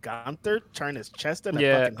let Gunther turn his chest in?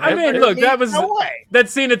 I mean, look,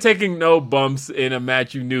 that's Cena taking no bumps in a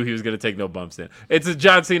match you knew he was going to take no bumps in. It's a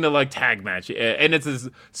John Cena tag match, and it's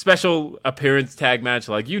a special appearance tag match.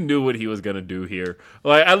 Like, you knew what he was going to do here.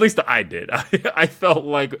 Like, at least I did. I felt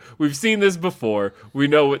like we've seen this before. We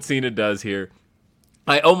know what Cena does here.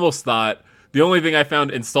 I almost thought the only thing I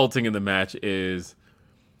found insulting in the match is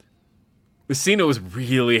Cena was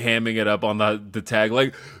really hamming it up on the tag,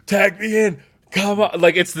 like, tag me in, come on.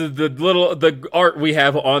 Like, it's the art we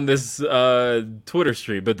have on this Twitter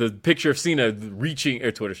stream, but the picture of Cena reaching,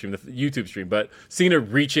 or Twitter stream, the YouTube stream, but Cena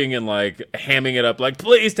reaching and, like, hamming it up, like,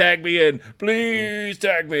 please tag me in, please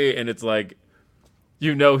tag me. And it's like,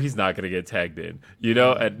 he's not going to get tagged in.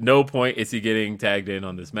 At no point is he getting tagged in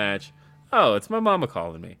on this match. Oh, it's my mama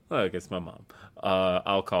calling me. Look, it's my mom.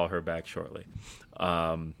 I'll call her back shortly.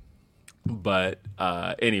 But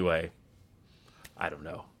anyway, I don't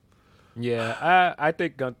know. Yeah, I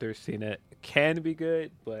think Gunther Cena can be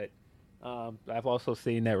good, but I've also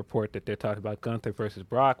seen that report that they're talking about Gunther versus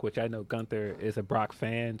Brock, which I know Gunther is a Brock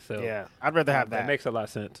fan. So yeah, I'd rather have that. That makes a lot of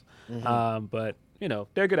sense. Mm-hmm. But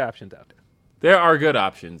there are good options out there. There are good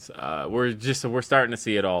options. We're starting to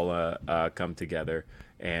see it all come together.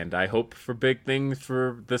 And I hope for big things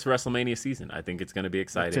for this WrestleMania season. I think it's going to be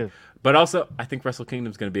exciting. But also, I think Wrestle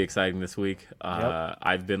Kingdom is going to be exciting this week.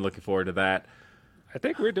 I've been looking forward to that. I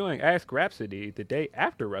think we're doing Ask Grapsody the day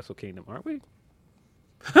after Wrestle Kingdom, aren't we?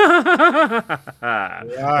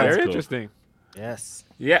 Very interesting. Yes.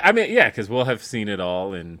 Yeah, I mean, because we'll have seen it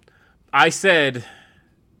all. And I said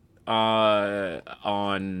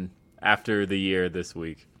on After the Year this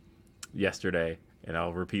week, yesterday, and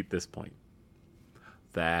I'll repeat this point,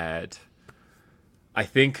 that I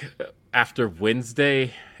think after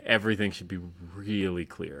Wednesday, everything should be really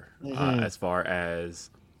clear as far as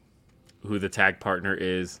who the tag partner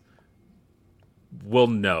is. We'll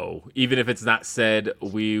know. Even if it's not said,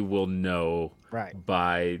 we will know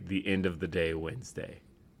by the end of the day Wednesday.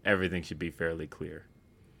 Everything should be fairly clear.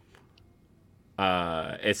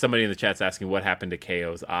 As somebody in the chat's asking what happened to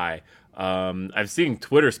KO's eye. I've seen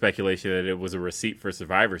Twitter speculation that it was a receipt for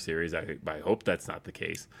Survivor Series. I hope that's not the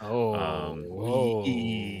case. Hope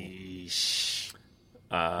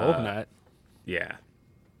not. Yeah.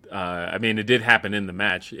 I mean, it did happen in the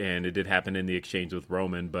match, and it did happen in the exchange with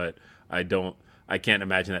Roman, but I can't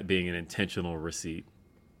imagine that being an intentional receipt.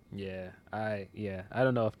 Yeah, I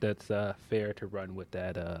don't know if that's fair to run with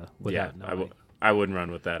that. Without knowing. I wouldn't run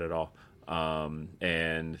with that at all.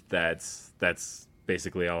 And that's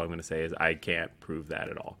basically all I'm going to say is I can't prove that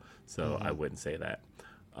at all. So I wouldn't say that.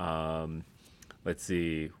 Let's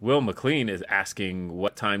see. Will McLean is asking,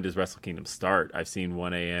 what time does Wrestle Kingdom start? I've seen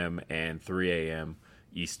 1 a.m. and 3 a.m.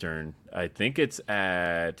 Eastern. I think it's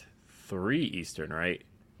at 3 Eastern, right?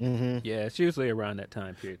 Mm-hmm. Yeah, it's usually around that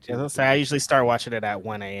time period, too. Yeah, so I usually start watching it at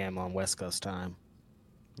 1 a.m. on West Coast time.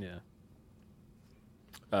 Yeah.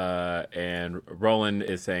 And Roland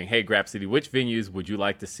is saying, hey, Grapsody, which venues would you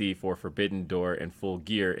like to see for Forbidden Door and Full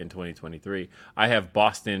Gear in 2023? I have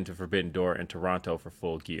Boston to Forbidden Door and Toronto for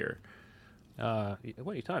Full Gear. What are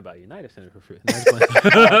you talking about? United Center for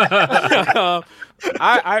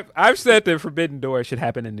I've said that Forbidden Door should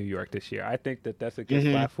happen in New York this year. I think that that's a good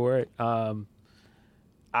spot for it.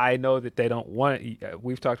 I know that they don't want it.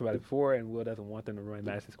 We've talked about it before, and Will doesn't want them to run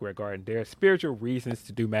Madison Square Garden. There are spiritual reasons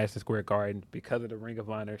to do Madison Square Garden because of the Ring of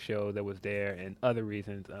Honor show that was there and other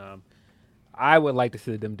reasons. I would like to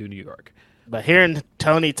see them do New York. But hearing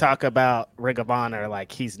Tony talk about Ring of Honor,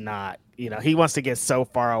 like he's not, he wants to get so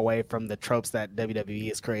far away from the tropes that WWE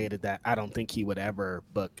has created that I don't think he would ever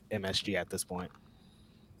book MSG at this point.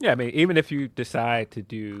 Yeah, I mean, even if you decide to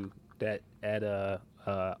do that at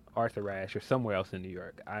Arthur Ashe or somewhere else in New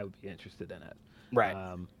York, I would be interested in it. Right.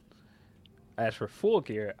 As for Full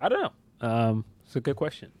Gear, I don't know. It's a good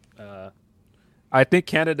question. I think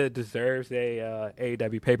Canada deserves a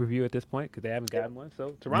AEW pay-per-view at this point because they haven't gotten one.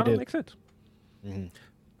 So Toronto makes sense. Mm-hmm.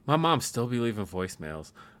 My mom still be leaving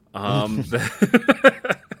voicemails. I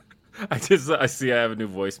see I have a new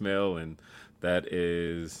voicemail, and that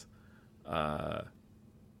is, I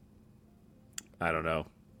don't know,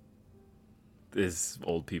 this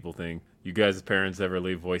old people thing. You guys' parents ever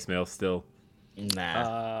leave voicemails still?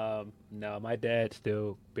 Nah. No, my dad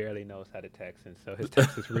still barely knows how to text, and so his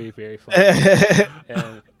texts read very funny.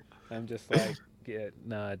 And I'm just like, yeah,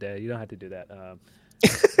 nah, Dad, you don't have to do that.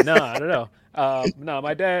 No, I don't know. No,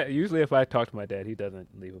 my dad. Usually, if I talk to my dad, he doesn't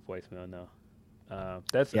leave a voicemail. No,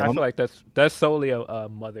 I feel like that's solely a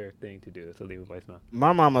mother thing to do. To leave a voicemail.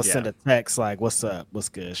 My mom will send a text like, "What's up? What's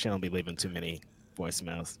good?" She don't be leaving too many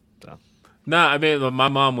voicemails. So. Nah, I mean, my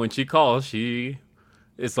mom, when she calls,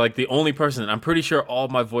 it's like the only person. I'm pretty sure all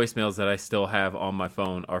my voicemails that I still have on my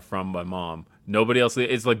phone are from my mom. Nobody else.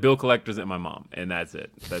 It's like bill collectors and my mom, and that's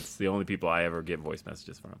it. That's the only people I ever get voice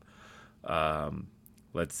messages from.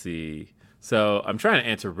 Let's see. So I'm trying to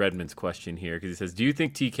answer Redmond's question here because he says, do you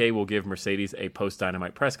think TK will give Mercedes a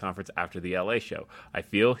post-Dynamite press conference after the LA show? I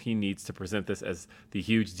feel he needs to present this as the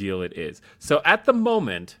huge deal it is. So at the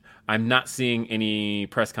moment, I'm not seeing any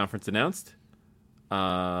press conference announced.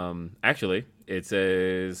 Actually, it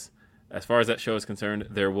says, as far as that show is concerned,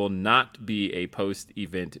 there will not be a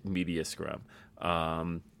post-event media scrum.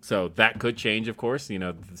 So that could change, of course.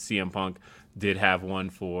 CM Punk did have one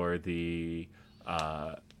for the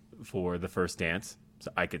first dance,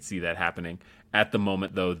 so I could see that happening. At the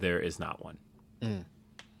moment, though, there is not one.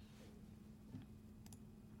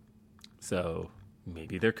 So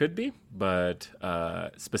maybe there could be, but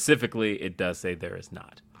specifically, it does say there is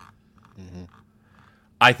not. Mm-hmm.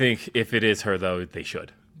 I think if it is her, though, they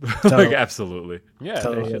should. Absolutely.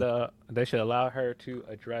 Yeah, they should allow her to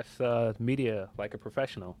address media like a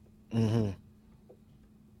professional. Mm-hmm.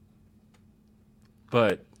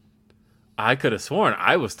 But I could have sworn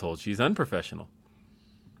I was told she's unprofessional.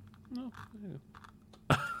 No.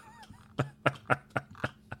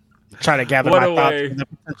 Trying to gather my thoughts on the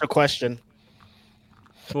potential question.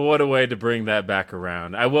 Well, what a way to bring that back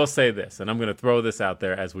around. I will say this, and I'm going to throw this out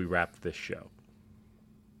there as we wrap this show.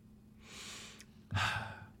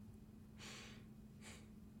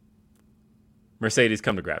 Mercedes,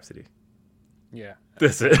 come to Grapsody. Yeah.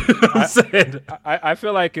 That's it. I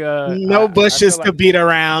feel like no bushes to beat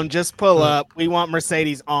around. Just pull up. We want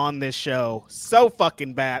Mercedes on this show. So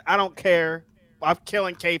fucking bad. I don't care. I'm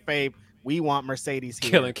killing kayfabe. We want Mercedes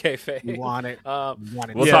here. Killing kayfabe. We want it.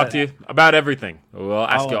 We'll talk to you about everything. We'll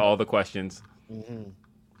ask you all the questions. Mm-hmm.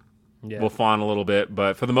 Yeah. We'll fawn a little bit,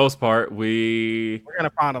 but for the most part, we're gonna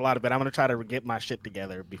fawn a lot of it. I'm gonna try to get my shit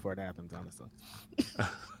together before it happens. Honestly.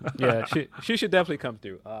 Yeah, she should definitely come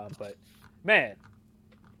through. But man,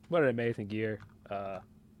 what an amazing year. I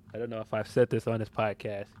don't know if I've said this on this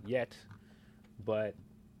podcast yet, but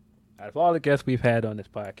out of all the guests we've had on this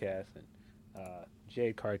podcast, and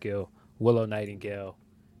Jade Cargill, Willow Nightingale,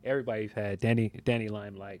 everybody we've had, Danny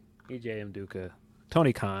Limelight, EJ Mduka,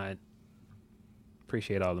 Tony Khan.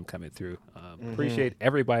 Appreciate all of them coming through. Appreciate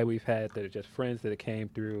everybody we've had that are just friends that came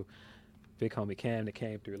through. Big homie Cam that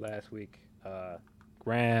came through last week.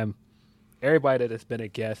 Graham, everybody that has been a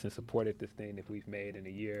guest and supported this thing that we've made in a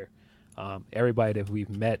year. Everybody that we've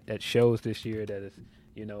met at shows this year that has,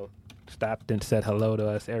 stopped and said hello to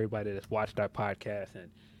us. Everybody that's watched our podcast and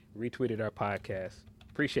retweeted our podcast.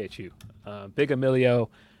 Appreciate you. Big Emilio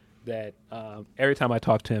that every time I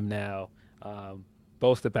talk to him now,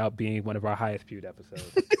 boast about being one of our highest viewed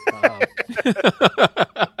episodes.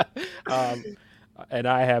 And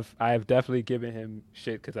I have definitely given him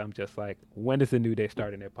shit because I'm just like, when is the New Day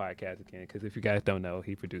starting their podcast again? Because if you guys don't know,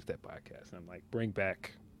 he produced that podcast. And I'm like, bring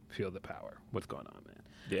back feel the power. What's going on, man?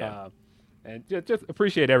 Yeah. And just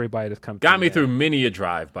appreciate everybody that's come. Got me through many a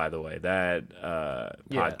drive, by the way. That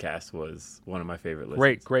podcast was one of my favorite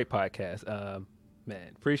listens. Great podcast.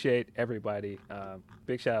 Man, appreciate everybody.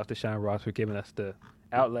 Big shout out to Sean Ross for giving us the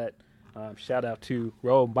outlet. Shout out to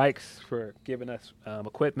Roll Mikes for giving us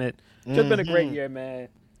equipment. Just been a great year, man.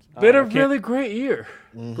 Been a really great year.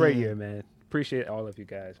 Great year, man. Appreciate all of you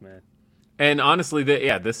guys, man. And honestly,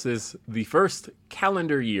 this is the first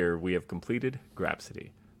calendar year we have completed Grapsody.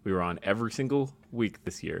 We were on every single week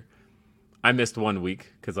this year. I missed 1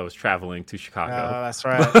 week because I was traveling to Chicago. Oh, that's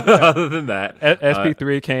right. Other than that,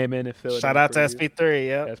 SP3 came in and filled. Shout out to SP3.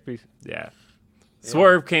 Yeah. Yeah.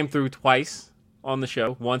 Swerve came through twice on the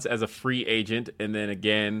show. Once as a free agent, and then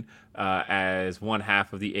again as one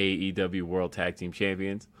half of the AEW World Tag Team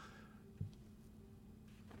Champions.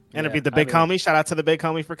 Interviewed the big homie. Shout out to the big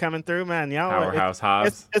homie for coming through, man. Y'all, Powerhouse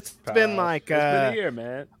Hobbs. It's been like it's been a year,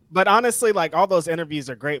 man. But honestly, like all those interviews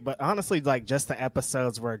are great. But honestly, like just the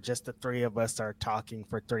episodes where just the three of us are talking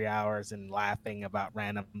for 3 hours and laughing about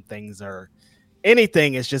random things or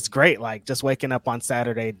anything is just great. Like just waking up on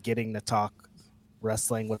Saturday, getting to talk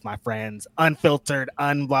wrestling with my friends, unfiltered,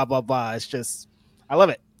 blah blah blah. It's just, I love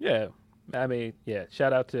it. Yeah, I mean, yeah.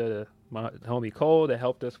 Shout out to my homie Cole that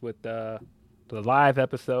helped us with the live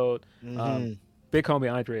episode. Big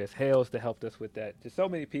homie Andreas Hales that helped us with that. Just so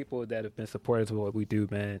many people that have been supporters of what we do,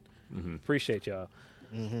 man. Appreciate y'all.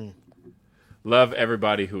 Love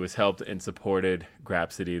everybody who has helped and supported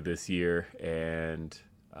Grapsody this year. And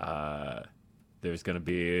there's going to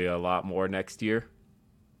be a lot more next year.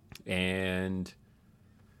 And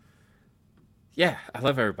yeah, I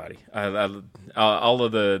love everybody. All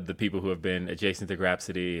of the people who have been adjacent to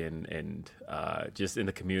Grapsody and just in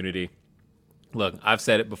the community. Look, I've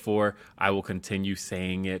said it before. I will continue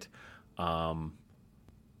saying it.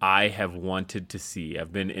 I have wanted to see.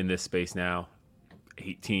 I've been in this space now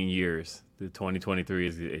 18 years. The 2023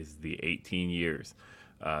 is the 18 years.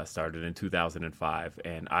 Started in 2005.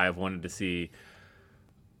 And I've wanted to see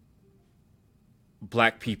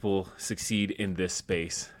Black people succeed in this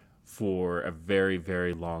space for a very,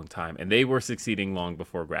 very long time. And they were succeeding long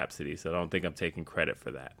before Grapsody, so I don't think I'm taking credit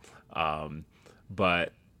for that.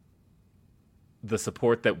 But the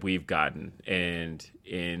support that we've gotten, and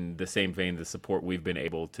in the same vein, the support we've been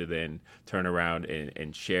able to then turn around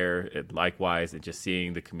and share it likewise, and just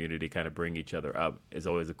seeing the community kind of bring each other up is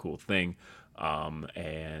always a cool thing.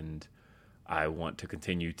 And I want to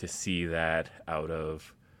continue to see that out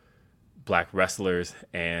of Black wrestlers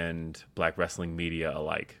and Black wrestling media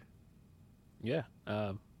alike. Yeah.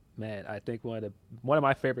 Man, I think one of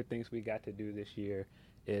my favorite things we got to do this year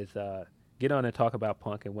is get on and talk about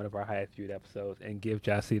Punk in one of our highest viewed episodes and give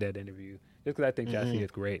Jossie that interview, just because I think Jossie is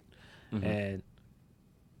great. And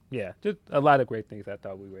yeah, just a lot of great things I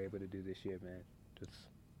thought we were able to do this year, man. Just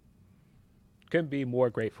couldn't be more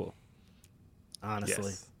grateful.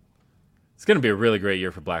 Honestly. Yes. It's going to be a really great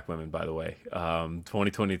year for Black women, by the way.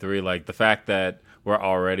 2023, like the fact that we're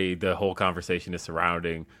already, the whole conversation is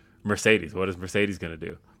surrounding Mercedes. What is Mercedes going to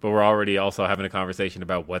do? But we're already also having a conversation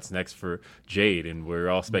about what's next for Jade, and we're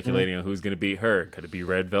all speculating on who's going to beat her. Could it be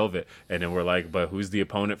Red Velvet? And then we're like, but who's the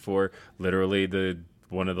opponent for literally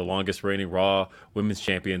one of the longest reigning Raw women's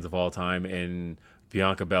champions of all time in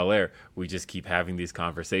Bianca Belair? We just keep having these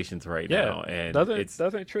conversations right now. And doesn't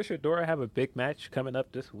Trish Adora have a big match coming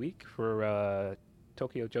up this week for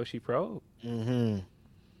Tokyo Joshi Pro?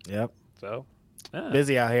 Yep. So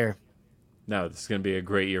busy out here. No, this is going to be a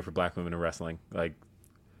great year for Black women in wrestling. Like,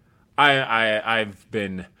 I've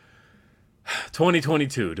been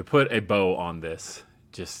 2022 to put a bow on this.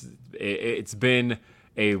 Just it's been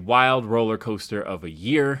a wild roller coaster of a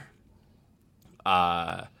year.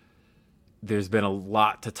 There's been a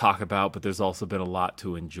lot to talk about, but there's also been a lot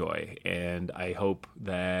to enjoy, and I hope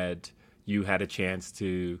that you had a chance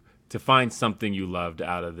to find something you loved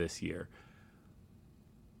out of this year.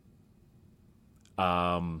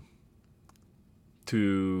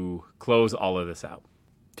 To close all of this out,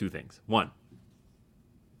 two things. One,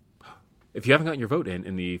 if you haven't gotten your vote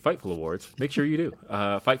in the Fightful Awards, make sure you do.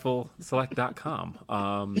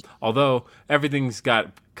 FightfulSelect.com. Although everything's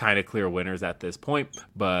got kind of clear winners at this point,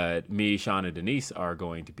 but me, Sean, and Denise are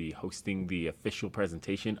going to be hosting the official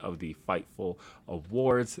presentation of the Fightful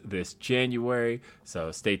Awards this January.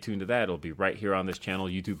 So stay tuned to that. It'll be right here on this channel,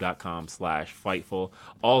 youtube.com/Fightful.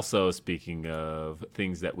 Also, speaking of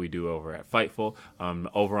things that we do over at Fightful,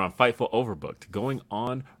 over on Fightful Overbooked, going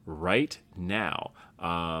on right now.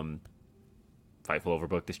 Fightful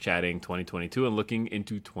Overbooked is chatting 2022 and looking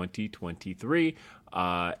into 2023.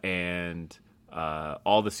 And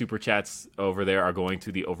All the super chats over there are going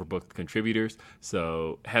to the Overbooked contributors.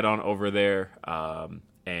 So head on over there.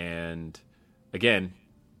 And again,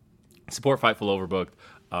 support Fightful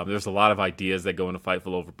Overbooked. There's a lot of ideas that go into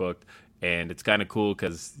Fightful Overbooked. And it's kind of cool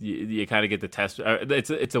because you kind of get the test.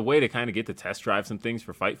 It's a way to kind of get to test drive some things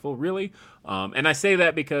for Fightful, really. And I say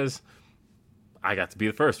that because I got to be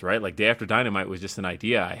the first, right? Like, Day After Dynamite was just an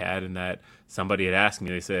idea I had, and that somebody had asked me.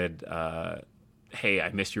 They said, hey, I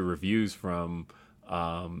missed your reviews from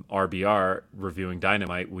RBR reviewing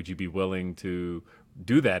Dynamite. Would you be willing to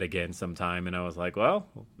do that again sometime? And I was like, well,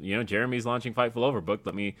 Jeremy's launching Fightful Overbooked.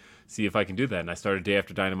 Let me see if I can do that. And I started Day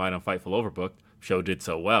After Dynamite on Fightful Overbooked. Show did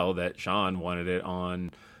so well that Sean wanted it on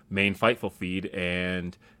main Fightful feed,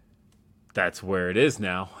 and that's where it is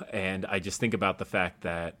now. And I just think about the fact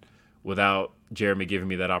that without Jeremy giving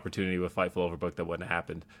me that opportunity with Fightful Overbooked, that wouldn't have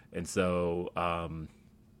happened. And so,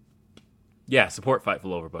 support Fightful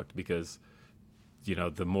Overbooked, because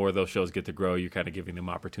the more those shows get to grow, you're kind of giving them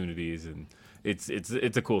opportunities, and it's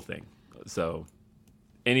a cool thing. So,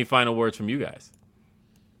 any final words from you guys?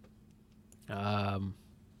 I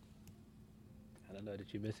don't know.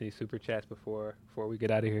 Did you miss any super chats before we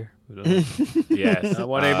get out of here? Yes. I don't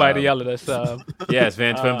want anybody to yell at us. Yes,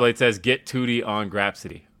 Van Twinblade says, get Tootie on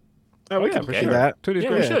Grapsody. Oh, we can pursue that. Tootie's Yeah,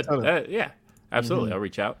 great. we should. Totally. Absolutely. Mm-hmm. I'll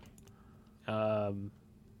reach out.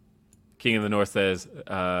 King of the North says,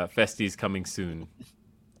 Festies coming soon.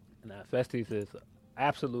 Nah, Festies is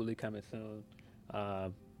absolutely coming soon.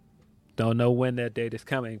 Don't know when that date is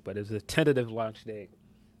coming, but it's a tentative launch date.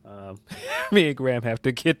 Me and Graham have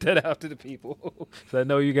to get that out to the people. So I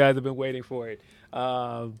know you guys have been waiting for it.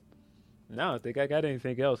 No, I don't think I got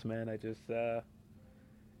anything else, man. I just,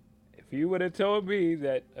 if you would have told me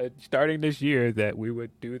that starting this year that we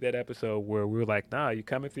would do that episode where we were like, nah, you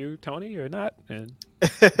coming through, Tony, or not? And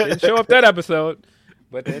didn't show up that episode.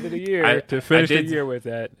 But at the end of the year, to finish the year with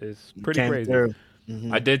that is pretty crazy.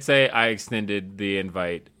 Mm-hmm. I did say I extended the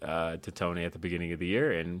invite to Tony at the beginning of the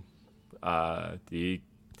year, and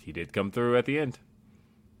he did come through at the end.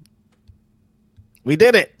 We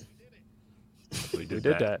did it. We did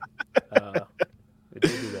that. We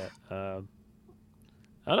did do that.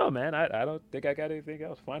 I don't know, man. I don't think I got anything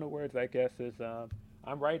else. Final words, I guess, is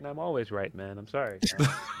I'm right and I'm always right, man. I'm sorry.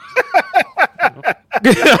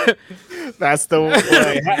 That's the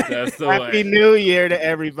way. Happy New Year to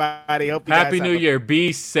everybody. Hope you Happy guys New Year.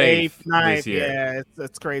 Be safe night. this year. Yeah,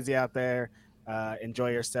 it's crazy out there.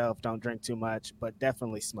 Enjoy yourself. Don't drink too much, but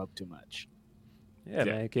definitely smoke too much. Yeah,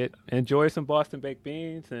 man. Enjoy some Boston baked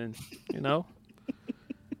beans, and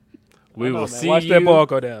we will see watch you. That ball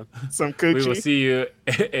go down. Some coochie. We will see you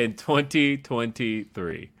in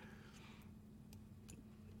 2023.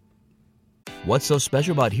 What's so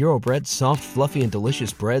special about Hero Bread's soft, fluffy, and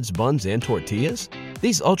delicious breads, buns, and tortillas?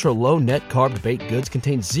 These ultra-low net-carb baked goods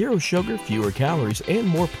contain zero sugar, fewer calories, and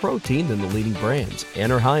more protein than the leading brands,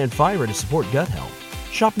 and are high in fiber to support gut health.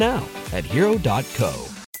 Shop now at Hero.co.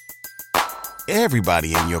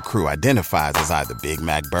 Everybody in your crew identifies as either Big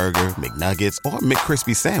Mac Burger, McNuggets, or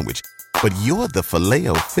McCrispy Sandwich. But you're the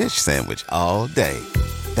Filet-O-Fish Sandwich all day.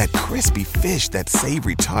 That crispy fish, that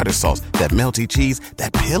savory tartar sauce, that melty cheese,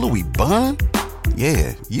 that pillowy bun.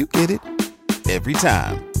 Yeah, you get it. Every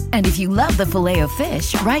time. And if you love the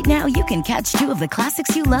Filet-O-Fish, right now you can catch two of the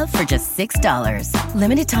classics you love for just $6.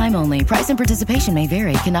 Limited time only. Price and participation may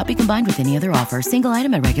vary. Cannot be combined with any other offer. Single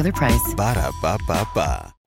item at regular price. Ba-da-ba-ba-ba.